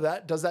top of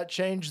that, does that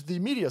change the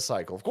media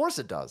cycle? Of course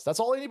it does. That's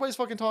all anybody's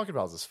fucking talking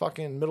about is this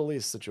fucking Middle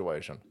East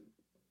situation.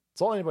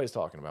 That's all anybody's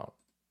talking about.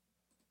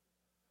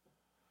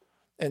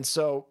 And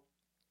so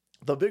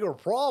the bigger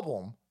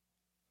problem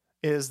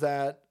is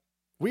that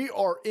we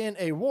are in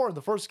a war, and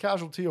the first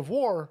casualty of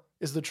war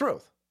is the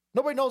truth.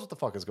 Nobody knows what the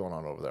fuck is going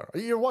on over there.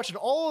 You're watching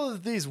all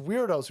of these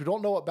weirdos who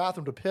don't know what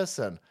bathroom to piss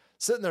in,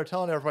 sitting there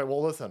telling everybody,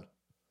 well, listen,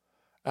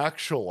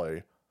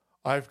 actually,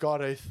 I've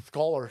got a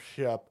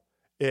scholarship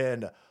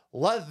in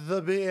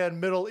lesbian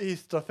Middle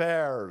East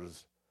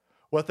affairs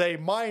with a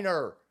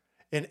minor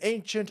in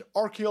ancient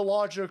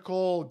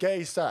archaeological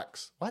gay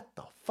sex. What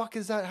the fuck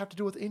does that have to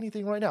do with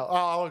anything right now? Oh,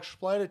 I'll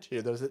explain it to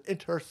you. There's an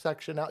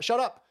intersection now. Shut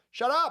up.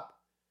 Shut up.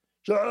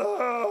 Shut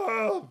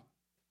up.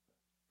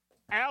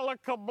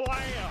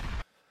 Alakablam.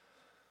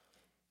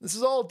 This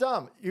is all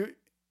dumb. You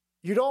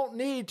don't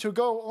need to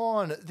go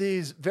on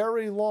these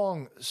very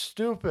long,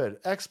 stupid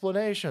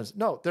explanations.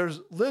 No, there's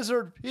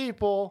lizard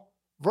people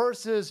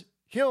versus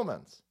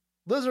humans.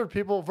 Lizard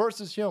people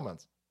versus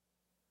humans.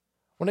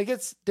 When it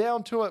gets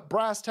down to it,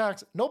 brass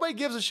tacks, nobody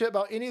gives a shit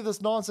about any of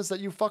this nonsense that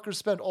you fuckers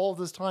spend all of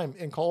this time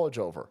in college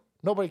over.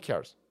 Nobody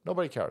cares.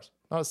 Nobody cares.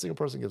 Not a single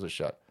person gives a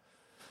shit.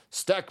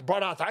 Stick,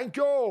 brother, thank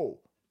you.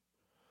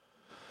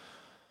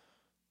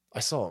 I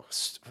saw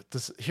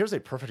this. Here's a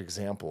perfect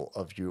example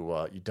of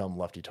you dumb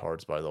lefty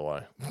tards, by the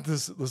way.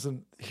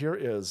 Listen,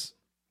 here's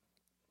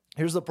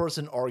the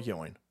person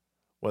arguing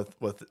with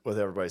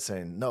everybody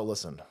saying, no,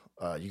 listen,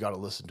 you got to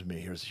listen to me.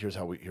 Here's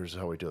how we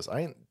do this. I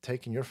ain't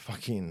taking your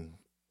fucking.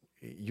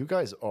 You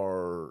guys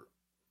are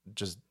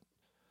just.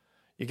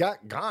 You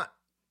got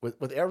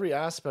with every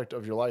aspect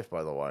of your life.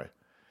 By the way,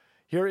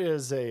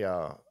 here's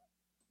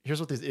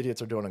what these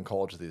idiots are doing in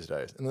college these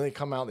days, and then they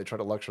come out and they try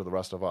to lecture the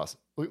rest of us.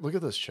 Look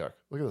at this chick.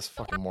 Look at this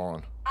fucking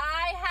moron.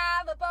 I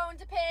have a bone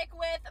to pick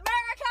with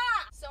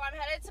America, so I'm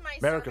headed to my.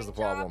 America's the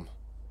problem.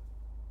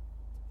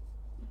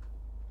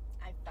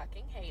 I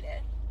fucking hate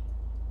it.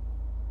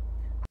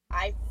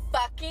 I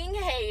fucking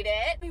hate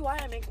it. Tell me why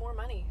I make more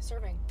money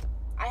serving.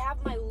 I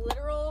have my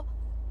literal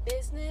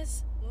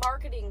business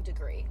marketing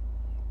degree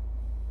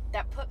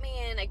that put me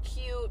in a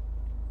cute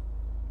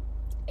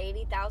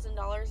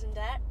 $80,000 in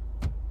debt.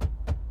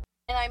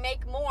 And I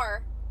make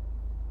more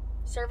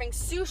serving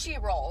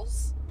sushi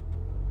rolls.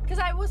 Because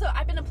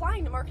I've been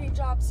applying to marketing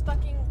jobs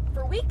fucking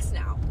for weeks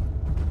now.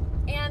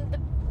 And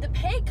the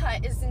pay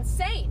cut is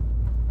insane.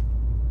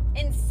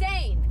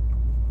 Insane.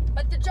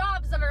 But the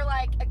jobs that are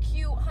like a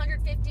cute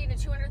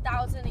 $150,000 to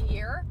 $200,000 a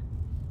year,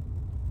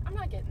 I'm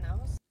not getting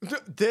those.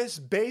 This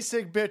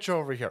basic bitch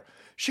over here,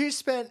 she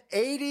spent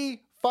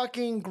 80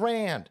 fucking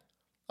grand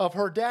of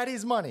her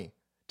daddy's money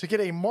to get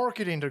a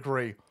marketing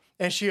degree,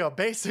 and she a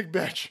basic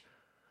bitch.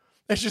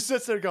 And she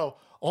sits there and go,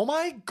 oh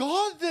my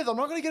God, Viv, I'm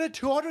not going to get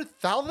a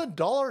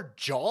 $200,000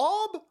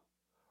 job?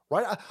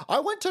 Right? I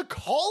went to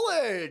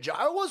college.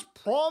 I was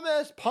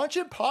promised punch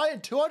and pie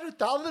and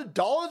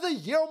 $200,000 a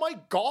year. Oh my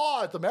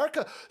God,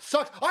 America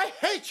sucks. I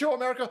hate you,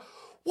 America.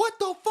 What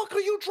the fuck are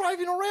you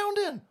driving around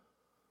in?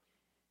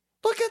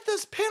 Look at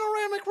this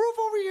panoramic roof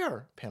over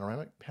here.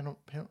 Panoramic?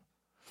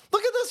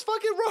 Look at this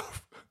fucking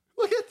roof.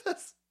 Look at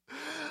this.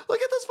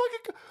 Look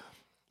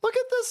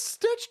at this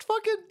stitched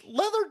fucking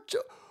leather.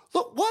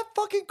 Look, what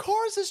fucking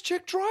car is this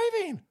chick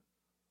driving?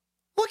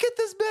 Look at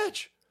this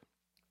bitch.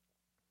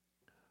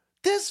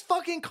 This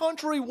fucking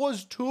country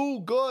was too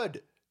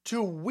good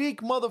to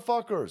weak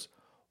motherfuckers.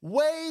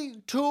 Way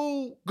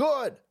too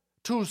good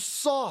to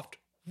soft,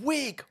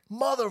 weak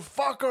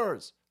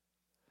motherfuckers.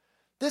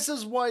 This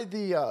is why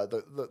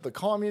the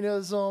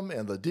communism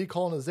and the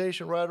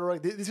decolonization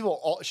rhetoric, these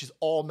people, she's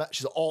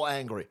all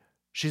angry.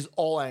 She's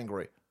all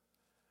angry.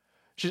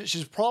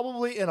 She's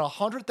probably in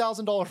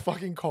 $100,000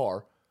 fucking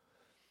car.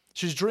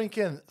 She's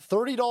drinking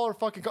 $30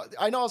 fucking coffee.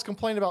 I know I was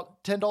complaining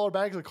about $10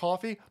 bags of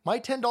coffee. My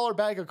 $10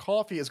 bag of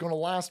coffee is going to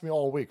last me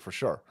all week for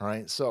sure. All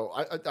right. So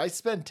I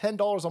spend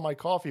 $10 on my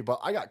coffee, but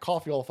I got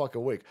coffee all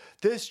fucking week.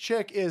 This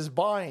chick is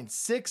buying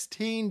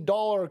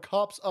 $16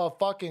 cups of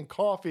fucking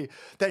coffee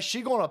that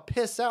she going to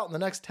piss out in the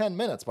next 10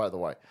 minutes, by the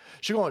way.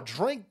 She going to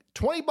drink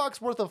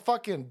 $20 worth of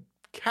fucking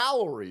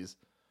calories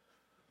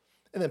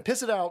and then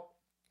piss it out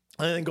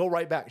and then go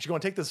right back. She's going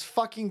to take this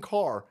fucking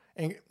car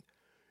and...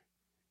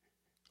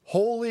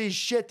 Holy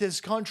shit,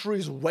 this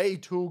country's way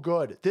too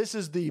good. This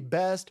is the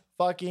best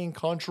fucking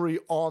country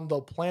on the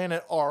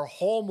planet. Our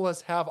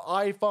homeless have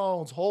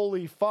iPhones.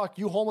 Holy fuck.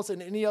 You homeless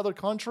in any other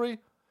country?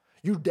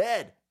 You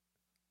dead.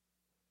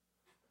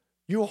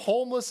 You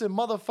homeless in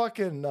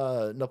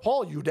motherfucking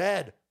Nepal? You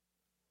dead.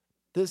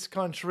 This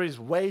country's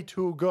way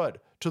too good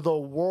to the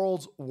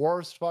world's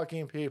worst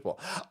fucking people.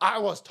 I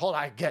was told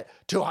I'd get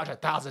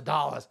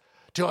 $200,000.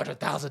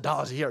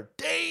 $200,000 a year.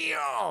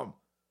 Damn.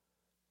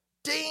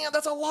 Damn,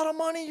 that's a lot of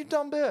money, you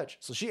dumb bitch.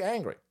 So she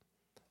angry.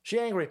 She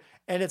angry.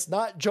 And it's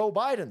not Joe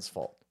Biden's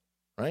fault,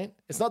 right?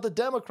 It's not the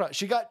Democrats.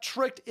 She got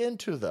tricked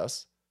into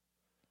this.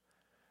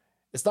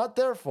 It's not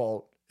their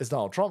fault. It's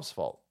Donald Trump's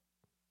fault.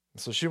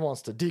 So she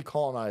wants to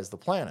decolonize the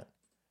planet.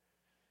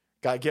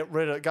 Gotta get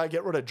rid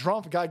of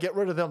Trump. Gotta get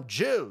rid of them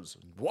Jews.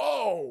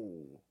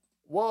 Whoa.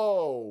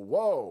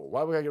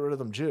 Why we gotta get rid of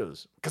them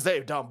Jews? Because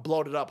they've done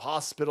bloated up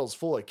hospitals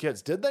full of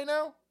kids. Did they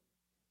now?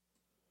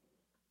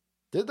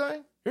 Did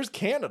they? Here's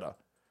Canada.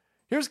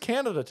 Here's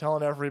Canada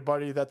telling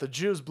everybody that the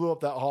Jews blew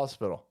up that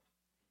hospital.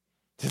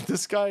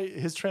 This guy,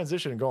 his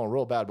transition going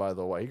real bad, by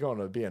the way. He's going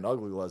to be an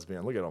ugly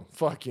lesbian. Look at him.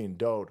 Fucking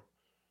dode.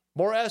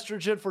 More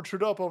estrogen for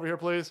Trudeau over here,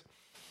 please.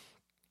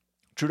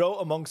 Trudeau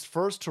amongst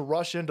first to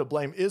rush in to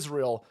blame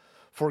Israel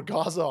for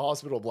Gaza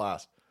hospital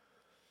blast.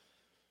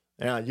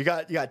 Yeah, you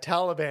got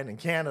Taliban in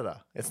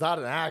Canada. It's not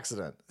an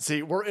accident.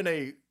 See, we're in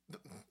a...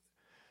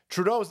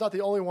 Trudeau is not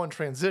the only one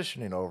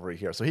transitioning over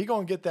here. So he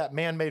going to get that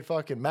man-made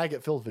fucking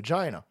maggot-filled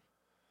vagina.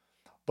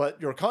 But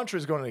your country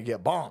is going to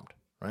get bombed,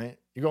 right?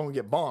 You're going to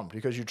get bombed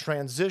because you're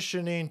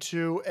transitioning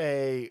to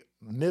a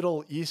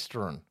Middle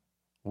Eastern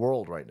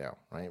world right now,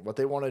 right? What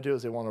they want to do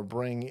is they want to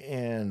bring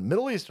in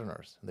Middle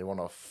Easterners. They want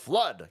to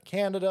flood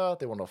Canada.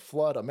 They want to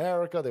flood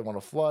America. They want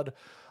to flood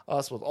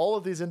us with all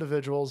of these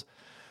individuals.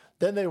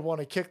 Then they want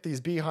to kick these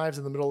beehives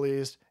in the Middle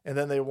East, and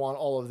then they want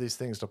all of these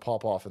things to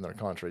pop off in their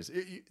countries.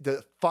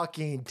 The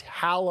fucking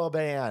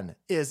Taliban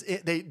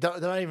they're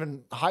not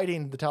even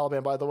hiding the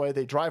Taliban, by the way.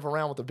 They drive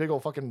around with the big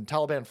old fucking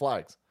Taliban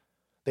flags.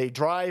 They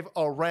drive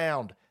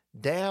around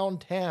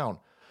downtown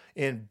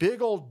in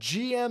big old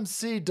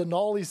GMC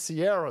Denali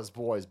Sierras,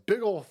 boys.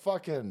 Big old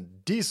fucking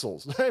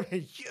diesels. I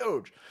mean,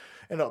 huge.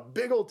 And a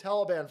big old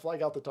Taliban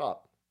flag out the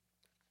top.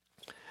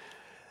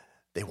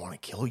 They want to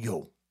kill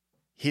you.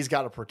 He's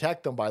got to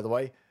protect them, by the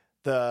way.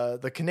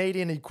 The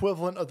Canadian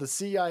equivalent of the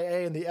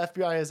CIA and the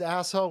FBI is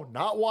asshole,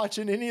 not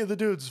watching any of the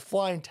dudes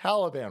flying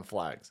Taliban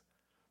flags.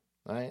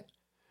 Right?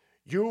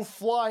 You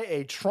fly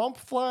a Trump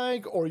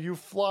flag or you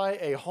fly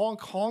a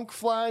honk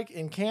flag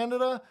in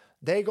Canada,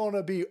 they're going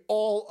to be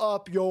all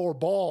up your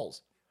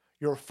balls.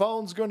 Your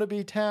phone's going to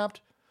be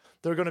tapped.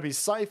 They're going to be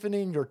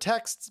siphoning your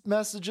text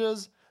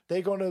messages.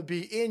 They're going to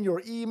be in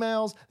your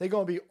emails. They're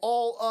going to be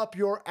all up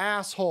your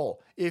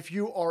asshole if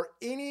you are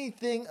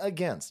anything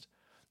against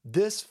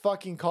this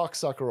fucking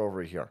cocksucker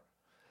over here.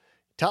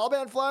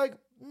 Taliban flag?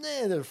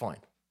 Nah, they're fine.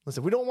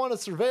 Listen, we don't want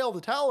to surveil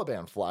the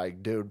Taliban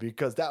flag, dude,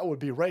 because that would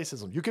be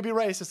racism. You can be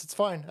racist. It's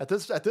fine. At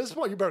this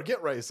point, you better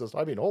get racist.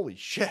 I mean, holy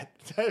shit.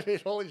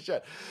 Holy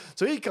shit.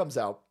 So he comes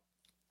out,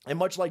 and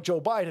much like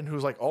Joe Biden,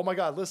 who's like, oh my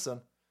God,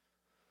 listen,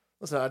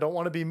 I don't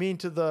want to be mean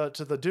to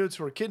the dudes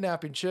who are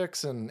kidnapping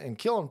chicks and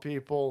killing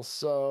people,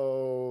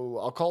 so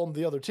I'll call them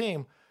the other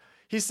team.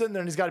 He's sitting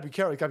there and he's got to be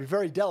careful. He's got to be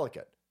very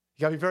delicate.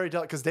 You got to be very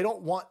delicate because they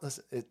don't want,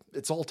 listen,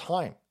 it's all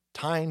timing.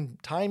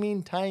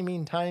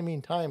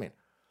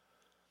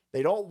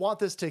 They don't want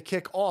this to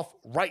kick off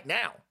right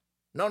now.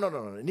 No.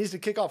 It needs to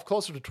kick off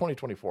closer to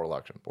 2024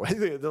 election. Boy,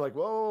 they're like,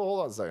 whoa,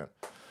 hold on a second.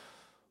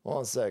 Hold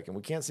on a second.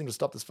 We can't seem to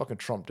stop this fucking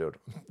Trump dude.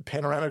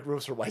 Panoramic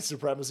roofs for white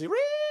supremacy.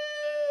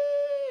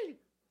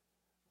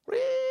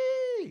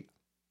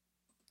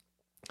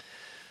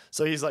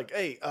 So he's like,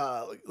 hey,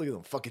 look at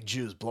them fucking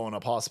Jews blowing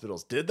up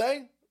hospitals. Did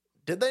they?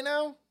 Did they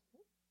now?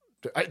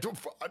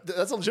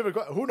 That's a legitimate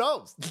question. Who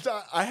knows?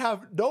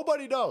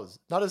 Nobody knows.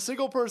 Not a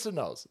single person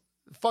knows.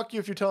 Fuck you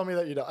if you're telling me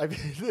that you know. I mean,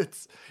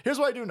 here's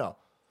what I do know.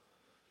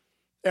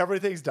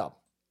 Everything's dumb.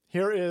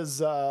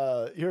 Here's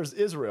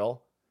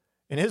Israel,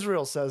 and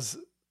Israel says,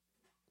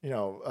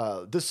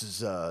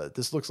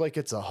 this looks like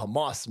it's a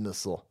Hamas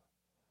missile.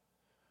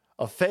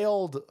 A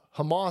failed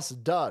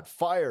Hamas dud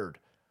fired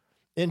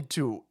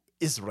into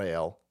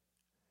Israel,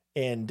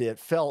 and it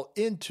fell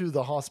into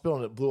the hospital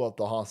and it blew up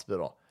the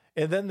hospital.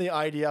 And then the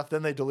IDF,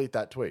 then they delete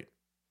that tweet.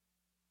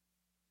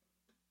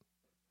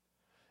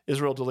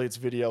 Israel deletes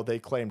video they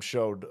claimed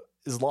showed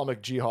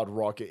Islamic Jihad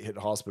rocket hit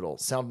hospital.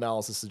 Sound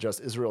analysis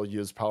suggests Israel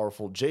used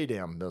powerful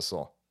JDAM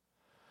missile.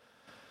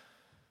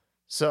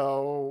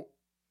 So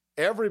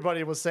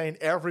everybody was saying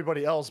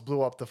everybody else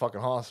blew up the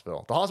fucking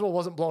hospital. The hospital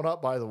wasn't blown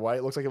up, by the way.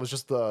 It looks like it was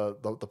just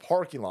the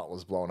parking lot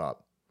was blown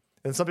up.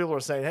 And some people are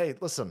saying, hey,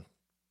 listen,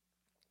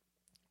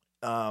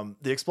 the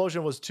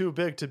explosion was too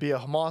big to be a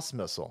Hamas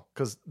missile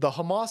because the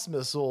Hamas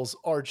missiles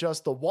are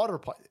just the water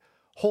pipe.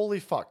 Holy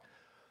fuck.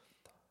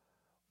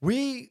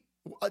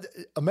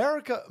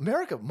 America,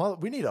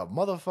 we need a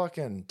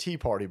motherfucking tea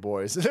party,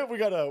 boys. we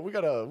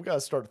gotta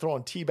start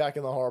throwing tea back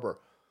in the harbor.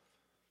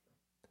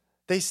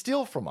 They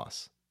steal from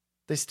us.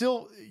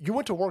 You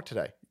went to work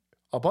today.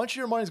 A bunch of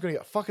your money is going to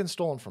get fucking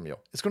stolen from you.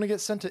 It's going to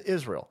get sent to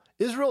Israel.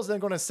 Israel's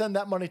then going to send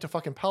that money to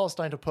fucking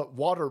Palestine to put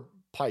water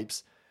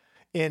pipes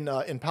in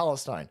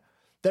Palestine.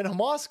 Then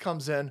Hamas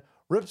comes in,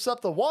 rips up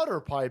the water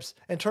pipes,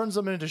 and turns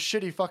them into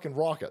shitty fucking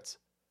rockets.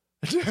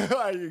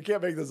 You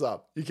can't make this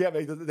up. You can't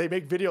make this. They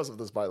make videos of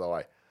this, by the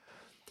way.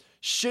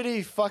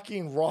 Shitty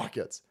fucking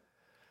rockets.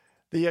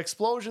 The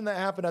explosion that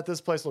happened at this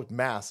place looked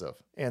massive.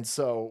 And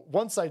so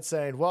one side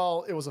saying,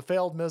 well, it was a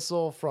failed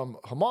missile from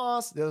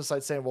Hamas. The other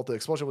side saying, well, the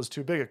explosion was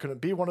too big. It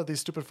couldn't be one of these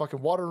stupid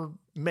fucking water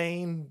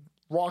main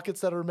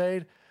rockets that are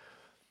made.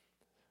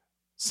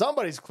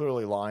 Somebody's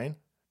clearly lying.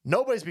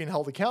 Nobody's being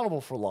held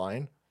accountable for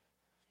lying.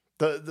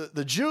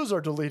 The Jews are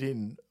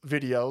deleting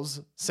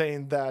videos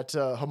saying that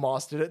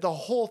Hamas did it. The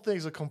whole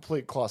thing's a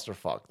complete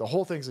clusterfuck. The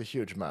whole thing's a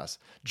huge mess.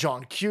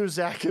 John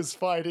Cusack is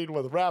fighting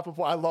with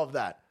Rappaport. I love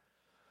that.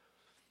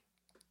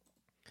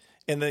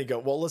 And then you go,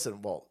 well,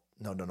 listen,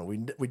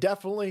 no. We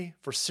definitely,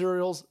 for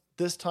serials,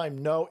 this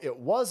time, no, it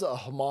was a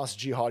Hamas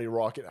jihadi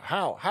rocket.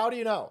 How? How do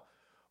you know?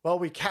 Well,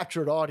 we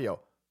captured audio.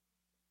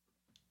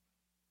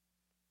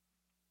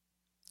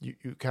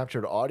 You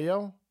captured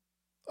audio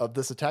of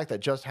this attack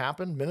that just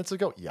happened minutes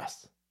ago?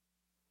 Yes.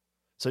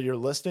 So you're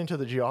listening to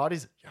the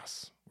jihadis?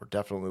 Yes. We're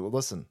definitely,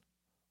 listen,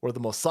 we're the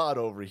Mossad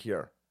over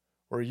here.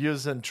 We're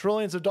using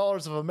trillions of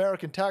dollars of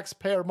American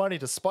taxpayer money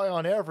to spy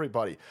on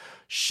everybody.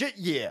 Shit,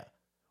 yeah.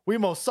 We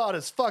Mossad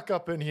as fuck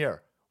up in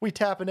here. We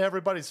tapping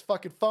everybody's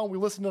fucking phone. We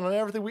listening on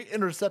everything. We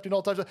intercepting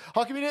all types of...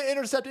 How come you didn't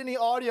intercept any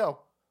audio?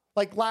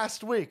 Like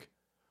last week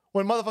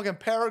when motherfucking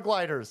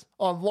paragliders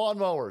on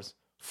lawnmowers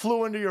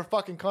flew into your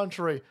fucking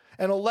country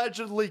and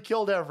allegedly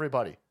killed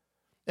everybody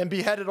and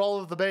beheaded all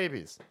of the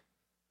babies.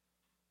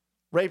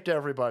 Raped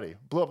everybody.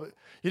 Blew up.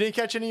 You didn't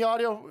catch any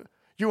audio?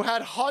 You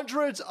had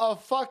hundreds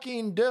of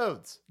fucking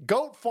dudes,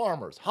 goat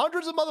farmers,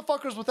 hundreds of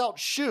motherfuckers without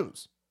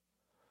shoes.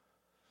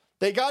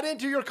 They got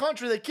into your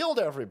country. They killed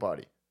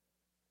everybody.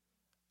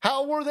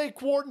 How were they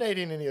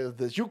coordinating any of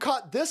this? You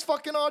caught this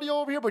fucking audio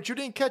over here, but you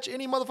didn't catch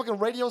any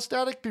motherfucking radio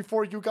static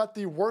before you got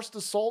the worst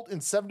assault in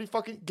 70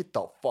 fucking... Get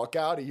the fuck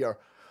out of here.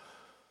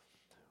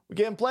 We're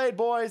getting played,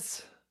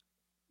 boys.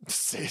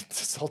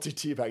 Salty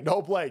teabag.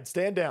 No blade.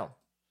 Stand down.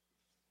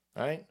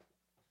 All right?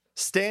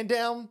 Stand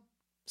down.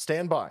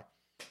 Stand by.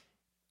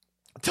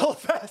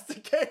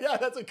 Telepasticate. Yeah,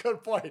 that's a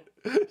good point.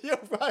 You're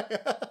right.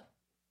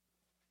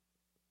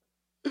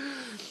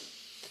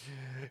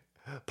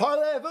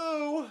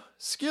 Parlez-vous?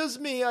 Excuse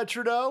me,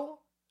 Trudeau.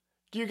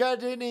 Do you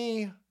got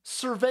any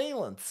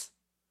surveillance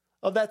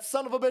of that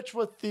son of a bitch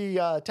with the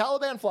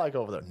Taliban flag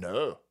over there?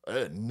 No.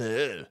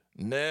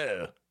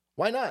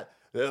 Why not?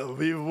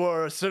 We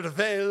were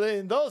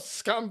surveilling those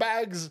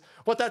scumbags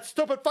with that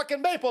stupid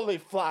fucking maple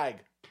leaf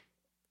flag.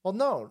 Well,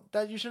 no,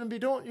 that you shouldn't be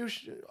doing. You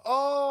should.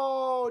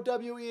 Oh,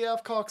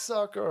 WEF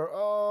cocksucker.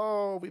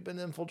 Oh, we've been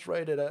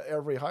infiltrated at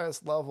every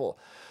highest level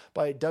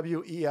by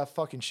WEF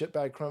fucking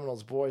shitbag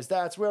criminals, boys.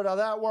 That's weird how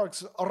that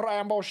works,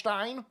 Rambo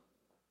Stein.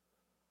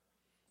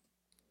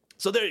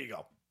 So there you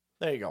go.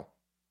 There you go.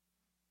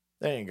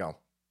 There you go.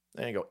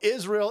 There you go.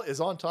 Israel is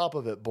on top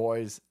of it,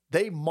 boys.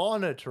 They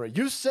monitor it.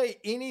 You say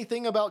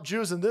anything about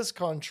Jews in this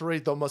country,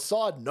 the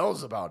Mossad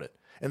knows about it.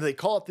 And they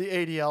call it the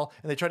ADL,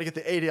 and they try to get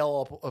the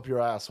ADL up your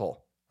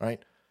asshole, right?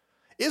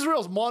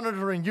 Israel's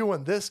monitoring you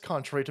in this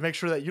country to make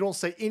sure that you don't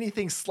say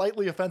anything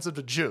slightly offensive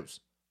to Jews,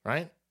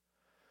 right?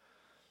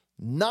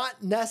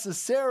 Not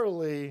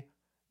necessarily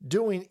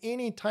doing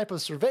any type of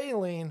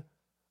surveilling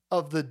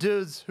of the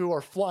dudes who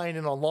are flying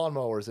in on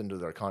lawnmowers into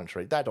their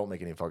country. That don't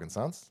make any fucking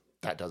sense.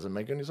 That doesn't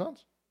make any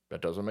sense.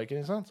 That doesn't make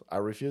any sense. I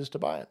refuse to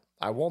buy it.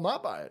 I will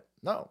not buy it.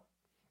 No.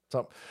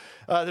 So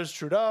there's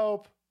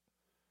Trudeau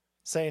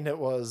saying it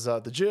was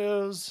the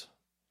Jews.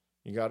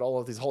 You got all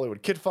of these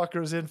Hollywood kid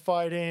fuckers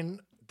infighting.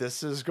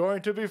 This is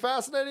going to be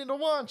fascinating to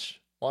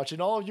watch.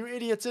 Watching all of you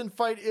idiots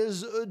infight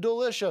is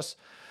delicious.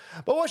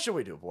 But what should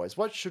we do, boys?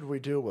 What should we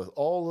do with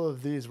all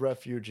of these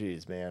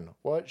refugees, man?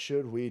 What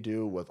should we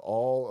do with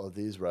all of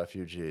these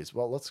refugees?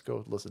 Well, let's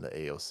go listen to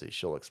AOC.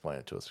 She'll explain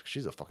it to us.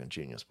 She's a fucking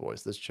genius,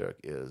 boys. This chick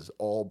is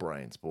all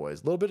brains,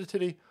 boys. A little bit of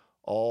titty,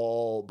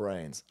 all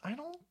brains. I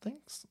don't think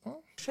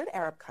so. Should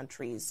Arab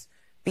countries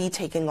be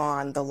taking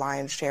on the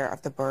lion's share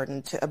of the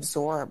burden to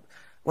absorb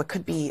what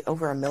could be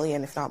over 1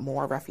 million, if not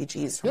more,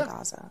 refugees from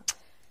Gaza?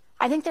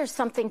 I think there's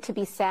something to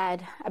be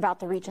said about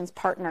the region's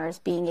partners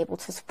being able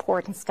to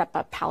support and step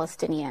up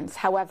Palestinians.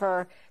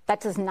 However, that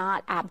does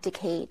not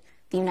abdicate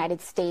the United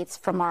States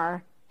from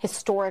our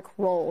historic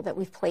role that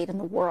we've played in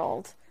the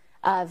world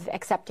of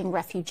accepting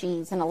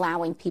refugees and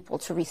allowing people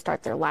to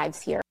restart their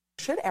lives here.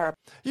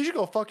 You should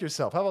go fuck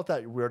yourself. How about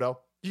that, you weirdo?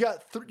 You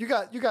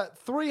got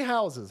 3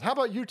 houses. How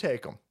about you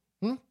take them?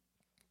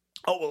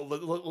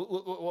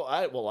 Oh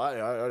I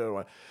don't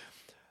want.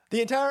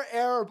 The entire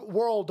Arab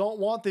world don't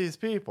want these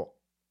people.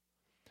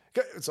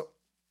 So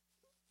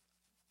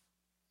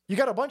you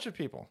got a bunch of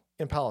people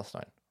in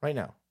Palestine right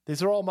now.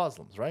 These are all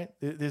Muslims, right?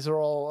 These are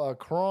all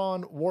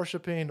Quran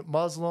worshiping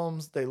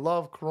Muslims. They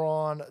love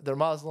Quran. They're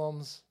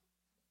Muslims.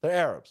 They're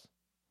Arabs.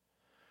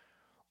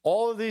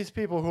 All of these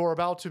people who are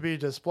about to be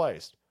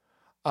displaced.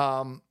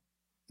 Now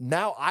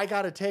I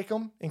got to take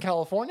them in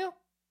California?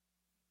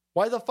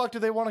 Why the fuck do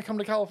they want to come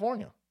to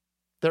California?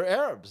 They're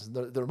Arabs.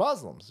 They're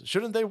Muslims.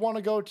 Shouldn't they want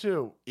to go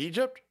to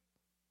Egypt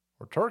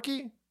or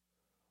Turkey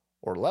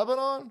or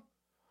Lebanon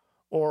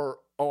or,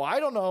 I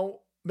don't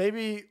know,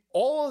 maybe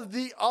all of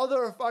the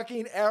other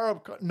fucking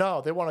Arab...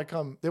 No, they want to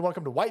come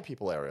to white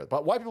people areas.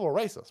 But white people are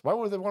racist. Why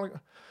would they want to...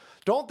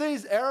 Don't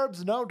these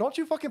Arabs know? Don't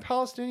you fucking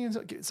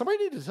Palestinians... Somebody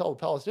need to tell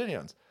the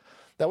Palestinians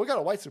that we got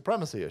a white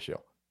supremacy issue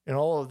in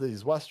all of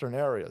these Western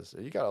areas.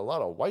 You got a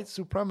lot of white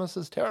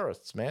supremacist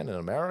terrorists, man, in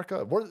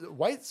America.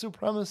 White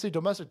supremacy,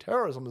 domestic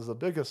terrorism is the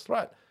biggest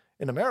threat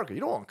in America.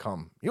 You don't want to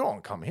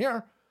come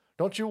here.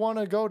 Don't you want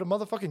to go to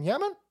motherfucking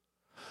Yemen?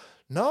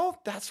 No,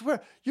 that's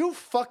where... You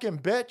fucking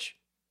bitch.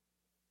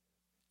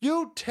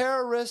 You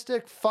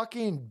terroristic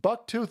fucking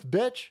bucktooth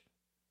bitch.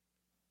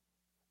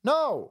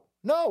 No,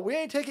 we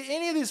ain't taking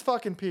any of these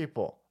fucking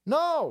people.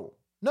 No.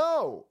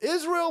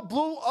 Israel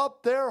blew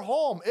up their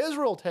home.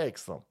 Israel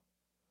takes them.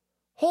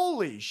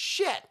 Holy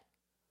shit.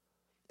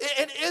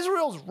 And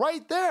Israel's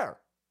right there.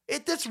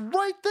 It's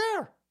right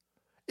there.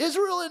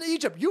 Israel and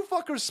Egypt. You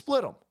fuckers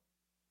split them.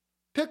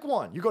 Pick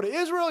one. You go to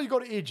Israel, you go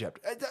to Egypt.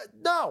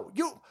 No,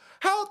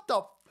 how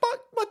the fuck?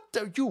 What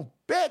the, you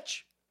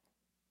bitch?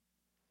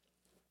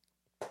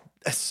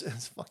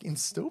 It's fucking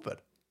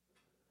stupid.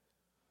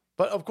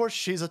 But of course,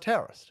 she's a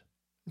terrorist.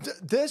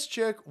 This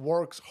chick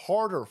works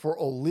harder for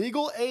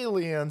illegal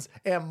aliens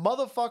and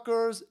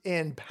motherfuckers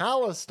in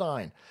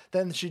Palestine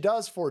than she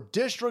does for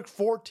District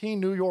 14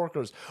 New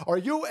Yorkers. Are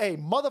you a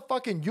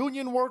motherfucking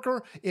union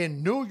worker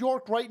in New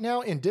York right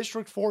now in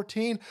District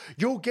 14?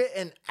 You'll get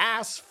an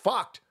ass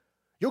fucked.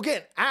 You'll get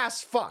an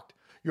ass fucked.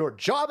 Your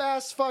job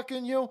ass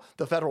fucking you,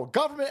 the federal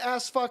government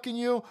ass fucking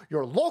you,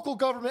 your local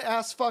government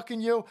ass fucking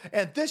you,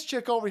 and this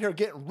chick over here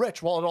getting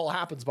rich while it all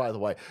happens, by the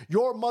way.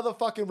 Your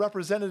motherfucking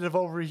representative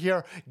over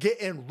here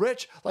getting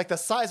rich like the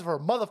size of her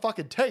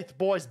motherfucking teeth,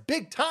 boys.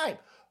 Big time.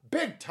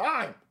 Big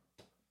time.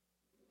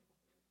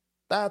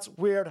 That's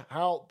weird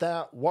how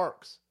that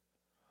works.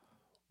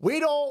 We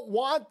don't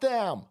want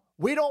them.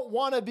 We don't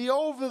want to be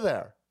over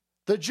there.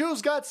 The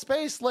Jews got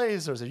space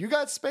lasers. If you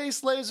got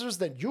space lasers,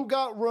 then you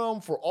got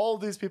room for all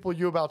of these people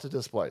you're about to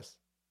displace.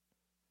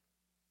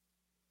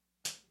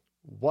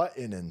 What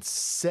an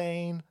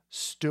insane,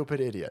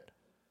 stupid idiot.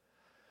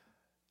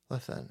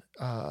 Listen,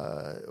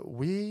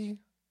 we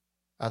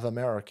as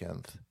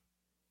Americans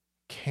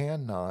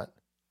cannot,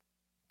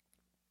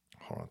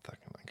 hold on a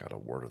second, I got a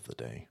word of the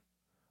day.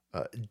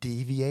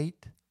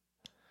 Deviate.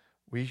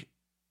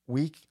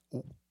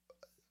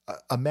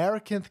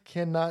 Americans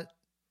cannot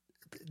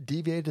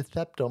deviate a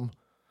septum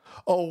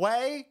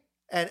away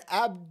and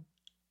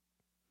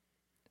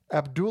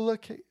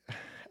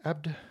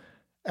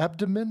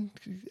abdomen.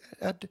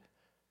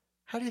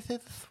 How do you say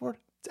this word?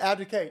 It's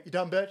abdicate, you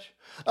dumb bitch.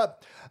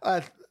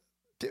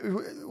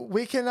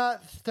 We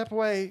cannot step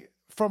away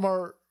from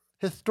our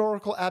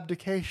historical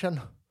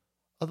abdication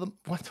of the.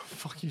 What the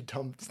fuck, you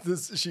dumb?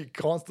 She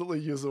constantly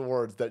uses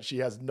words that she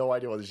has no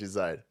idea what she's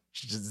saying.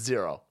 She's just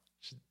zero.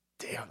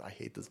 Damn, I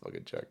hate this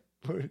fucking chick.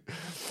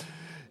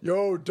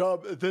 Yo,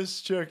 dumb.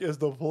 This chick is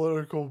the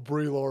political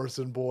Brie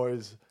Larson,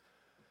 boys.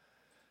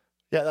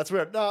 Yeah, that's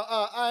weird. No,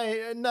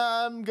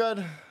 I'm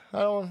good.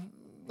 I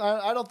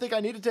don't think I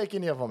need to take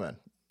any of them in.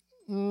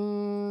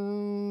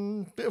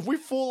 If we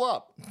fool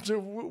up,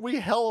 we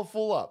hella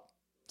fool up.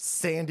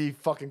 Sandy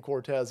fucking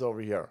Cortez over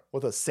here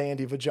with a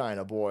sandy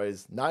vagina,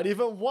 boys. Not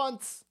even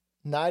once.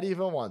 Not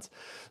even once.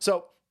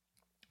 So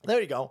there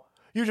you go.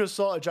 You just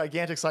saw a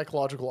gigantic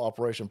psychological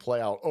operation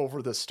play out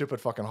over this stupid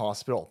fucking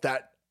hospital.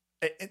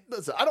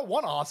 Listen, I don't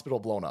want a hospital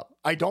blown up.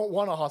 I don't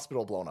want a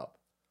hospital blown up.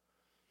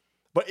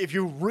 But if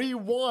you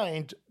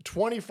rewind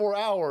 24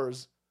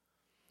 hours,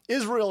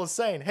 Israel is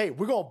saying, hey,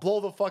 we're going to blow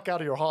the fuck out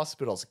of your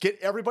hospitals. Get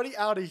everybody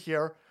out of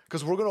here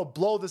because we're going to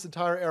blow this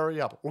entire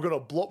area up. We're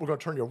going to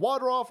turn your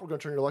water off. We're going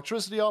to turn your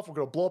electricity off. We're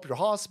going to blow up your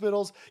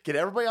hospitals. Get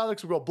everybody out of there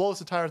because we're going to blow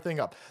this entire thing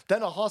up.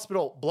 Then a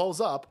hospital blows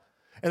up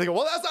and they go,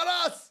 well, that's not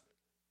us.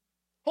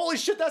 Holy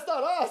shit, that's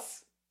not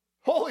us.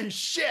 Holy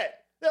shit.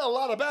 There's a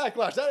lot of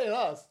backlash. That ain't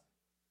us.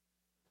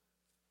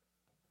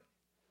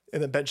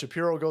 And then Ben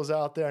Shapiro goes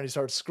out there and he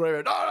starts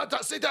screaming, no,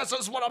 see,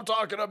 that's what I'm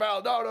talking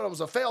about. No, it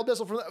was a failed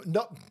missile from that.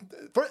 No.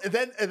 And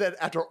then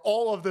after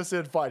all of this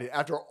infighting,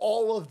 after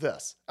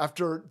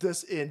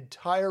this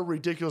entire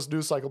ridiculous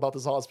news cycle about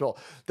this hospital,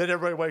 then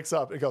everybody wakes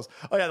up and goes,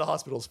 oh yeah, the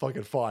hospital's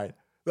fucking fine.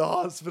 The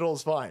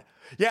hospital's fine.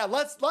 Yeah,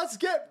 let's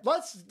get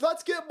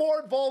more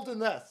involved in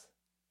this.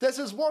 This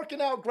is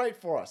working out great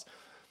for us.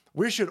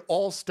 We should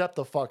all step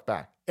the fuck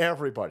back.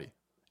 Everybody.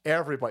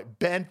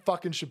 Ben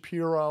fucking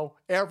Shapiro.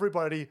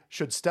 Everybody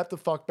should step the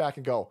fuck back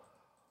and go,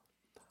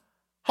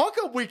 how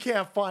come we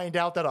can't find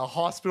out that a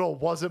hospital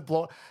wasn't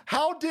blown?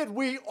 How did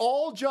we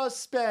all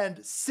just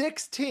spend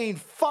 16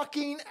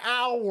 fucking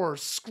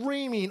hours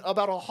screaming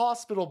about a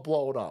hospital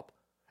blown up?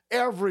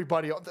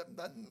 Everybody,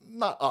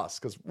 not us,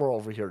 because we're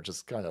over here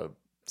just kind of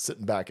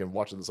sitting back and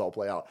watching this all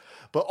play out.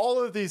 But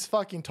all of these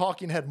fucking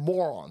talking head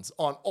morons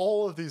on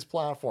all of these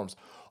platforms,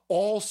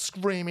 all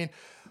screaming,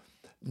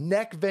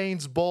 neck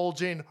veins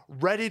bulging,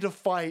 ready to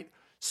fight,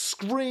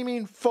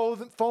 screaming,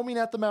 foaming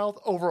at the mouth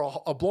over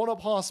a blown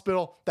up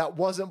hospital that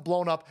wasn't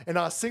blown up. And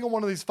not a single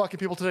one of these fucking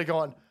people today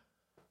going,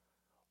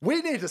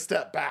 we need to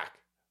step back.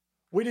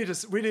 We need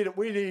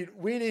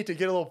to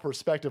get a little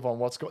perspective on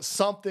what's going.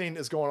 Something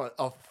is going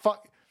on.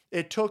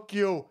 It took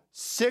you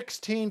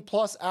 16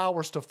 plus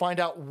hours to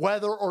find out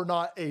whether or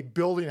not a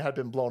building had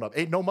been blown up.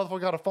 Ain't no motherfucker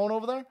got a phone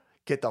over there?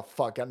 Get the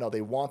fuck out. No, they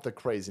want the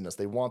craziness.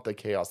 They want the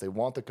chaos. They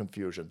want the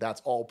confusion.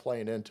 That's all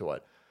playing into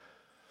it.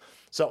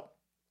 So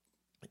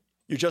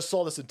you just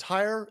saw this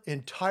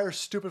entire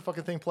stupid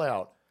fucking thing play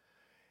out.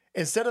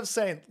 Instead of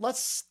saying,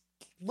 let's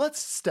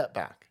step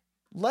back.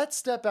 Let's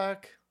step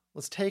back.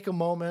 Let's take a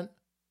moment.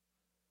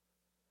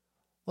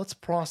 Let's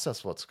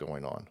process what's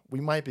going on. We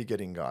might be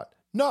getting got.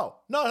 No.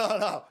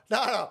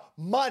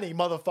 Money,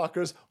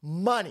 motherfuckers.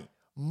 Money.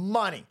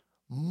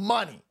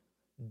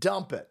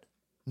 Dump it.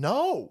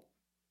 No.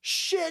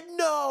 Shit,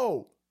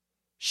 no.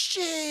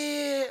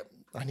 Shit.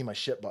 I need my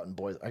shit button,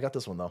 boys. I got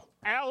this one, though.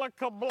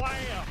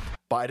 Alakablam.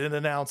 Biden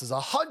announces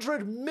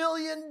 $100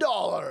 million.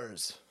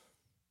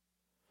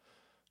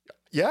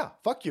 Yeah,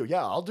 fuck you.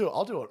 Yeah, I'll do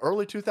it.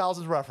 Early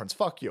 2000s reference.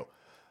 Fuck you.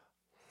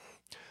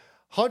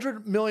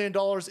 $100 million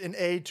in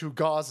aid to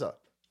Gaza.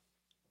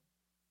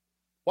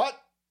 What?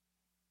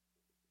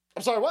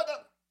 I'm sorry, what?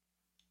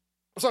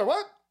 I'm sorry,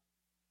 what?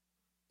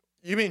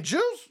 You mean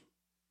Jews?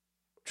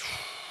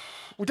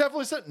 We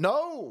definitely said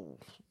no.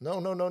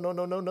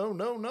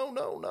 No.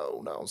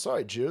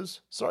 Sorry,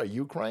 Jews. Sorry,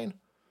 Ukraine.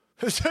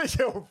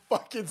 Yo,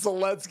 fucking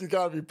Zelensky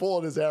gotta be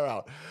pulling his hair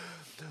out.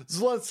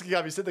 Zelensky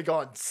gotta be sitting there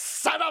going,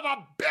 son of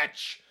a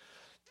bitch!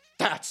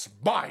 That's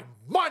my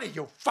money,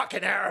 you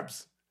fucking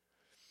Arabs!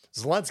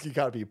 Zelensky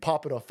gotta be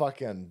popping a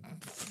fucking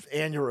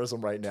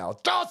aneurysm right now.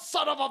 Oh,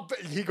 son of a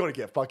bitch! You gonna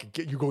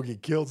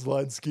get killed,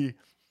 Zelensky.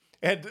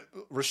 And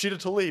Rashida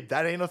Tlaib,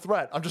 that ain't a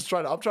threat. I'm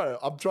trying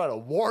to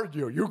warn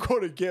you. You're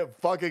gonna get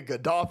fucking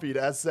Gaddafi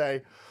to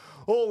say,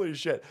 holy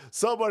shit,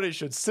 somebody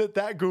should sit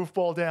that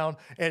goofball down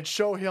and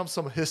show him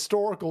some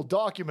historical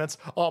documents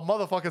on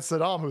motherfucking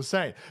Saddam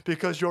Hussein.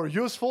 Because your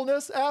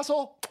usefulness,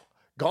 asshole,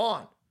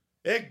 gone.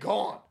 It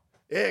gone.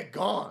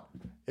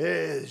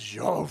 Is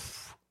your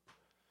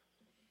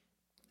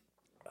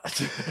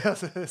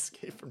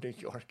Escape from New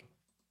York.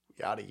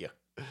 We out of here.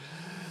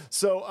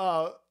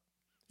 So,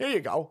 here you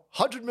go.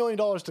 $100 million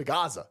to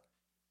Gaza.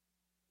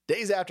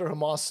 Days after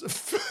Hamas.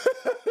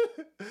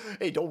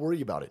 Hey, don't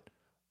worry about it.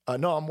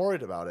 No, I'm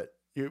worried about it.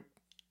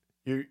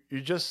 You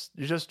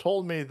just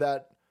told me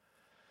that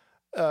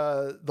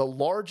the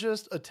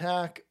largest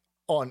attack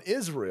on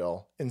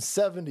Israel in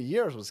 70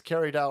 years was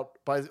carried out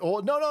by. Oh,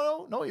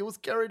 no. It was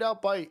carried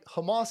out by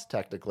Hamas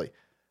technically.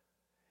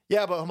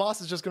 Yeah, but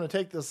Hamas is just going to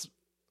take this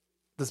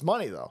this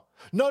money though.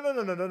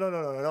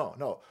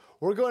 No.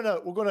 We're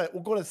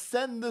gonna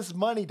send this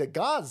money to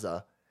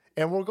Gaza,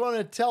 and we're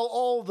gonna tell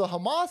all the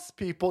Hamas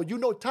people, you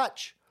no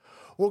touch.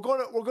 We're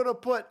gonna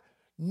put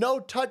no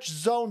touch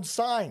zone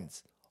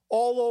signs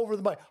all over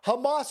the money.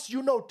 Hamas,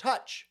 you no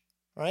touch,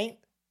 right?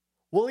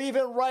 We'll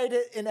even write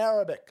it in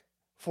Arabic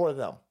for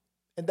them,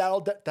 and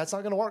that's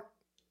not gonna work.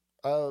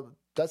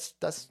 That's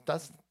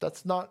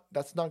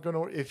not gonna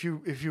work. If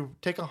you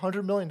take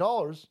 $100 million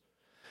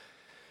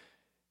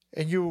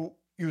and you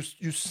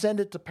send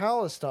it to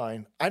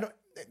Palestine,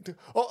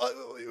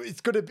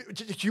 it's going to be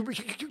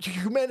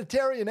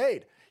humanitarian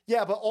aid.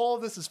 Yeah, but all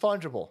of this is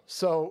fungible.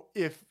 So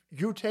if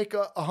you take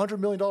 $100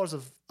 million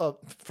of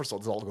first of all,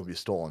 it's all going to be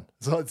stolen.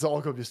 So it's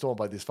all going to be stolen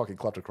by these fucking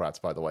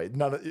kleptocrats, by the way.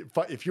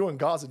 If you're in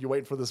Gaza and you're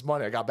waiting for this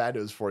money, I got bad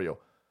news for you.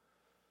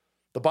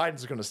 The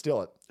Bidens are going to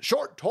steal it.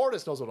 Short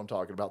Tortoise knows what I'm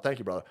talking about. Thank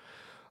you, brother.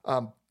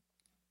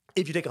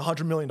 If you take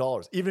 $100 million,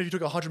 even if you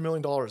took $100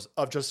 million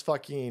of just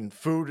fucking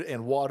food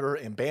and water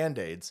and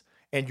Band-Aids,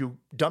 and you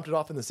dumped it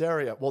off in this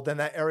area, well, then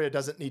that area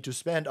doesn't need to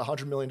spend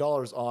 $100 million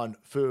on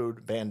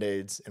food,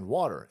 Band-Aids, and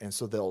water. And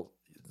so they'll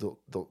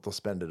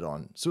spend it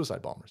on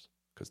suicide bombers,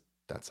 because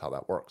that's how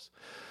that works.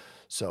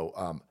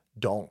 So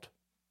don't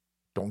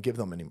give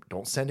them any,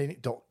 don't send any,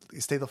 don't,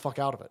 stay the fuck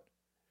out of it.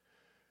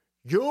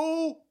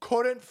 You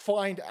couldn't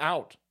find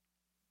out.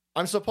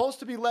 I'm supposed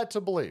to be led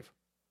to believe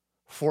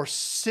for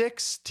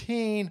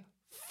 16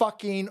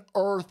 fucking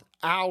Earth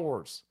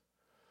hours,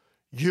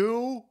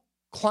 you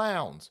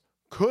clowns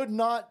could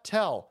not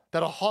tell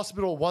that a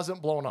hospital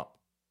wasn't blown up.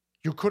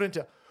 You couldn't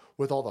tell.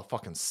 With all the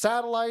fucking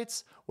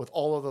satellites, with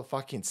all of the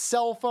fucking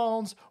cell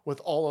phones,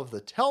 with all of the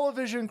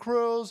television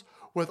crews,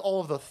 with all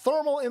of the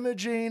thermal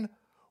imaging,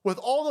 with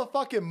all the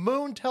fucking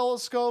moon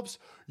telescopes,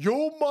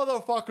 you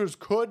motherfuckers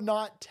could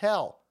not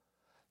tell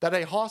that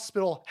a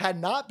hospital had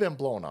not been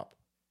blown up.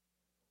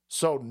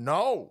 So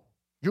no,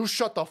 you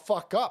shut the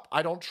fuck up.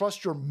 I don't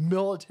trust your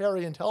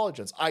military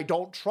intelligence. I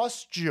don't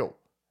trust you.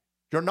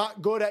 You're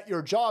not good at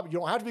your job. You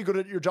don't have to be good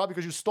at your job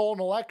because you stole an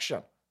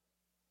election.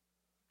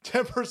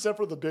 10%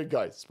 for the big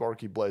guys.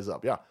 Sparky Blaze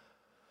Up. Yeah.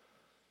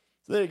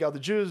 So there you go. The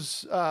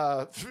Jews,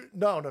 no.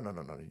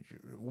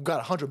 We've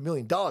got $100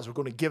 million. We're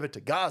going to give it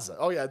to Gaza.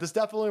 Oh yeah, this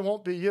definitely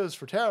won't be used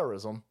for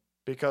terrorism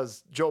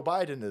because Joe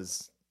Biden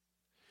is,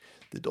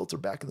 the adults are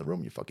back in the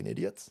room, you fucking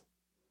idiots.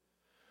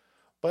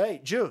 But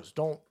hey, Jews,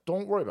 don't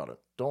worry about it.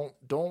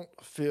 Don't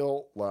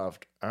feel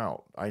left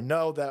out. I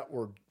know that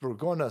we're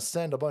going to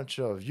send a bunch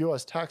of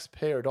U.S.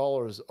 taxpayer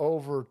dollars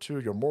over to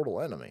your mortal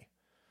enemy,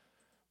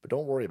 but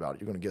don't worry about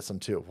it. You're going to get some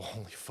too.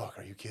 Holy fuck,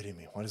 are you kidding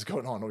me? What is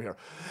going on over here?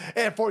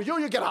 And for you,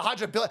 you get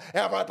 $100 billion.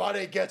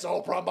 Everybody gets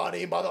Oprah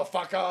money,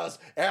 motherfuckers.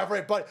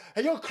 Everybody.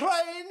 Hey,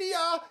 Ukraine,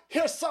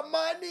 here's some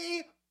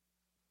money.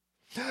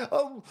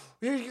 Oh,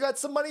 here you got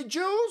some money,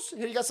 Jews.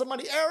 Here you got some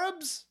money,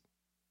 Arabs.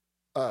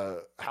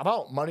 How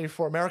about money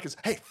for Americans?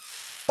 Hey,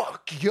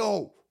 fuck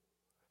you.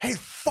 Hey,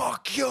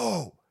 fuck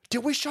you.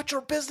 Did we shut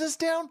your business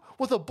down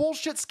with a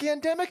bullshit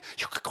scandemic?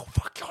 You could go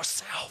fuck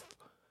yourself.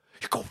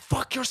 You go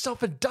fuck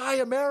yourself and die,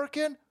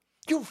 American.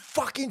 You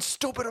fucking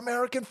stupid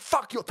American.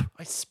 Fuck you.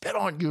 I spit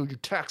on you, you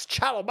tax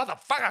chattel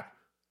motherfucker.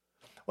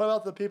 What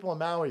about the people in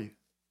Maui?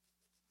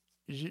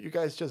 You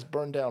guys just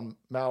burned down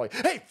Maui.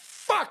 Hey,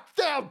 fuck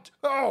them.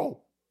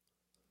 Oh.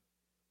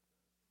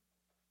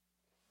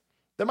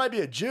 There might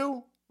be a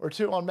Jew or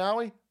two on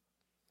Maui.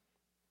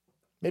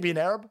 Maybe an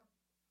Arab.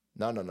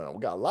 No. We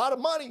got a lot of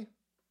money.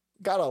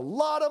 Got a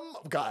lot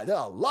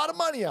of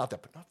money out there,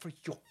 but not for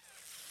you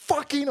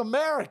fucking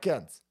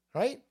Americans,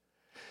 right?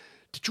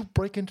 Did you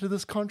break into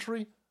this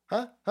country?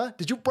 Huh?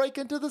 Did you break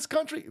into this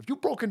country? If you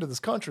broke into this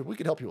country, we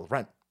could help you with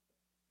rent,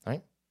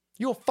 right?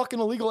 You a fucking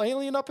illegal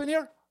alien up in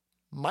here?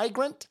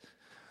 Migrant?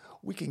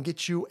 We can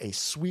get you a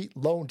sweet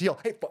loan deal.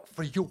 Hey, but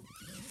for you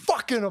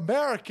fucking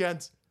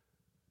Americans,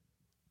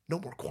 no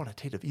more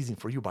quantitative easing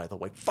for you, by the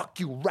way. Fuck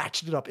you,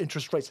 ratcheted up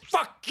interest rates.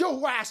 Fuck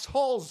you,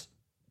 assholes.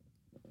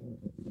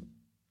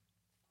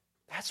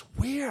 That's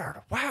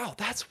weird. Wow,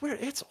 that's weird.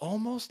 It's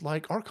almost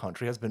like our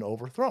country has been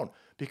overthrown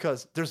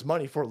because there's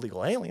money for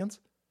illegal aliens.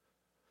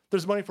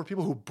 There's money for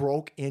people who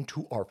broke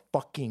into our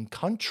fucking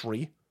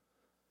country.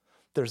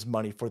 There's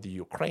money for the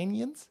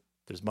Ukrainians.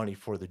 There's money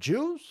for the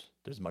Jews.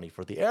 There's money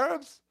for the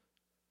Arabs.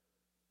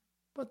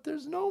 But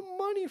there's no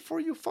money for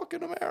you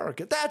fucking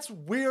Americans. That's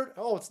weird.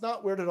 Oh, it's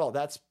not weird at all.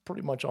 That's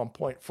pretty much on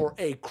point for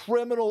a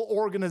criminal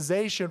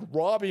organization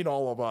robbing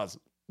all of us.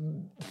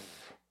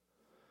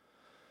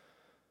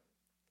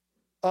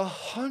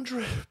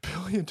 $100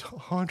 billion.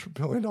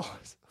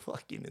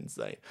 Fucking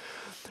insane.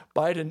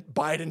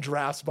 Biden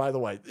drafts, by the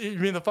way. You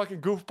mean the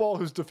fucking goofball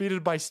who's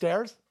defeated by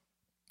stairs?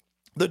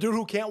 The dude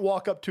who can't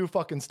walk up 2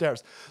 fucking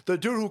stairs. The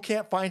dude who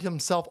can't find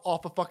himself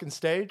off a fucking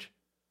stage.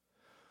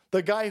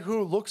 The guy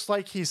who looks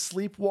like he's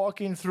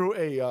sleepwalking through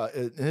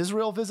an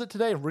Israel visit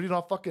today and reading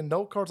off fucking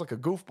note cards like a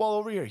goofball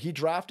over here. He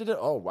drafted it.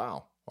 Oh,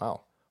 wow.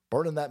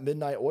 Burning that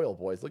midnight oil,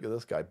 boys. Look at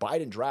this guy.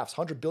 Biden drafts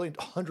 $100 billion.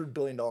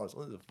 This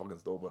is fucking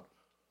stupid.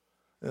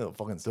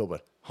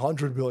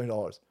 $100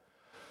 billion.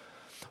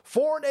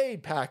 Foreign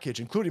aid package,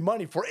 including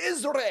money for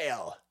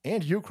Israel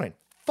and Ukraine.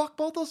 Fuck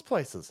both those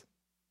places.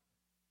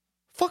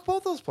 Fuck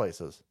both those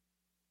places.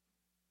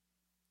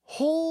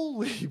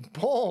 Holy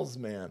balls,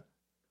 man.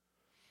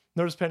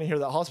 Notice Penny here,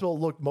 that hospital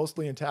looked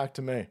mostly intact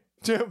to me.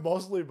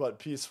 Mostly, but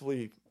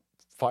peacefully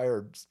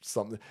fired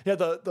something. Yeah,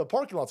 the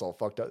parking lot's all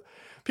fucked up.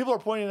 People are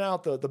pointing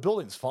out the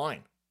building's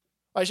fine.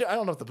 I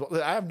don't know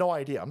if I have no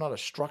idea. I'm not a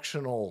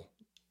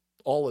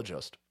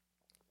structuralologist.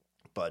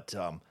 But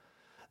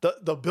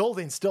the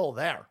building's still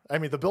there. I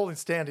mean, the building's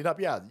standing up.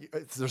 Yeah,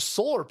 there's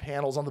solar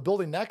panels on the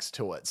building next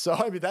to it. So,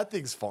 I mean, that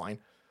thing's fine.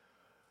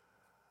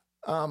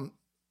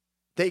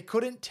 They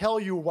couldn't tell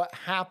you what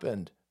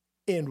happened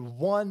in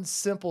one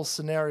simple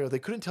scenario. They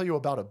couldn't tell you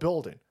about a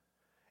building.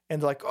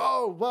 And they're like,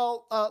 oh,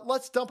 well,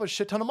 let's dump a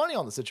shit ton of money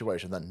on the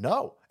situation. Then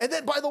no. And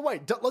then, by the way,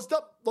 let's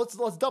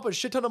dump a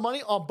shit ton of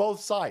money on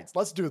both sides.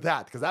 Let's do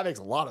that, because that makes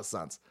a lot of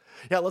sense.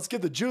 Yeah, let's give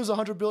the Jews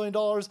 $100 billion.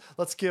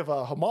 Let's give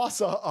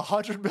Hamas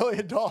 $100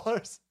 billion.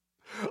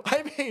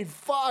 I mean,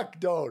 fuck,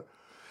 dude.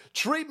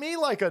 Treat me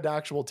like an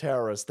actual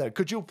terrorist then.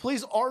 Could you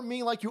please arm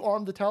me like you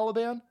armed the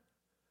Taliban?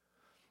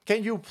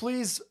 Can you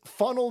please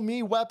funnel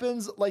me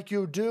weapons like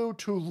you do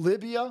to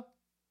Libya?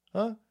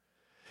 Huh?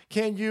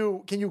 Can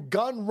you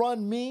gun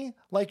run me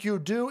like you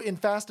do in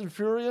Fast and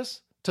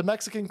Furious to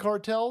Mexican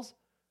cartels?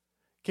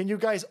 Can you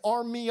guys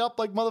arm me up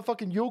like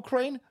motherfucking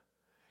Ukraine?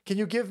 Can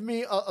you give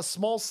me a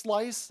small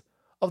slice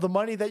of the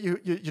money that you're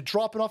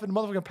dropping off in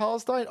motherfucking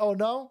Palestine? Oh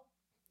no?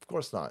 Of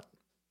course not.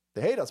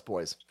 They hate us,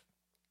 boys.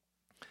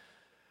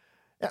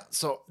 Yeah,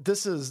 so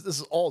this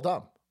is all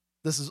dumb.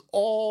 This is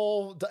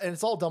all, and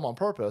it's all dumb on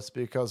purpose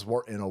because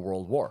we're in a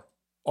world war.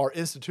 Our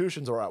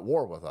institutions are at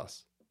war with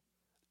us.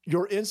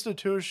 Your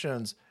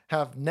institutions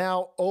have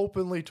now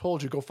openly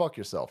told you, go fuck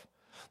yourself.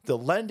 The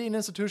lending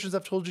institutions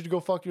have told you to go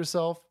fuck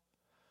yourself.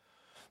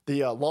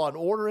 The law and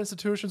order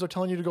institutions are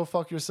telling you to go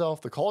fuck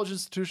yourself. The college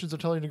institutions are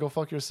telling you to go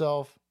fuck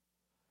yourself.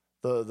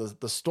 The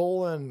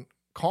stolen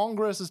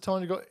Congress is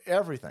telling you to go,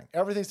 everything.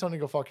 Everything's telling you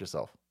to go fuck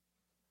yourself.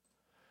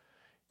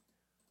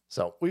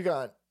 So we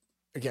got,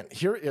 again,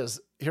 here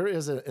is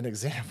an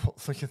example.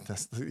 Look at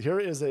this. Here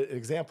is an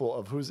example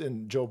of who's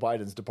in Joe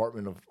Biden's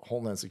Department of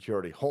Homeland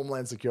Security.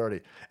 Homeland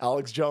Security.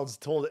 Alex Jones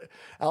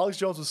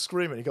was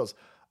screaming. He goes,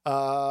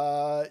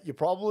 you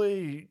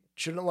probably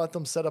shouldn't let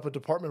them set up a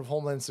Department of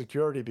Homeland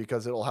Security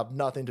because it'll have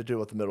nothing to do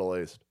with the Middle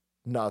East.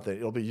 Nothing.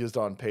 It'll be used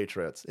on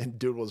patriots. And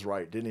dude was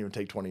right. Didn't even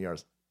take 20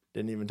 years.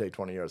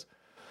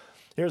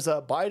 Here's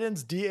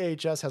Biden's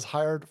DHS has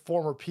hired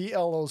former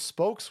PLO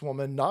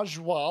spokeswoman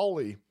Najwa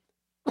Ali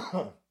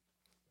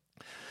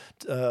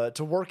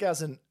to work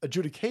as an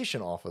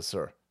adjudication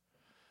officer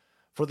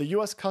for the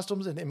U.S.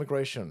 Customs and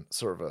Immigration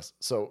Service.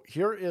 So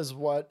here is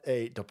what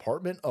a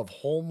Department of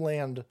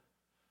Homeland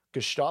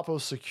Gestapo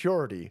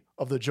security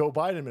of the Joe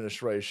Biden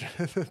administration,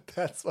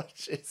 that's what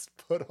she's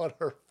put on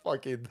her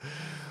fucking,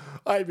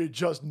 I mean,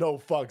 just no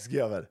fucks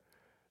given.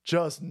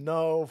 Just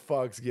no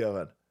fucks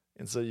given.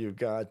 And so you've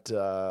got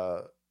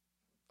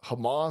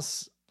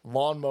Hamas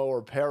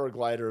lawnmower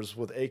paragliders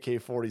with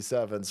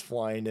AK-47s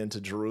flying into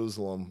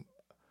Jerusalem,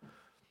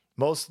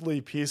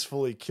 mostly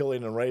peacefully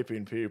killing and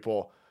raping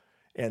people.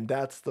 And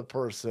that's the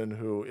person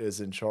who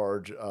is in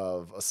charge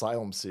of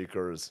asylum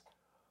seekers.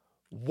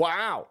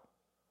 Wow.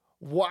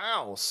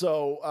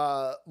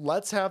 So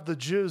let's have the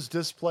Jews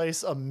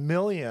displace a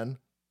million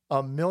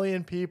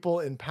people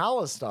in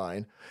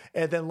Palestine,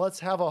 and then let's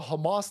have a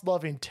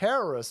Hamas-loving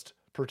terrorist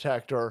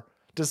protector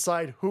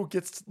decide who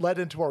gets let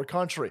into our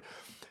country.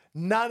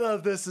 None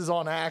of this is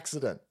on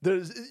accident.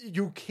 There's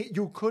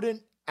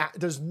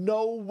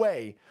no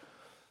way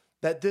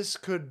that this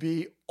could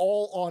be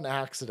all on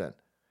accident.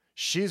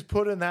 She's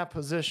put in that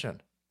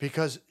position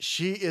because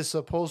she is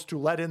supposed to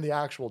let in the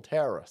actual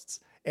terrorists.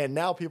 And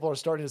now people are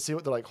starting to see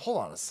what they're like, hold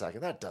on a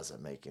second, that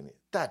doesn't make any,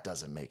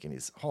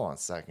 hold on a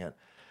second.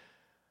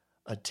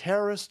 A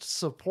terrorist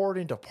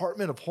supporting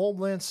Department of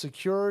Homeland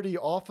Security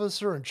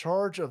officer in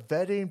charge of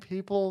vetting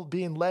people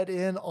being let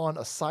in on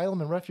asylum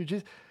and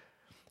refugees.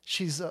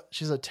 She's a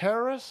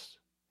terrorist?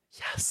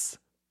 Yes.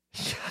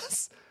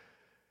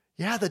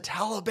 Yeah, the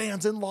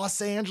Taliban's in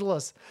Los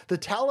Angeles. The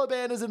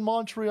Taliban is in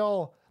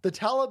Montreal. The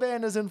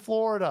Taliban is in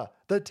Florida.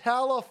 The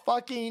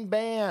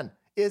Taliban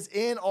is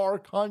in our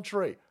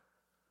country.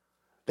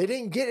 They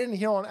didn't get in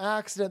here on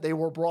accident. They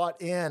were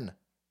brought in.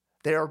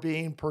 They are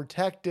being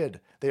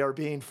protected. They are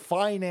being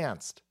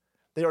financed.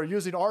 They are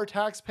using our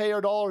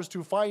taxpayer dollars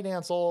to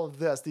finance all of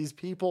this. These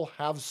people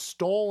have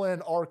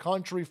stolen our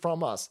country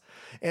from us,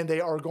 and they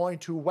are going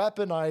to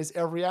weaponize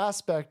every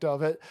aspect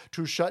of it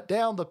to shut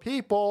down the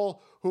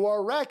people who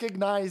are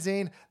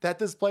recognizing that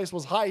this place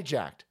was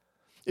hijacked.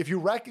 If you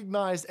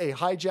recognize a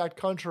hijacked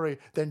country,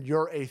 then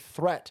you're a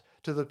threat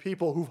to the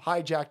people who've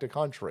hijacked a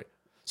country.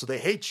 So they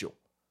hate you.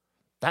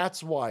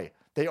 That's why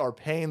they are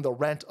paying the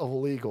rent of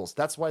illegals.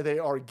 That's why they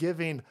are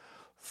giving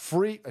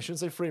free, I shouldn't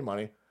say free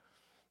money.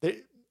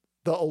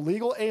 The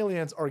illegal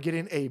aliens are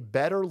getting a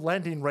better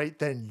lending rate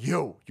than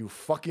you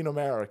fucking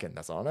American.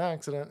 That's on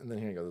accident. And then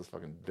here you go, this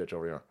fucking bitch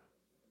over here.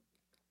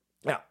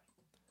 Yeah.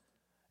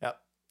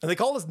 And they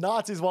called us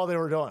Nazis while they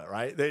were doing it,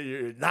 right?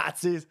 You're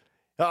Nazis.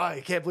 Oh,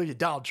 you can't believe you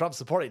Donald Trump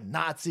supporting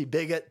Nazi,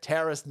 bigot,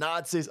 terrorist,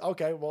 Nazis.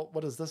 Okay, well,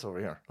 what is this over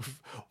here?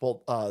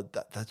 Well,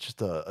 that's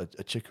just a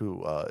chick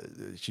who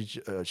she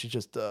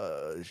just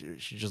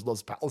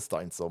loves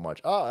Palestine so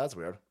much. Oh, that's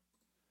weird.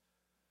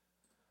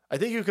 I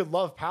think you could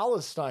love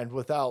Palestine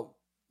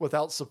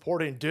without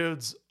supporting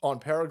dudes on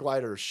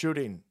paragliders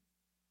shooting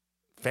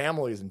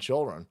families and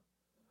children.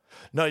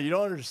 No, you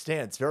don't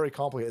understand. It's very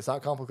complicated. It's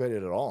not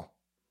complicated at all.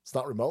 It's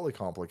not remotely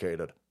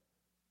complicated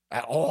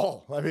at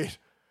all. I mean,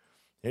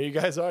 here you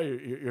guys are.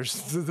 You're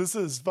this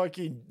is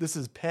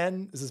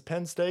Penn. This is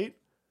Penn State.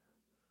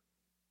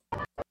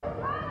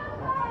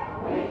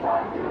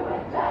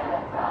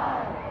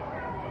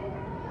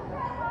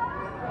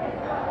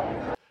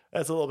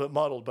 That's a little bit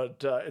muddled,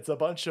 but it's a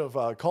bunch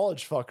of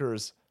college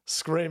fuckers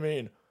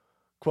screaming,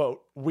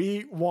 quote,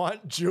 "We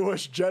want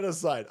Jewish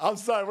genocide." I'm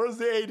sorry, where's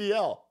the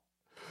ADL?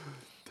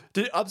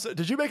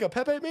 Did you make a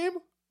Pepe meme?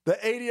 The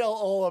ADL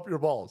all up your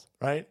balls,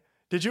 right?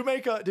 Did you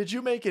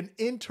make an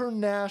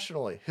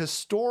internationally,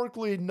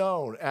 historically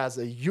known as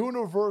a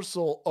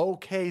universal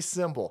okay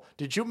symbol?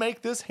 Did you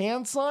make this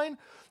hand sign?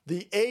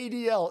 The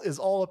ADL is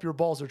all up your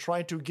balls. They're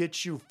trying to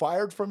get you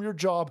fired from your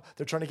job.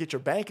 They're trying to get your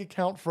bank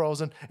account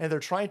frozen, and they're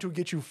trying to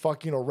get you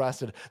fucking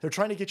arrested. They're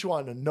trying to get you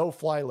on a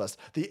no-fly list.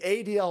 The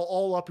ADL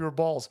all up your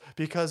balls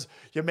because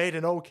you made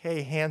an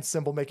okay hand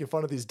symbol making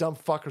fun of these dumb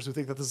fuckers who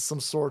think that this is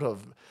some sort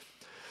of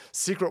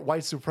secret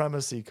white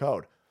supremacy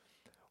code.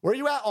 Where are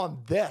you at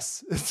on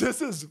this?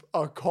 This is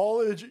a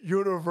college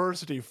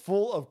university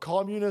full of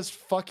communist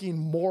fucking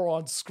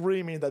morons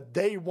screaming that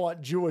they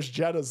want Jewish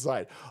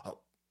genocide.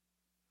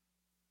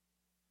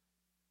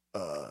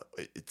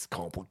 It's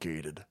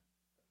complicated.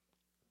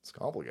 It's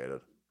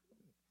complicated.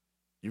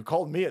 You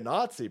called me a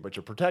Nazi, but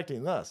you're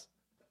protecting this.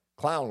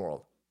 Clown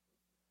world.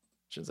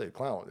 Shouldn't say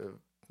clown.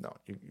 No,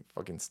 you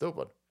fucking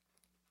stupid.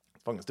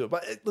 Fucking stupid.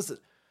 But listen,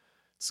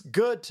 it's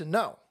good to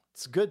know.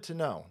 It's good to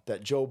know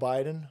that Joe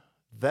Biden,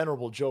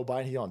 venerable Joe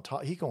Biden,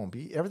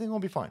 everything gonna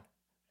be fine.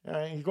 All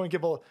right, he's gonna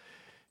give a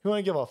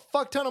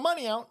fuck ton of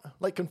money out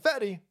like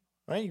confetti.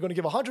 Right, you're gonna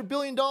give $100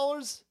 billion,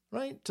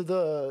 right, to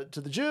the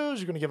Jews.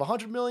 You're gonna give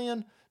 $100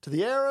 million to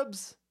the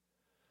Arabs.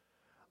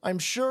 I'm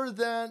sure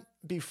that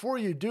before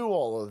you do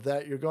all of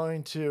that, you're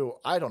going to,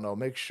 I don't know,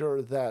 make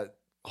sure that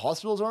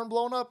hospitals aren't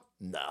blown up.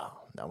 No,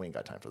 we ain't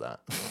got time for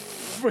that.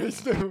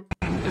 Please do.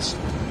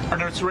 Are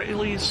there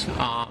Israelis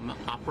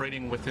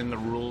operating within the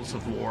rules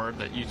of war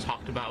that you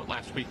talked about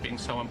last week being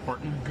so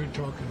important? Good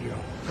talking to you.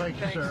 Thank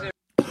you, sir.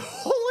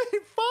 Holy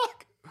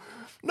fuck!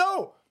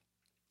 No,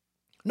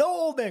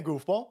 old man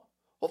goofball.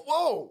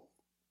 Whoa!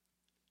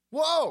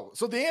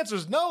 So the answer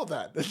is no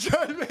then.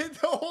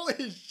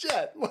 Holy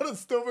shit! What a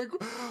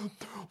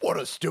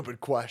stupid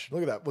question.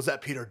 Look at that. Was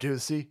that Peter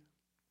Ducey?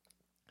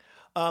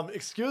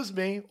 Excuse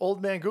me,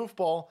 old man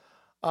goofball.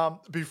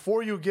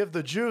 Before you give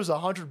the Jews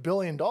 $100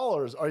 billion,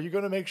 are you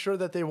going to make sure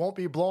that they won't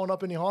be blowing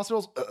up any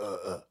hospitals?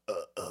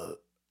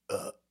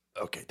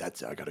 Okay,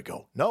 that's it. I got to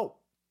go. No.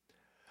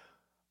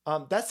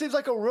 That seems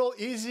like a real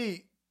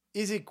easy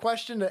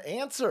question to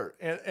answer.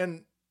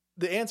 And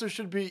the answer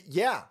should be,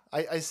 yeah.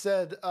 I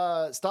said,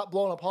 stop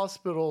blowing up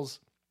hospitals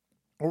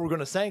or we're going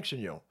to sanction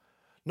you.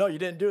 No, you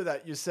didn't do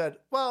that. You said,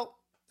 well,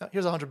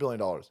 here's $100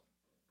 billion.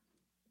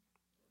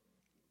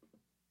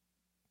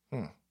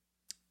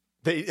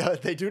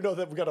 They do know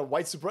that we got a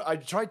white supremacist. I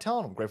tried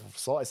telling them, Grateful for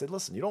Soul. I said,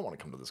 listen, you don't want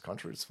to come to this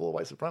country. It's full of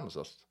white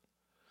supremacists.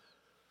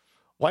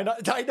 Why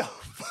not? I know,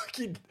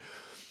 fucking,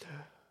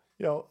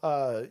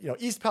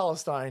 East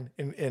Palestine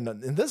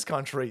in this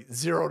country,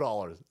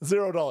 $0.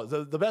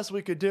 $0. The best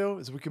we could do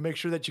is we can make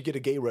sure that you get a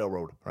gay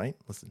railroad, right?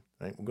 Listen,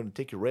 right? We're going to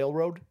take your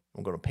railroad.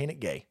 We're going to paint it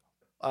gay.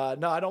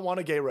 No, I don't want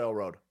a gay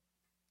railroad.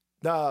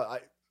 No,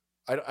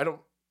 I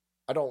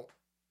don't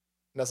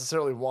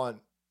necessarily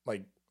want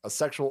like a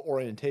sexual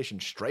orientation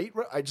straight.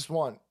 I just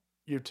want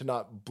you to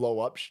not blow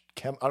up.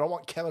 I don't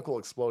want chemical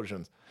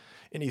explosions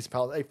in East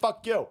Palestine. Hey,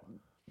 fuck you.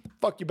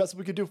 Fuck you. Best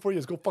we could do for you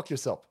is go fuck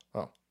yourself.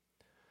 Oh.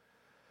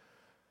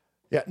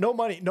 Yeah, no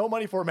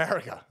money for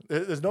America.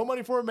 There's no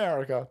money for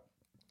America.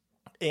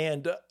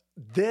 And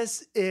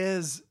this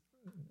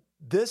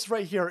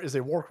right here is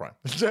a war crime.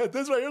 This right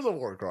here is a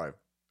war crime.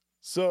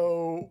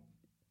 So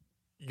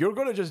you're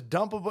going to just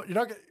dump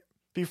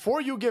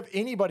before you give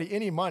anybody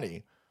any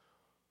money,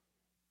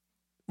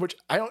 which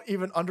I don't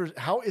even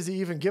how is he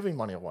even giving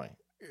money away?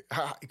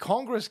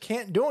 Congress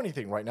can't do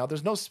anything right now.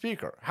 There's no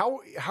speaker.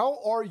 How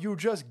are you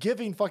just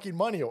giving fucking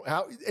money?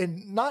 How,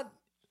 and not,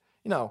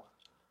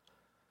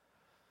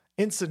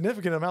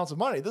 insignificant amounts of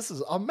money. This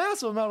is a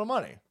massive amount of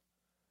money.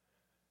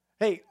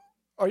 Hey,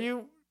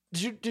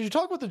 did you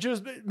talk with the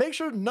Jews? Make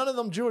sure none of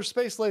them Jewish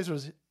space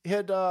lasers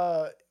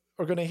are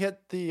going to hit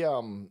the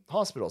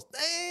hospitals.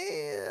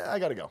 I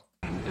got to go.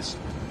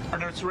 Are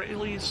there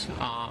Israelis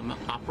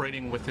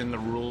operating within the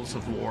rules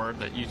of war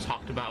that you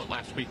talked about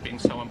last week being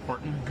so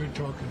important? Good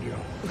talking to you.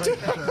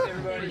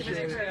 Everybody,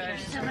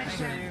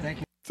 Thank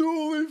you.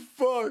 Holy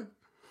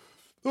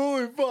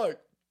fuck.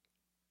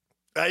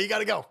 You got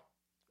to go.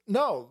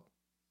 No,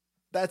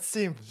 that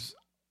seems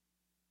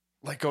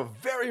like a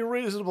very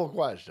reasonable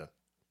question.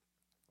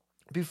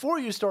 Before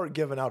you start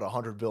giving out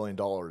 $100 billion,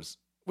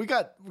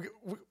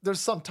 there's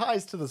some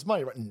ties to this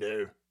money, right?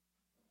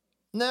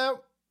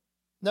 No,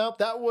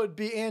 that would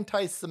be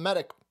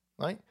anti-Semitic,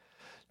 right?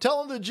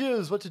 Telling the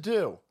Jews what to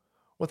do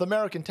with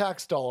American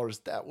tax dollars,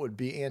 that would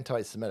be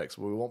anti-Semitic,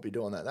 so we won't be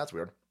doing that. That's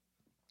weird.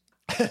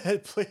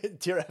 Please,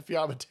 dear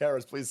FBI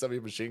terrorists, please send me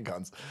machine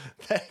guns.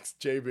 Thanks,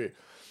 JB.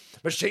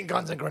 Machine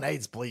guns and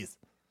grenades, please.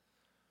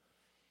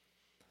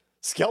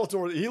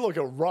 Skeletor, he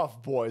looking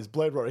rough, boys.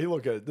 Blade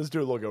Runner, this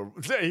dude looking,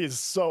 he's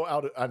so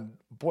out of, and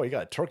boy, he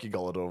got a turkey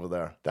gullet over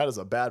there. That is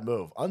a bad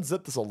move.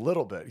 Unzip this a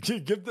little bit.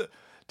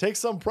 Take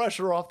some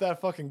pressure off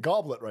that fucking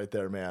goblet right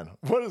there, man.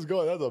 What is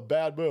going on? That's a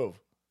bad move.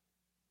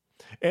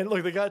 And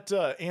look, they got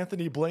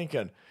Anthony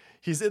Blinken.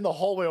 He's in the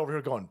hallway over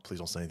here going, please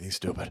don't say anything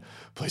stupid.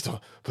 Please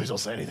don't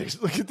say anything.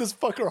 Look at this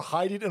fucker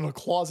hiding in a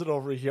closet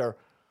over here.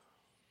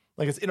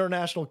 Like it's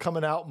International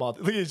Coming Out Month.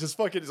 Look, he's just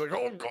fucking, he's like,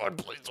 oh God,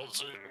 please don't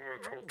say anything.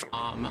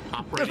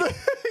 Operating.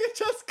 He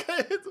just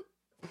can't.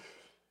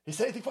 He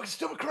said anything fucking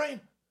stupid, Crane?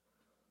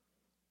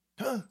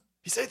 Huh?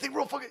 He said anything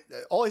real fucking,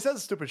 all he says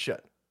is stupid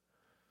shit.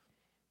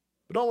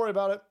 But don't worry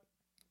about it.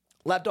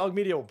 Lapdog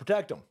Media will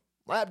protect him.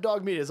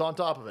 Lapdog Media is on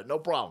top of it. No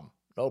problem.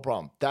 No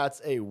problem.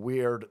 That's a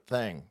weird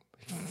thing.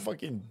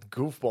 Fucking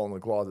goofball in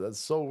the closet. That's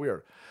so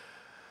weird.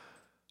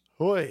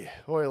 Oy,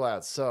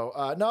 lads. So,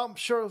 no, I'm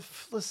sure,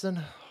 listen,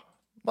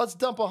 let's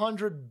dump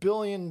 $100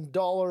 billion.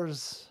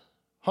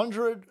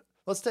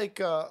 Let's take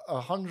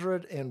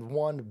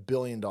 $101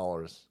 billion.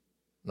 No,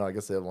 I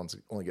guess the other one's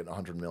only getting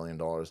 $100 million.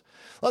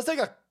 Let's take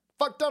a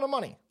fuck ton of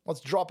money.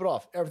 Let's drop it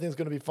off. Everything's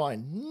going to be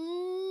fine.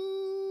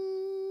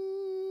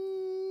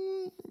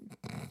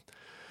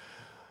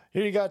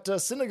 Here you got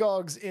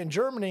synagogues in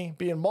Germany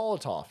being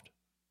Molotoved.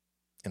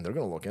 And they're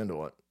going to look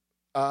into it.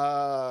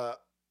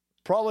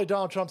 Probably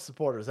Donald Trump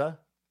supporters, huh?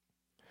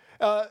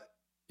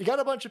 You got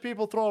a bunch of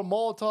people throwing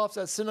Molotovs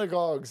at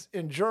synagogues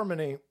in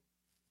Germany.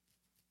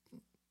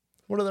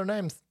 What are their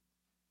names?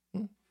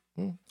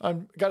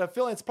 I've got a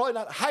feeling it's probably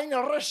not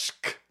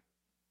Heinrich.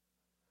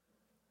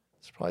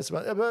 It's probably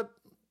somebody, but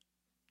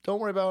don't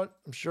worry about it.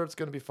 I'm sure it's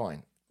going to be fine.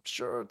 You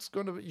sure it's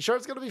going to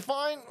be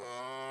fine?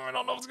 I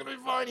don't know if it's going to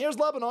be fine. Here's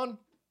Lebanon.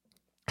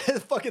 The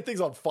fucking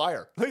thing's on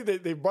fire.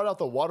 They brought out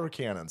the water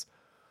cannons.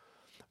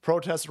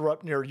 Protests were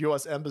up near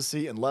U.S.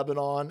 Embassy in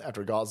Lebanon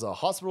after Gaza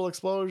hospital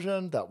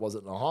explosion. That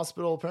wasn't a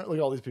hospital. Apparently,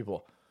 all these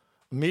people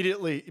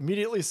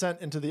immediately sent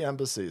into the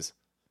embassies.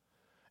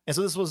 And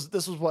so this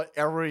was what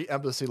every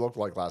embassy looked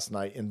like last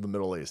night in the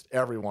Middle East.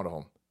 Every one of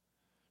them.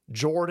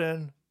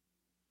 Jordan,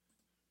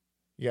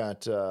 you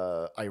got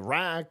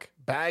Iraq,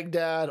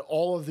 Baghdad,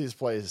 all of these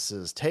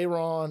places,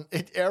 Tehran,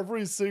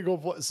 every single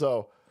place.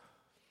 So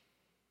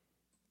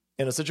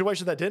in a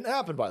situation that didn't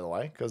happen, by the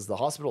way, because the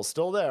hospital's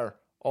still there,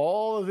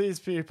 all of these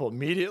people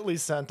immediately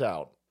sent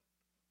out.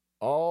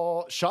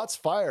 All shots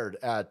fired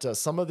at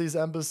some of these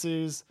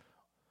embassies.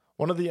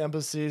 One of the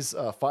embassies,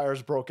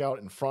 fires broke out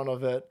in front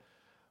of it.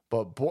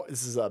 But boy,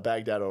 this is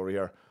Baghdad over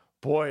here.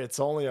 Boy, it's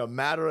only a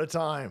matter of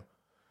time.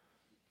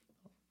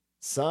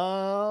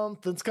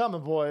 Something's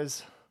coming,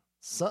 boys.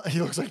 He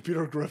looks like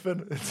Peter Griffin.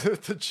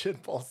 The chin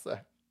ball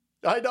sack.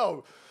 I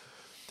know.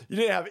 You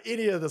didn't have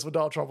any of this when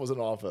Donald Trump was in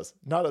office.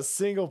 Not a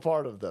single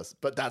part of this.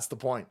 But that's the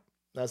point.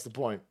 That's the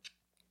point.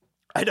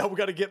 I know we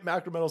got to get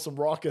Macrometal some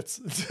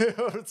rockets.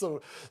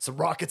 some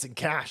rockets and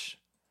cash.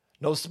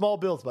 No small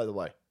bills, by the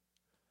way.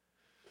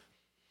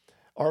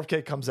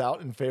 RFK comes out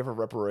in favor of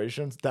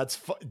reparations.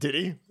 Did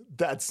he?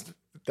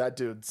 That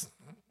dude's.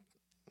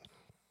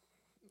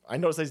 I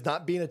noticed he's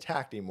not being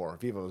attacked anymore.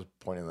 Viva was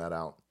pointing that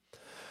out.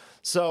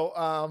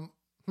 So,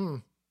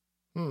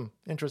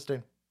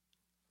 interesting.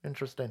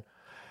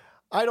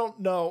 I don't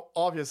know,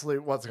 obviously,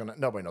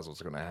 nobody knows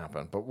what's gonna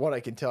happen. But what I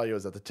can tell you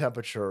is that the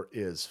temperature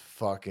is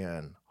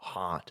fucking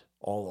hot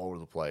all over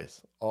the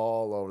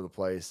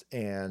place.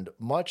 And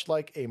much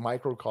like a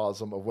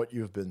microcosm of what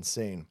you've been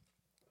seeing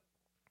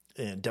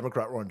in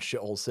Democrat-run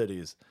shithole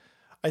cities,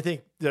 I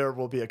think there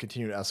will be a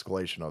continued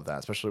escalation of that,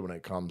 especially when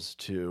it comes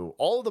to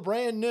all of the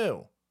brand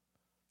new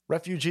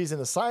refugees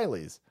and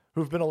asylees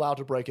who've been allowed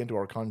to break into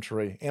our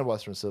country and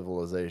Western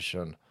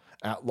civilization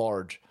at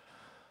large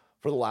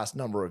for the last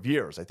number of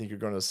years. I think you're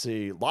going to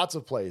see lots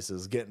of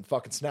places getting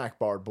fucking snack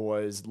barred,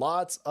 boys.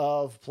 Lots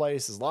of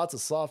places, lots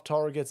of soft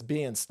targets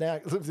being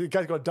snack. The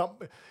guy's going to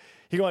dump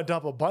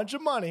a bunch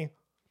of money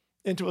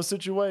into a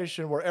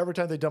situation where every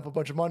time they dump a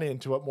bunch of money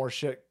into it, more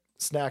shit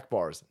snack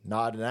bars.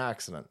 Not an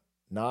accident.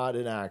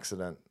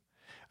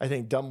 I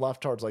think dumb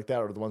leftards like that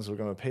are the ones who are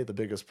going to pay the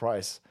biggest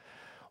price.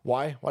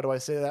 Why? Why do I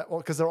say that? Well,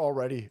 because they're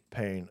already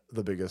paying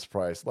the biggest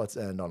price. Let's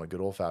end on a good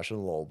old-fashioned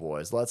lull,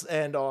 boys. Let's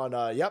end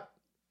on,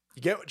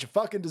 you get what you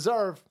fucking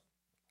deserve.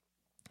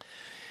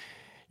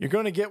 You're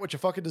going to get what you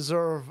fucking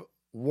deserve.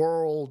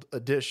 World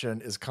Edition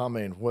is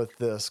coming with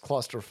this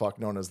clusterfuck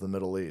known as the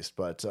Middle East.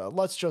 But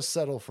let's just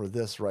settle for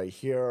this right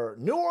here.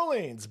 New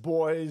Orleans,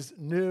 boys.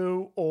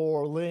 New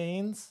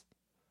Orleans.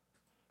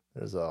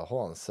 Hold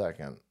on a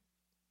second.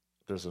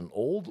 There's an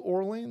old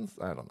Orleans.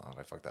 I don't know if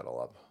I fucked that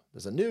all up.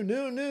 There's a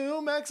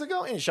new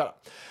Mexico. And shut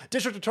up.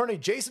 District Attorney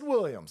Jason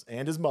Williams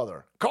and his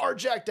mother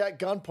carjacked at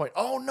gunpoint.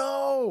 Oh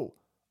no.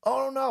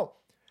 Oh no.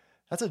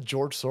 That's a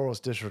George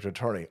Soros district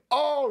attorney.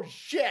 Oh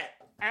shit.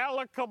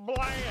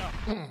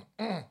 Alakablam.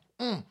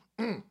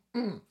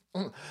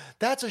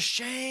 That's a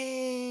shame.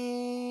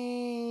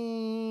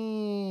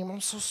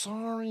 I'm so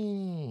sorry.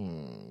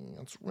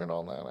 It's weird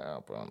all that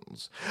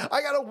happens.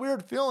 I got a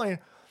weird feeling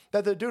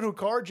that the dude who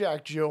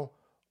carjacked you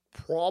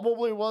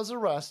probably was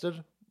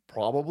arrested,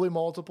 probably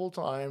multiple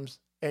times,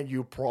 and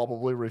you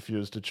probably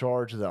refused to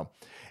charge them.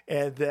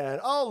 And then,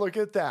 oh, look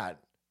at that.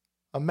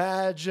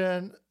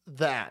 Imagine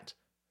that.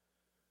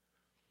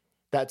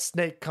 That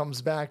snake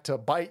comes back to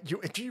bite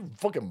you. If your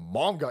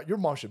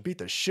mom should beat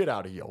the shit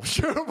out of you.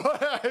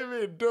 I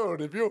mean,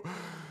 dude, if you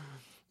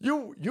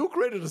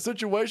created a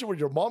situation where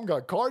your mom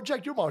got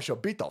carjacked, your mom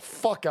should beat the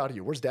fuck out of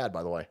you. Where's dad,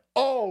 by the way?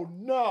 Oh,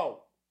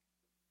 no.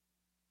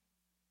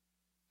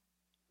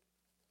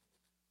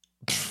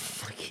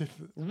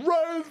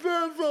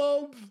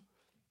 Racism.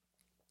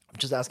 I'm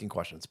just asking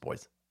questions,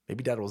 boys.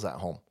 Maybe dad was at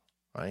home,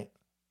 right?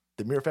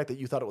 The mere fact that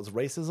you thought it was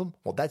racism,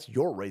 well, that's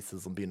your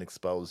racism being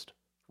exposed.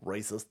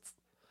 Racists.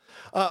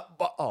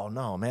 But, oh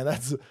no, man,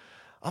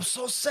 I'm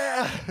so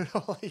sad.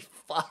 Holy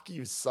fuck,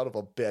 you son of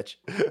a bitch.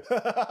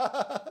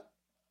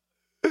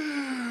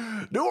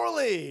 New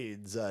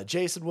Orleans,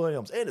 Jason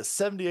Williams and his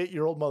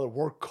 78-year-old mother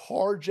were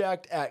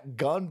carjacked at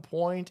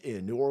gunpoint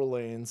in New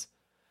Orleans.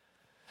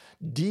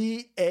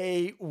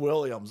 D.A.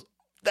 Williams.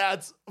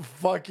 That's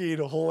fucking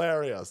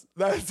hilarious.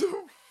 That's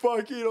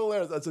fucking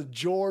hilarious. That's a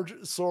George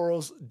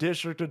Soros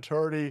district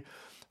attorney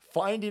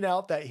finding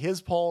out that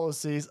his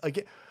policies,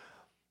 again,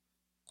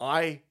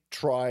 I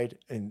tried,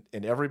 and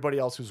everybody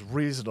else who's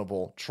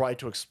reasonable tried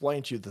to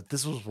explain to you that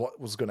this was what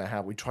was going to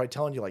happen. We tried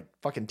telling you like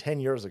fucking 10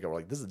 years ago,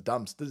 like, this is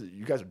dumb.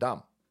 You guys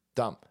are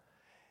dumb.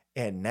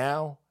 And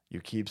now you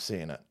keep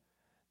seeing it.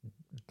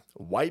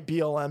 White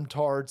BLM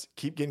tards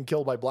keep getting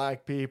killed by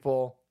black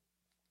people.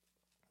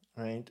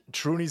 Right?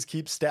 Troonies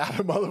keep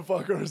stabbing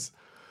motherfuckers.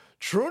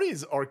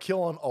 Troonies are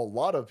killing a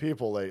lot of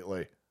people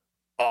lately.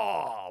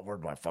 Oh,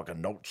 where'd my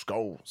fucking notes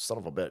go? Son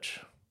of a bitch.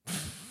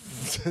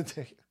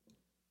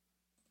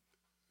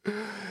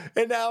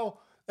 And now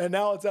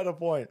it's at a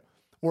point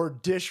where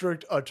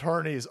district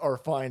attorneys are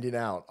finding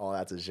out. Oh,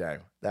 that's a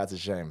shame. That's a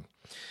shame.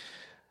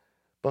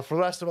 But for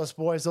the rest of us,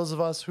 boys, those of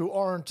us who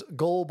aren't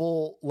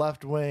global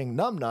left-wing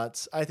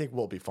numbnuts, I think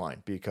we'll be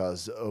fine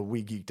because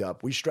we geeked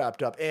up, we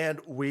strapped up, and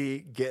we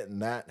getting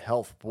that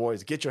health,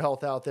 boys. Get your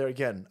health out there.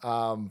 Again,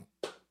 you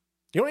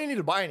don't even need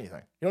to buy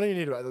anything. You don't even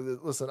need to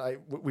listen.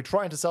 We're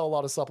trying to sell a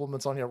lot of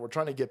supplements on here. We're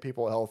trying to get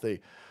people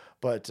healthy.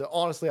 But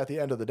honestly, at the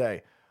end of the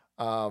day,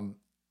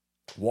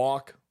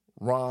 walk,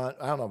 run.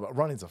 I don't know, but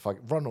running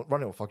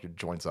will fuck your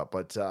joints up.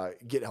 But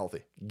get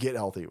healthy. Get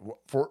healthy.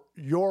 For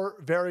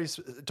your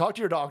talk to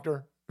your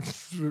doctor.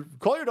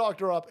 Call your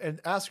doctor up and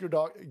ask your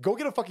doctor. Go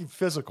get a fucking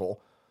physical.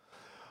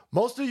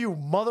 Most of you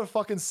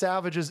motherfucking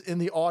savages in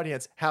the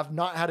audience have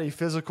not had a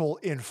physical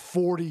in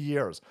 40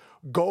 years.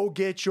 Go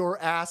get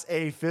your ass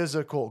a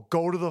physical.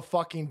 Go to the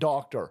fucking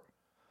doctor.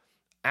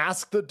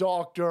 Ask the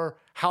doctor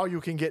how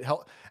you can get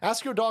help.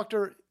 Ask your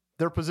doctor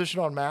their position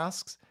on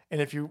masks. And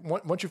if you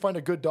once you find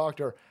a good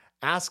doctor,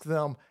 ask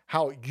them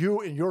how you,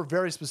 in your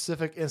very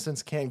specific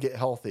instance, can get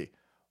healthy.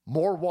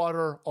 More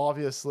water,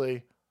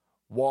 obviously.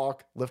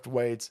 Walk, lift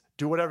weights,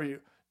 do whatever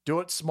you do.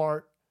 It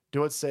smart,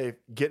 do it safe,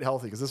 get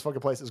healthy, because this fucking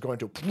place is going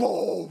to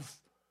kaboom,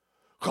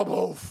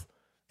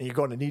 and you're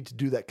going to need to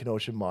do that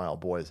Kenosha mile,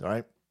 boys. All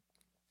right.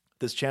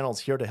 This channel is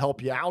here to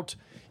help you out.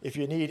 If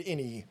you need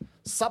any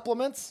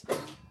supplements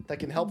that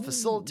can help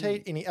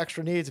facilitate any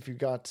extra needs, if you've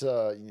got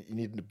you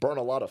need to burn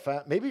a lot of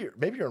fat, maybe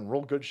you're in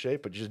real good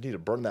shape, but you just need to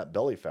burn that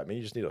belly fat. Maybe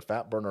you just need a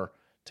fat burner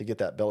to get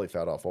that belly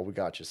fat off. Well, we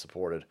got you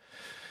supported.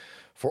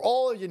 For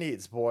all of your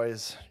needs,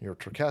 boys, your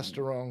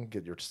testosterone,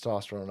 get your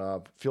testosterone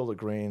up, Field of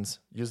Greens,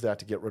 use that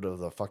to get rid of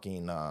the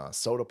fucking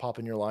soda pop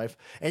in your life,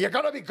 and you're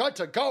going to be good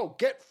to go.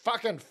 Get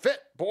fucking fit,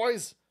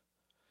 boys.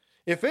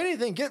 If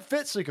anything, get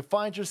fit so you can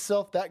find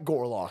yourself that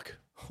Gorlock.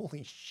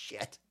 Holy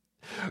shit.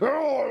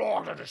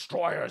 Gorlock the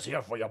Destroyer is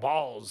here for your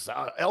balls.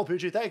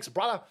 LPG, thanks,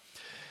 brother.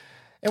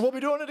 And we'll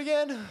be doing it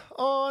again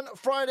on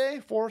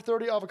Friday,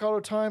 4:30 avocado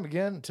time.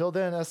 Again, until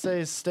then,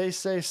 essays, stay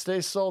safe, stay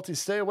salty,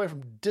 stay away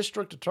from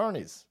district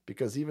attorneys.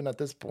 Because even at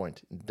this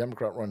point, in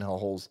Democrat-run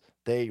hellholes,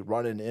 they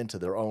run into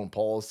their own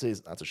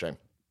policies. That's a shame.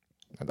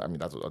 I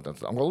mean, I'm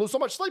going to lose so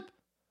much sleep.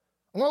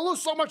 I'm going to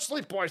lose so much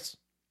sleep, boys.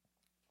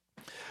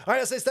 All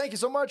right, essays, thank you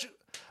so much.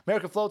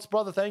 America Floats,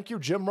 brother, thank you.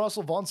 Jim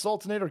Russell, Von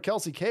Sultanator,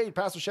 Kelsey Cade,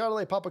 Pastor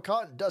Chatelet, Papa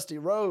Cotton, Dusty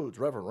Rhodes,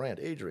 Reverend Rand,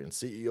 Adrian,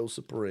 CEO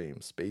Supreme,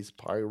 Space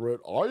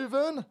Pirate,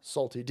 Ivan,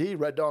 Salty D,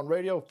 Red Dawn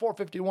Radio,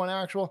 451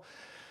 Actual,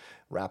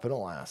 Rapid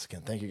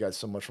Alaskan. Thank you guys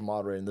so much for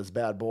moderating this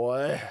bad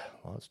boy.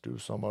 Let's do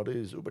some of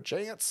these Uber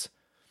chants.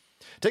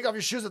 Take off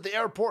your shoes at the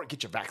airport,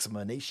 get your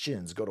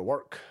vaccinations, go to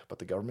work. But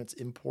the government's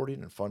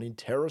importing and funding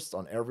terrorists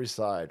on every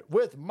side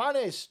with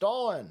money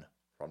stolen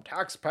from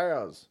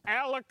taxpayers.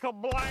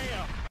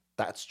 Alakablam.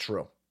 That's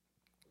true.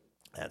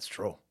 That's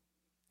true.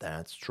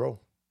 That's true.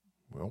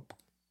 Yep.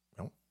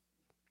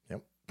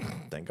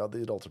 Thank God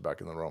the adults are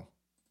back in the room.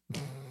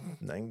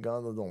 Thank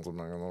God the adults are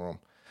back in the room.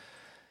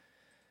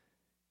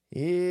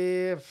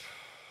 If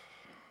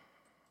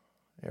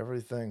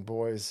everything,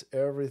 boys,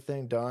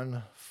 everything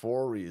done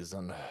for a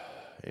reason.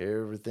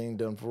 Everything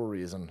done for a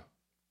reason.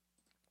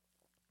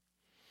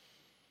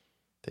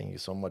 Thank you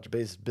so much,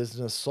 Base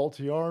Business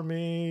Salty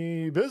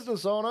Army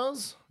business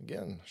owners.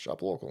 Again,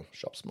 shop local,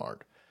 shop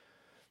smart.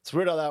 It's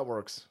weird how that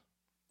works.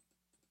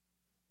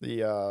 The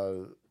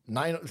Joe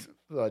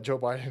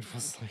Biden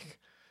was like,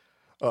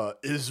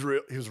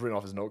 Israel, he was reading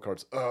off his note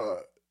cards.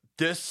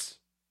 This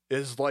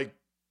is like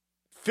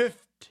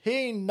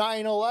 15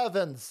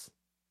 9/11s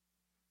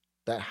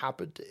that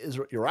happened to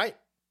Israel. You're right.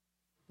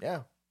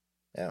 Yeah.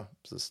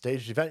 It's a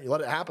staged event. You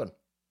let it happen.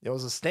 It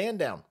was a stand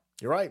down.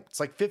 You're right. It's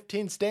like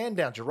 15 stand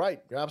downs. You're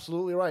right. You're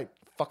absolutely right.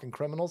 Fucking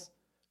criminals.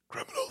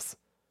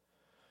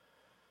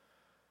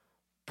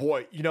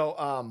 Boy,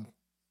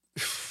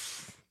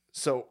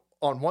 so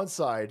on one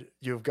side,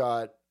 you've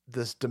got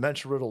this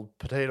dementia-riddled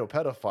potato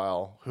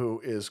pedophile who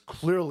is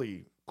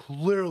clearly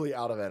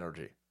out of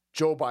energy.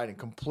 Joe Biden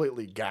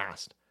completely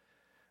gassed.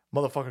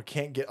 Motherfucker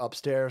can't get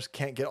upstairs,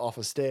 can't get off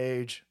a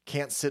stage,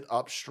 can't sit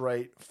up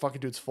straight.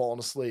 Fucking dude's falling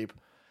asleep.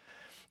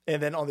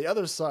 And then on the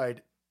other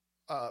side,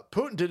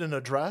 Putin did an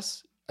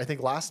address, I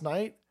think last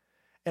night,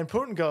 and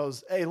Putin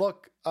goes, "Hey,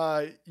 look,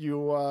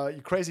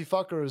 you crazy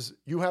fuckers,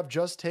 you have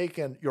just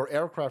taken your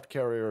aircraft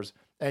carriers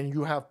and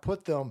you have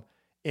put them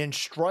in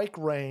strike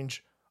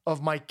range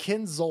of my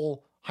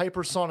Kinzhal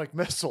hypersonic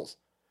missiles."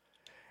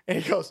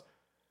 And he goes,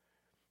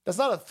 "That's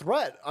not a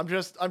threat. I'm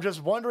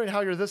just wondering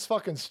how you're this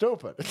fucking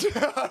stupid."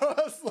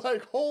 I was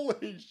like,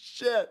 holy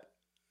shit.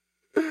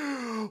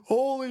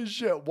 Holy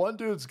shit. One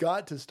dude's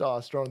got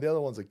testosterone, the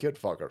other one's a kid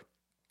fucker.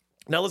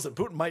 Now listen,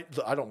 Putin might,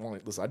 I do not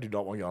want to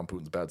get on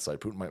Putin's bad side.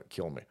 Putin might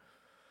kill me.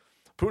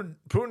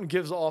 Putin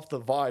gives off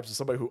the vibes of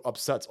somebody who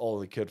upsets all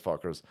of the kid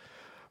fuckers.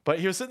 But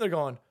he was sitting there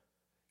going,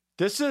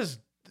 this is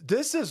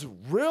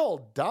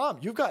real dumb.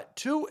 You've got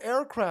 2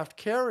 aircraft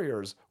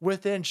carriers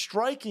within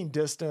striking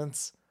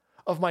distance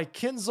of my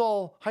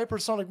Kinzhal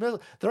hypersonic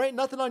missile. There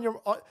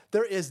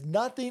is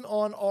nothing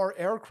on our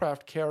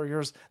aircraft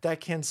carriers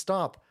that can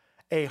stop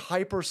a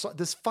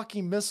this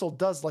fucking missile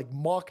does like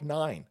Mach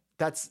 9.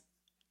 That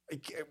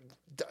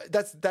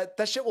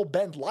shit will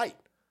bend light.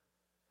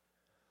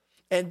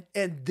 And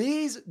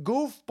these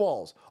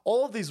goofballs,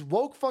 all of these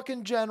woke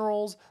fucking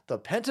generals, the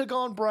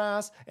Pentagon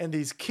brass, and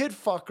these kid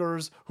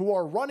fuckers who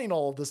are running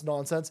all of this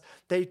nonsense,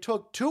 they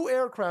took 2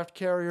 aircraft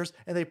carriers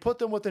and they put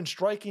them within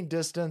striking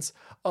distance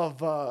of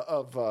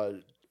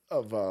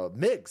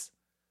MiGs.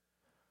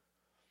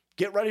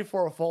 Get ready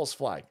for a false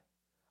flag.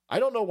 I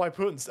don't know why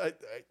Putin's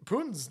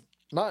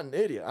not an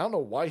idiot. I don't know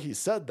why he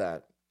said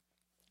that,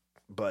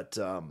 but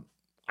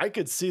I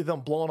could see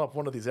them blowing up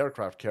one of these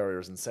aircraft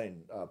carriers and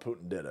saying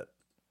Putin did it.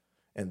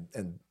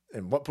 And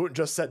what Putin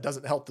just said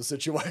doesn't help the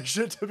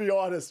situation, to be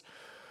honest.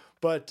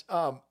 But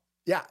our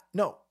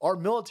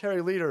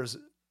military leaders,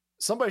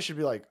 somebody should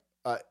be like,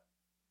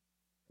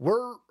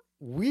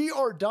 we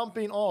are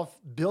dumping off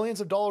billions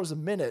of dollars a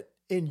minute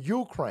in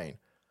Ukraine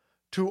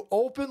to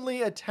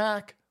openly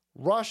attack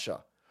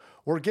Russia.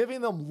 We're giving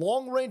them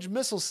long-range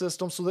missile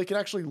systems so they can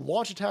actually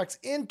launch attacks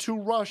into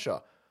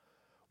Russia.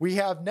 We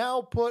have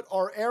now put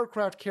our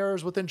aircraft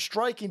carriers within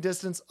striking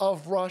distance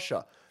of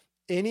Russia.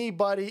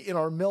 Anybody in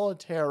our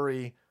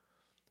military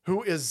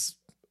who is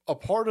a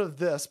part of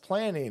this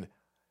planning,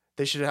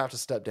 they should have to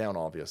step down,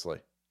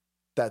 obviously.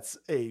 That's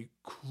a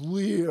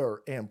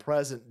clear and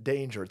present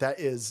danger. That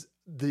is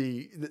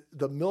the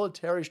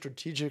military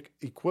strategic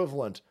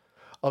equivalent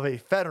of a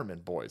Fetterman,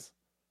 boys.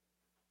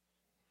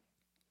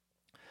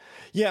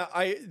 Yeah,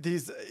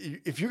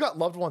 if you got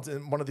loved ones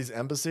in one of these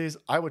embassies,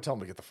 I would tell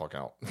them to get the fuck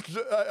out.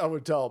 I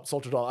would tell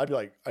Soldier Dawn, I'd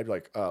be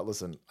like,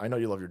 listen, I know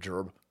you love your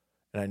gerb,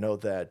 and I know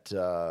that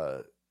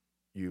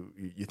you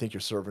think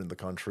you're serving the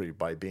country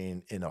by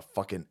being in a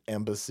fucking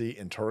embassy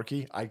in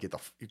Turkey. I'd get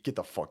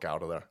the fuck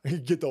out of there.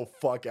 Get the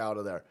fuck out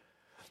of there.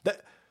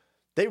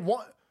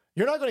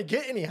 You're not going to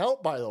get any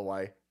help, by the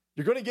way.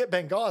 You're going to get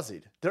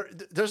Benghazi'd.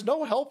 There's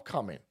no help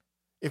coming.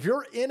 If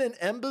you're in an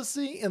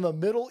embassy in the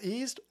Middle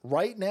East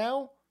right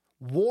now,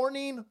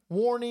 warning,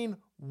 warning,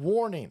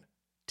 warning.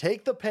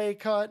 Take the pay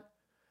cut.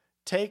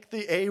 Take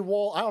the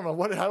AWOL. I don't know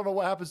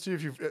what happens to you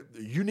if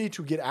you need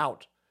to get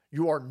out.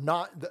 You are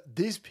not.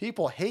 These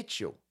people hate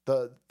you.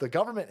 The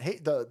government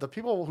hate the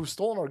people who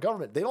stolen our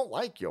government. They don't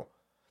like you.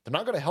 They're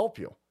not going to help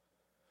you.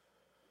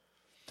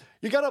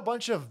 You got a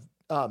bunch of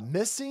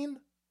missing.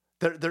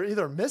 They're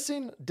either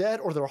missing, dead,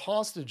 or they're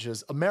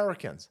hostages.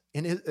 Americans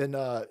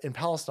in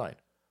Palestine.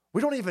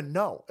 We don't even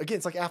know. Again,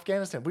 it's like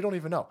Afghanistan. We don't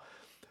even know.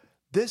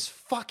 This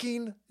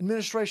fucking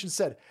administration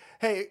said,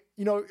 "Hey,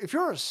 if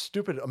you're a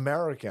stupid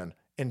American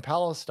in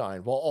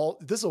Palestine,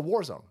 this is a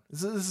war zone.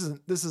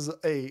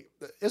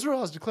 Israel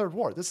has declared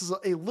war. This is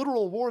a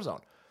literal war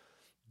zone."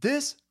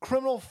 This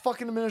criminal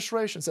fucking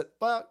administration said,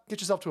 "Well, get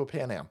yourself to a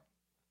Pan Am."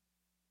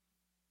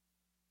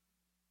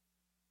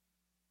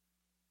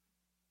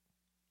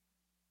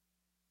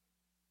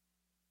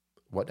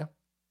 What now?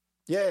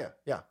 Yeah.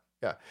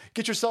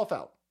 Get yourself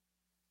out.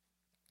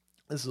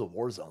 This is a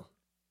war zone.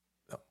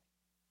 No.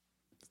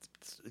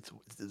 It's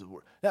a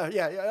war. Yeah.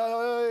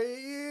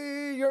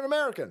 You're an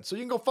American, so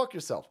you can go fuck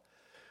yourself.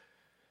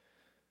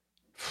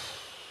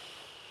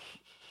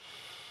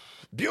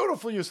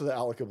 Beautiful use of the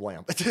Alaka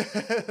Blam.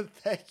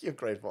 Thank you,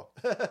 Grateful.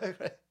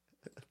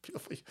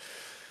 Beautiful.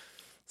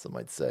 Some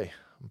might say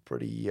I'm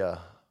pretty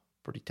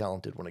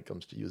talented when it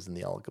comes to using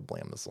the Alaka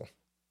Blam missile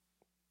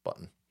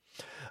button.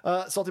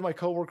 Salty, my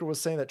coworker,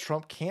 was saying that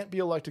Trump can't be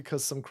elected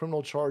because some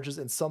criminal charges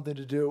and something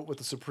to do with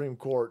the Supreme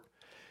Court.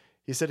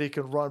 He said he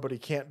can run, but he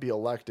can't be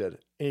elected.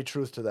 Any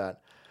truth to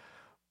that?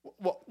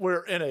 Well,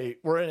 we're in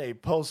a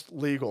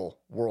post-legal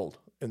world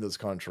in this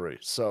country,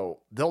 so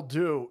they'll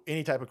do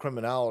any type of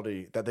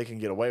criminality that they can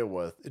get away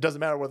with. It doesn't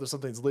matter whether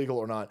something's legal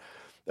or not.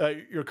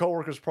 Your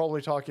coworker's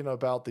probably talking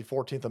about the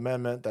 14th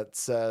Amendment that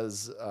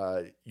says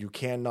you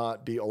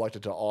cannot be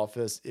elected to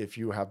office if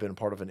you have been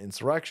part of an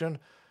insurrection.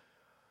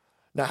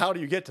 Now, how do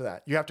you get to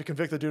that? You have to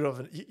convict the dude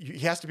of he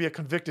has to be a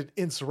convicted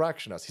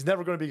insurrectionist. He's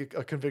never going to be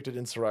a convicted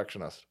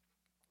insurrectionist.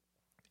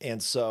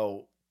 And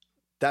so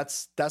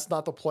that's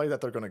not the play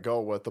that they're going to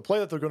go with. The play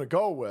that they're going to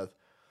go with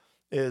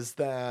is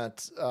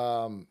that,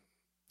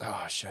 I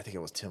think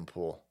it was Tim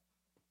Pool.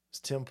 It's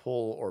Tim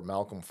Pool or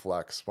Malcolm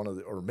Flex,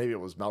 or maybe it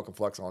was Malcolm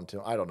Flex on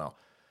Tim. I don't know.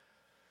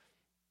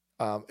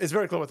 It's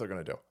very clear what they're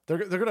going to do. They're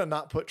going to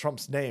not put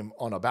Trump's name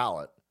on a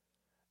ballot.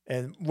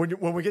 And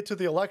when we get to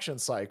the election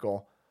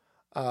cycle,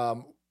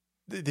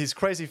 these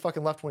crazy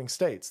fucking left-wing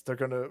states, they're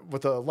going to,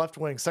 with the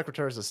left-wing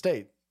secretaries of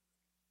state,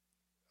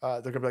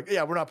 they're going to be like,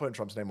 yeah, we're not putting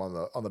Trump's name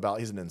on the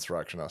ballot. He's an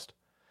insurrectionist.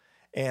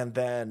 And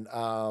then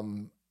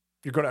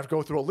you're going to have to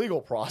go through a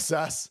legal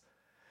process.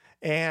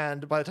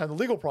 And by the time the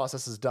legal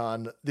process is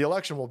done, the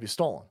election will be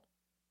stolen.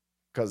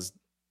 Because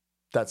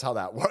that's how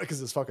that works,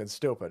 because it's fucking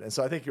stupid. And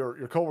so I think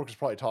your coworker's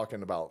probably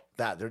talking about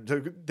that.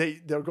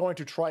 They're going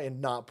to try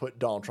and not put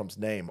Donald Trump's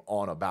name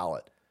on a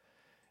ballot.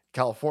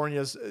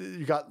 California's,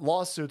 you got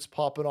lawsuits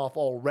popping off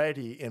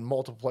already in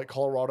multiple,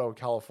 Colorado,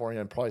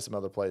 California, and probably some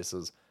other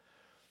places.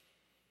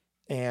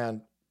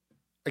 And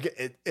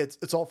again,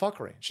 it's all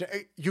fuckery.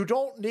 You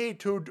don't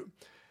need to.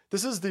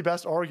 This is the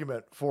best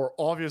argument for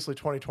obviously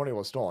 2020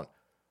 was stolen.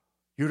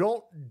 You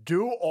don't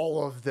do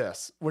all of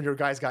this when your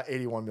guy's got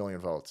 81 million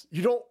votes.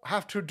 You don't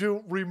have to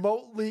do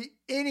remotely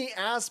any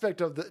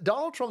aspect of the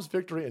Donald Trump's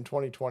victory in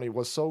 2020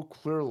 was so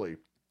clearly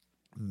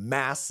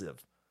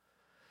massive.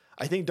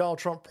 I think Donald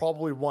Trump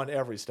probably won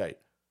every state.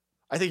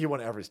 I think he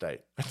won every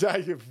state.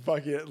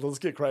 Let's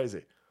get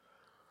crazy.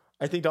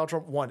 I think Donald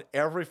Trump won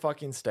every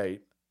fucking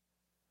state.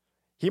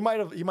 He might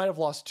have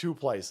lost 2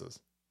 places.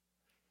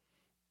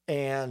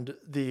 And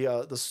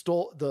the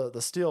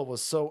steal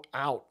was so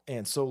out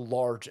and so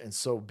large and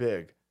so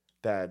big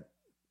that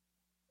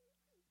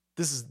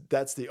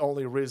that's the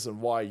only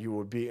reason why you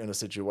would be in a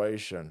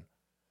situation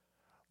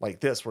like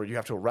this, where you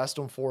have to arrest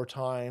them 4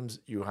 times.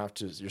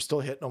 You're still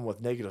hitting them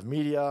with negative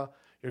media.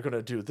 You're going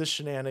to do this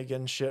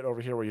shenanigan shit over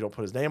here where you don't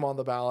put his name on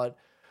the ballot.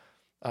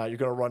 You're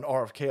going to run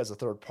RFK as a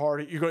third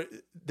party.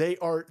 They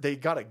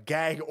got a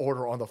gag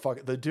order on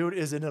the dude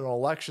is in an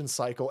election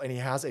cycle and he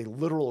has a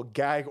literal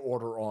gag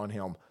order on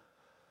him.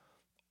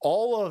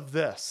 All of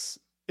this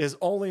is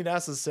only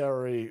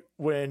necessary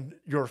when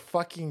your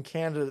fucking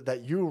candidate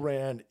that you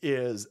ran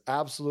is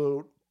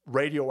absolute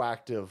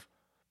radioactive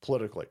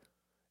politically.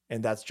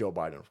 And that's Joe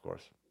Biden, of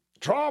course.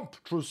 Trump,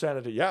 true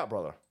sanity. Yeah,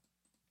 brother.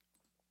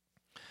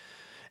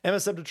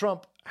 MSM to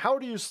Trump, how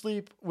do you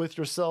sleep with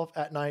yourself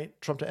at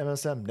night? Trump to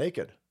MSM,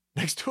 naked,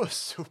 next to a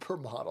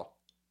supermodel.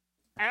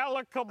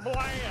 Alaka-blam.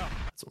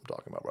 That's what I'm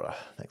talking about, brother.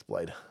 Thanks,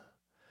 Blade.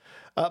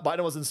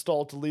 Biden was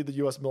installed to lead the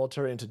U.S.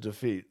 military into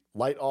defeat,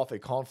 light off a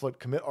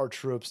conflict, commit our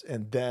troops,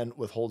 and then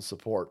withhold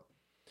support.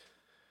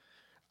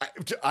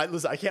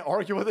 Listen, I can't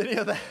argue with any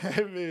of that.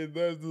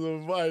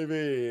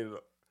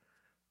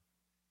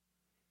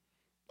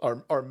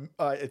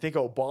 I think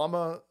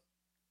Obama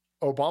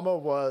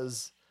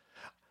was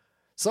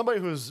somebody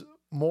who's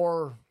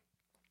more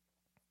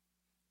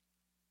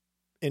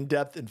in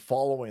depth in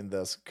following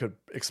this could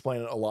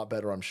explain it a lot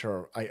better. I'm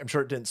sure. I'm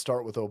sure it didn't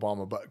start with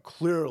Obama, but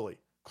clearly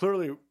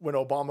when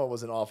Obama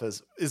was in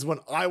office is when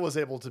I was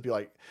able to be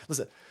like,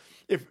 listen,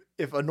 if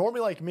a normie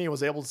like me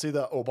was able to see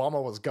that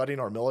Obama was gutting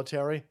our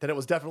military, then it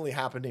was definitely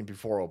happening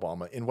before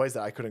Obama in ways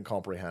that I couldn't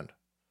comprehend.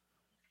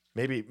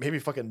 Maybe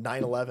fucking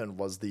 9/11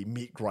 was the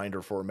meat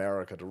grinder for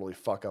America to really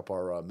fuck up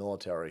our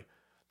military.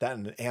 That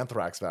and an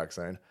anthrax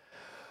vaccine.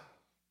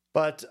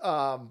 But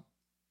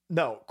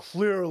no,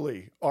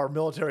 clearly our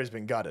military has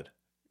been gutted.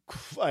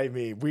 I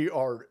mean, we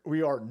are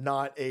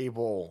not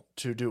able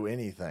to do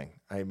anything.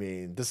 I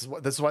mean, this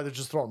is why they're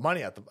just throwing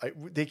money at them.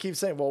 They keep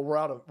saying,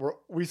 "Well,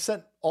 we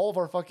sent all of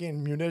our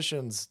fucking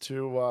munitions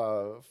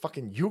to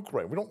fucking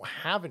Ukraine. We don't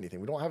have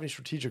anything. We don't have any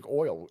strategic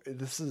oil.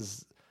 This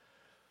is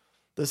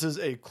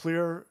a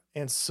clear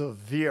and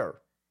severe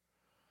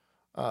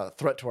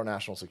threat to our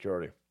national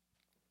security."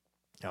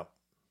 Yep,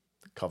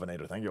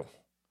 Covenator, thank you.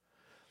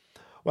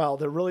 Well,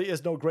 there really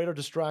is no greater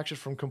distraction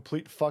from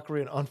complete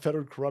fuckery and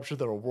unfettered corruption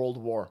than a world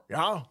war.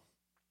 Yeah.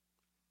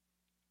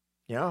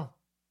 Yeah.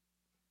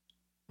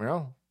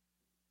 Yeah.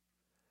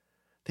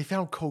 They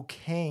found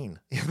cocaine.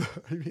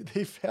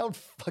 They found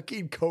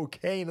fucking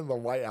cocaine in the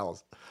White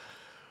House.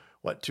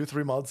 What,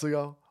 2-3 months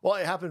ago? Well,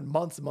 it happened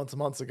months and months and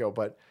months ago,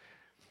 but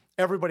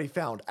everybody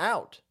found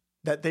out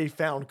that they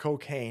found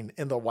cocaine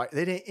in the White.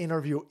 They didn't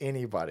interview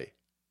anybody.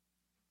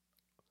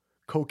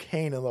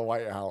 Cocaine in the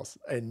White House,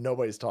 and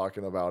nobody's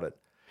talking about it.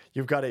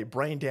 You've got a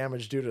brain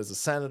damaged dude as a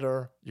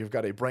senator. You've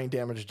got a brain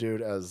damaged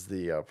dude as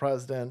the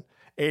president.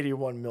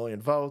 81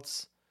 million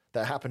votes.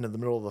 That happened in the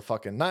middle of the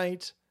fucking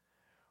night,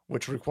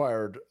 which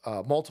required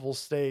multiple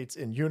states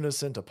in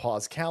unison to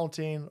pause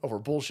counting over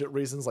bullshit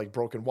reasons like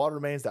broken water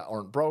mains that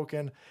aren't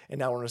broken. And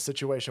now we're in a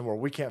situation where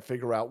we can't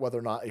figure out whether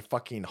or not a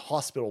fucking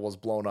hospital was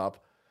blown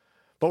up,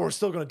 but we're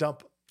still going to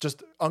dump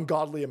just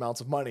ungodly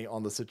amounts of money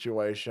on the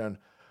situation.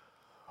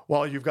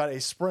 Well, you've got a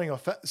spring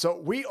offensive. So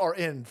we are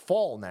in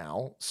fall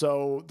now.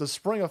 So the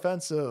spring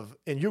offensive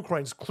in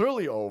Ukraine's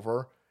clearly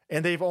over,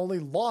 and they've only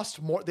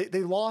lost more.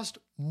 They lost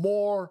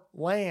more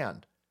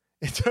land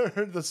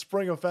during the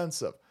spring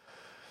offensive.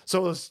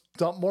 So let's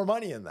dump more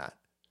money in that.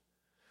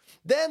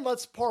 Then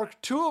let's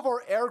park 2 of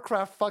our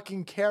aircraft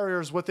fucking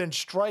carriers within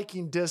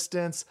striking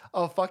distance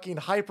of fucking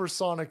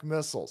hypersonic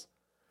missiles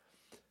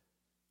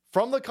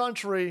from the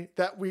country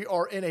that we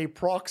are in a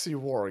proxy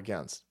war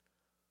against.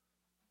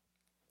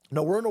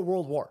 No, we're in a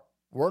world war.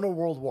 We're in a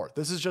world war.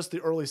 This is just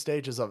the early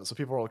stages of it. So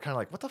people are kind of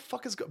like, what the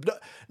fuck is going on?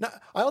 No,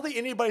 I don't think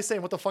anybody's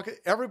saying what the fuck.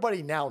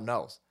 Everybody now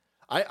knows.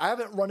 I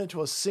haven't run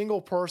into a single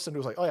person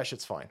who's like, oh yeah,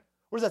 shit's fine.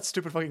 Where's that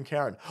stupid fucking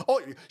Karen?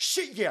 Oh,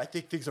 shit, yeah, I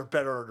think things are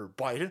better under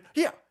Biden.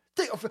 Yeah,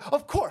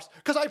 of course,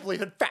 because I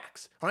believe in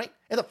facts, right?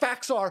 And the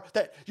facts are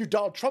that you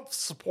Donald Trump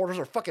supporters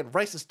are fucking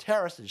racist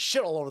terrorists and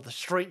shit all over the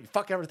street and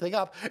fuck everything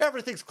up.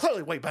 Everything's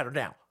clearly way better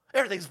now.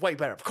 Everything's way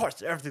better. Of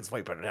course, everything's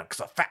way better now because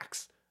of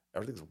facts.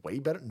 Everything's way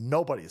better.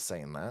 Nobody is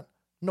saying that.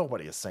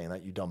 Nobody is saying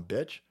that, you dumb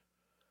bitch.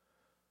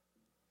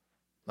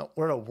 No,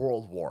 we're in a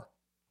world war.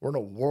 We're in a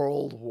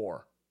world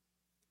war.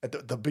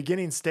 At the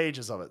beginning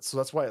stages of it. So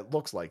that's why it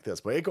looks like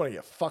this. But it's going to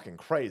get fucking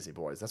crazy,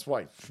 boys. That's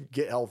why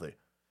get healthy.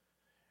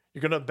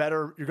 You're gonna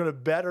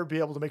better be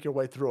able to make your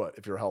way through it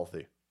if you're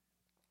healthy.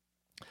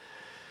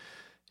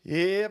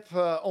 Yep.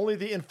 Only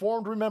the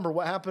informed remember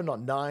what happened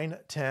on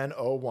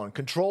 9/10/01.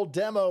 Controlled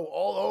demo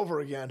all over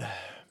again.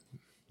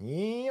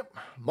 Yep.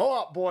 Mow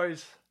up,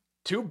 boys.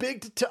 Too big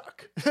to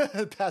tuck.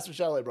 Pastor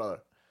Chalet, brother.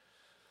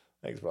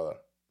 Thanks, brother.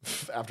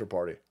 After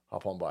party.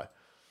 Hop on by.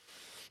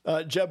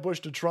 Jeb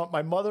Bush to Trump.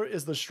 My mother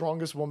is the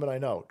strongest woman I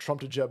know.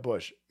 Trump to Jeb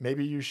Bush.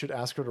 Maybe you should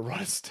ask her to run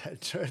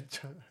instead.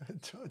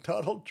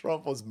 Donald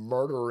Trump was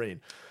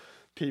murdering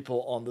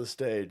people on the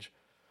stage.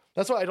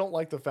 That's why I don't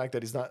like the fact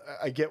that he's not.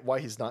 I get why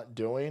he's not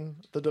doing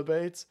the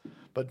debates,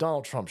 but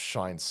Donald Trump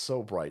shines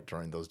so bright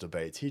during those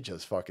debates. He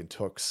just fucking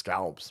took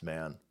scalps,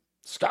 man.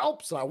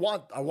 Scalps. I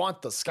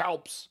want the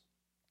scalps.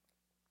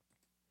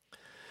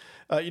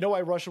 You know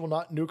why Russia will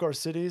not nuke our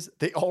cities?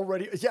 They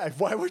already. Yeah.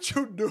 Why would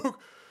you nuke?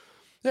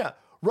 Yeah.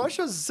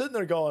 Russia's sitting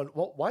there going,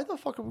 well, why the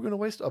fuck are we going to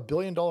waste $1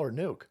 billion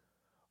nuke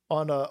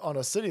on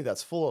a city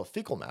that's full of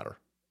fecal matter?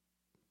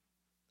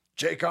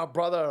 Jacob,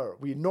 brother,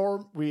 we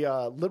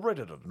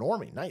liberated a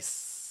normie.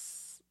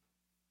 Nice.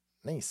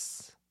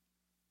 Nice.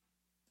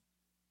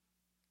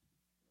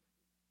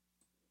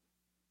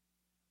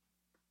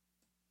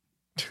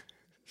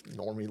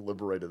 Normie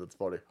liberated. That's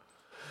funny.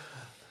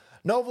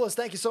 Novelist,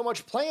 thank you so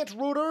much. Plant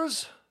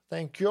rooters,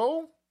 thank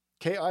you.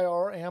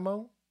 KIR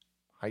ammo.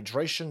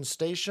 Hydration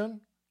station.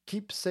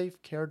 Keep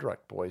safe, care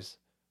direct, boys.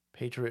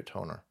 Patriot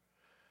toner.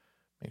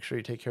 Make sure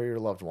you take care of your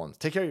loved ones.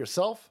 Take care of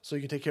yourself so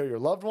you can take care of your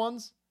loved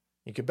ones.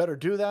 You can better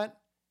do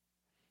that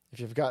if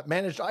you've got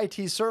managed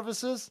IT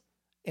services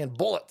and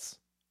bullets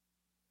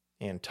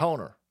and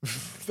toner.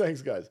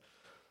 Thanks, guys.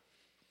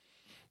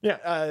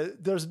 Yeah,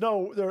 there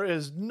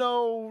is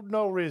no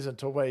reason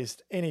to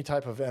waste any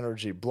type of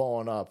energy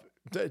blowing up,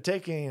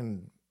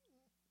 taking,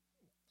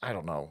 I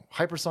don't know,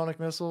 hypersonic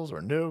missiles or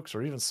nukes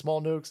or even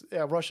small nukes.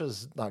 Yeah,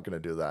 Russia's not going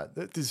to do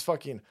that. These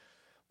fucking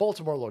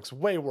Baltimore looks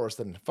way worse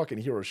than fucking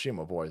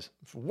Hiroshima, boys.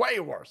 Way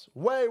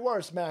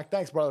worse, Mac.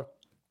 Thanks, brother.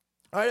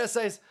 All right,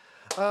 essays.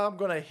 I'm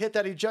going to hit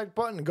that eject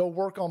button and go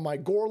work on my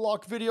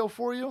Gorlock video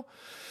for you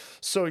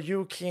so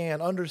you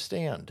can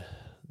understand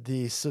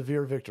the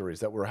severe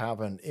victories that we're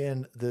having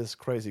in this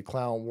crazy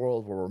clown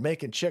world where we're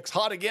making chicks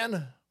hot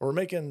again. We're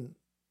making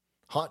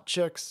hot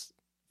chicks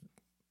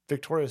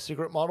Victoria's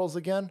Secret models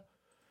again.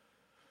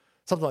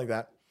 Something like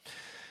that.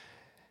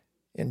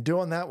 In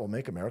doing that, we'll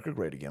make America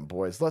great again,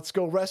 boys. Let's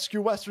go rescue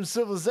Western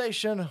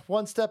civilization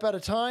one step at a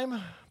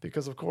time.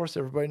 Because, of course,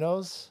 everybody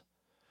knows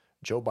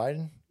Joe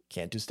Biden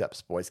can't do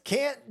steps, boys.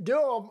 Can't do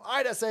them.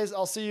 Ida says,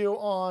 I'll see you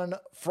on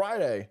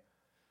Friday.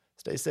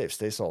 Stay safe,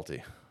 stay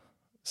salty,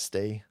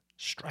 stay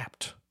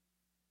strapped.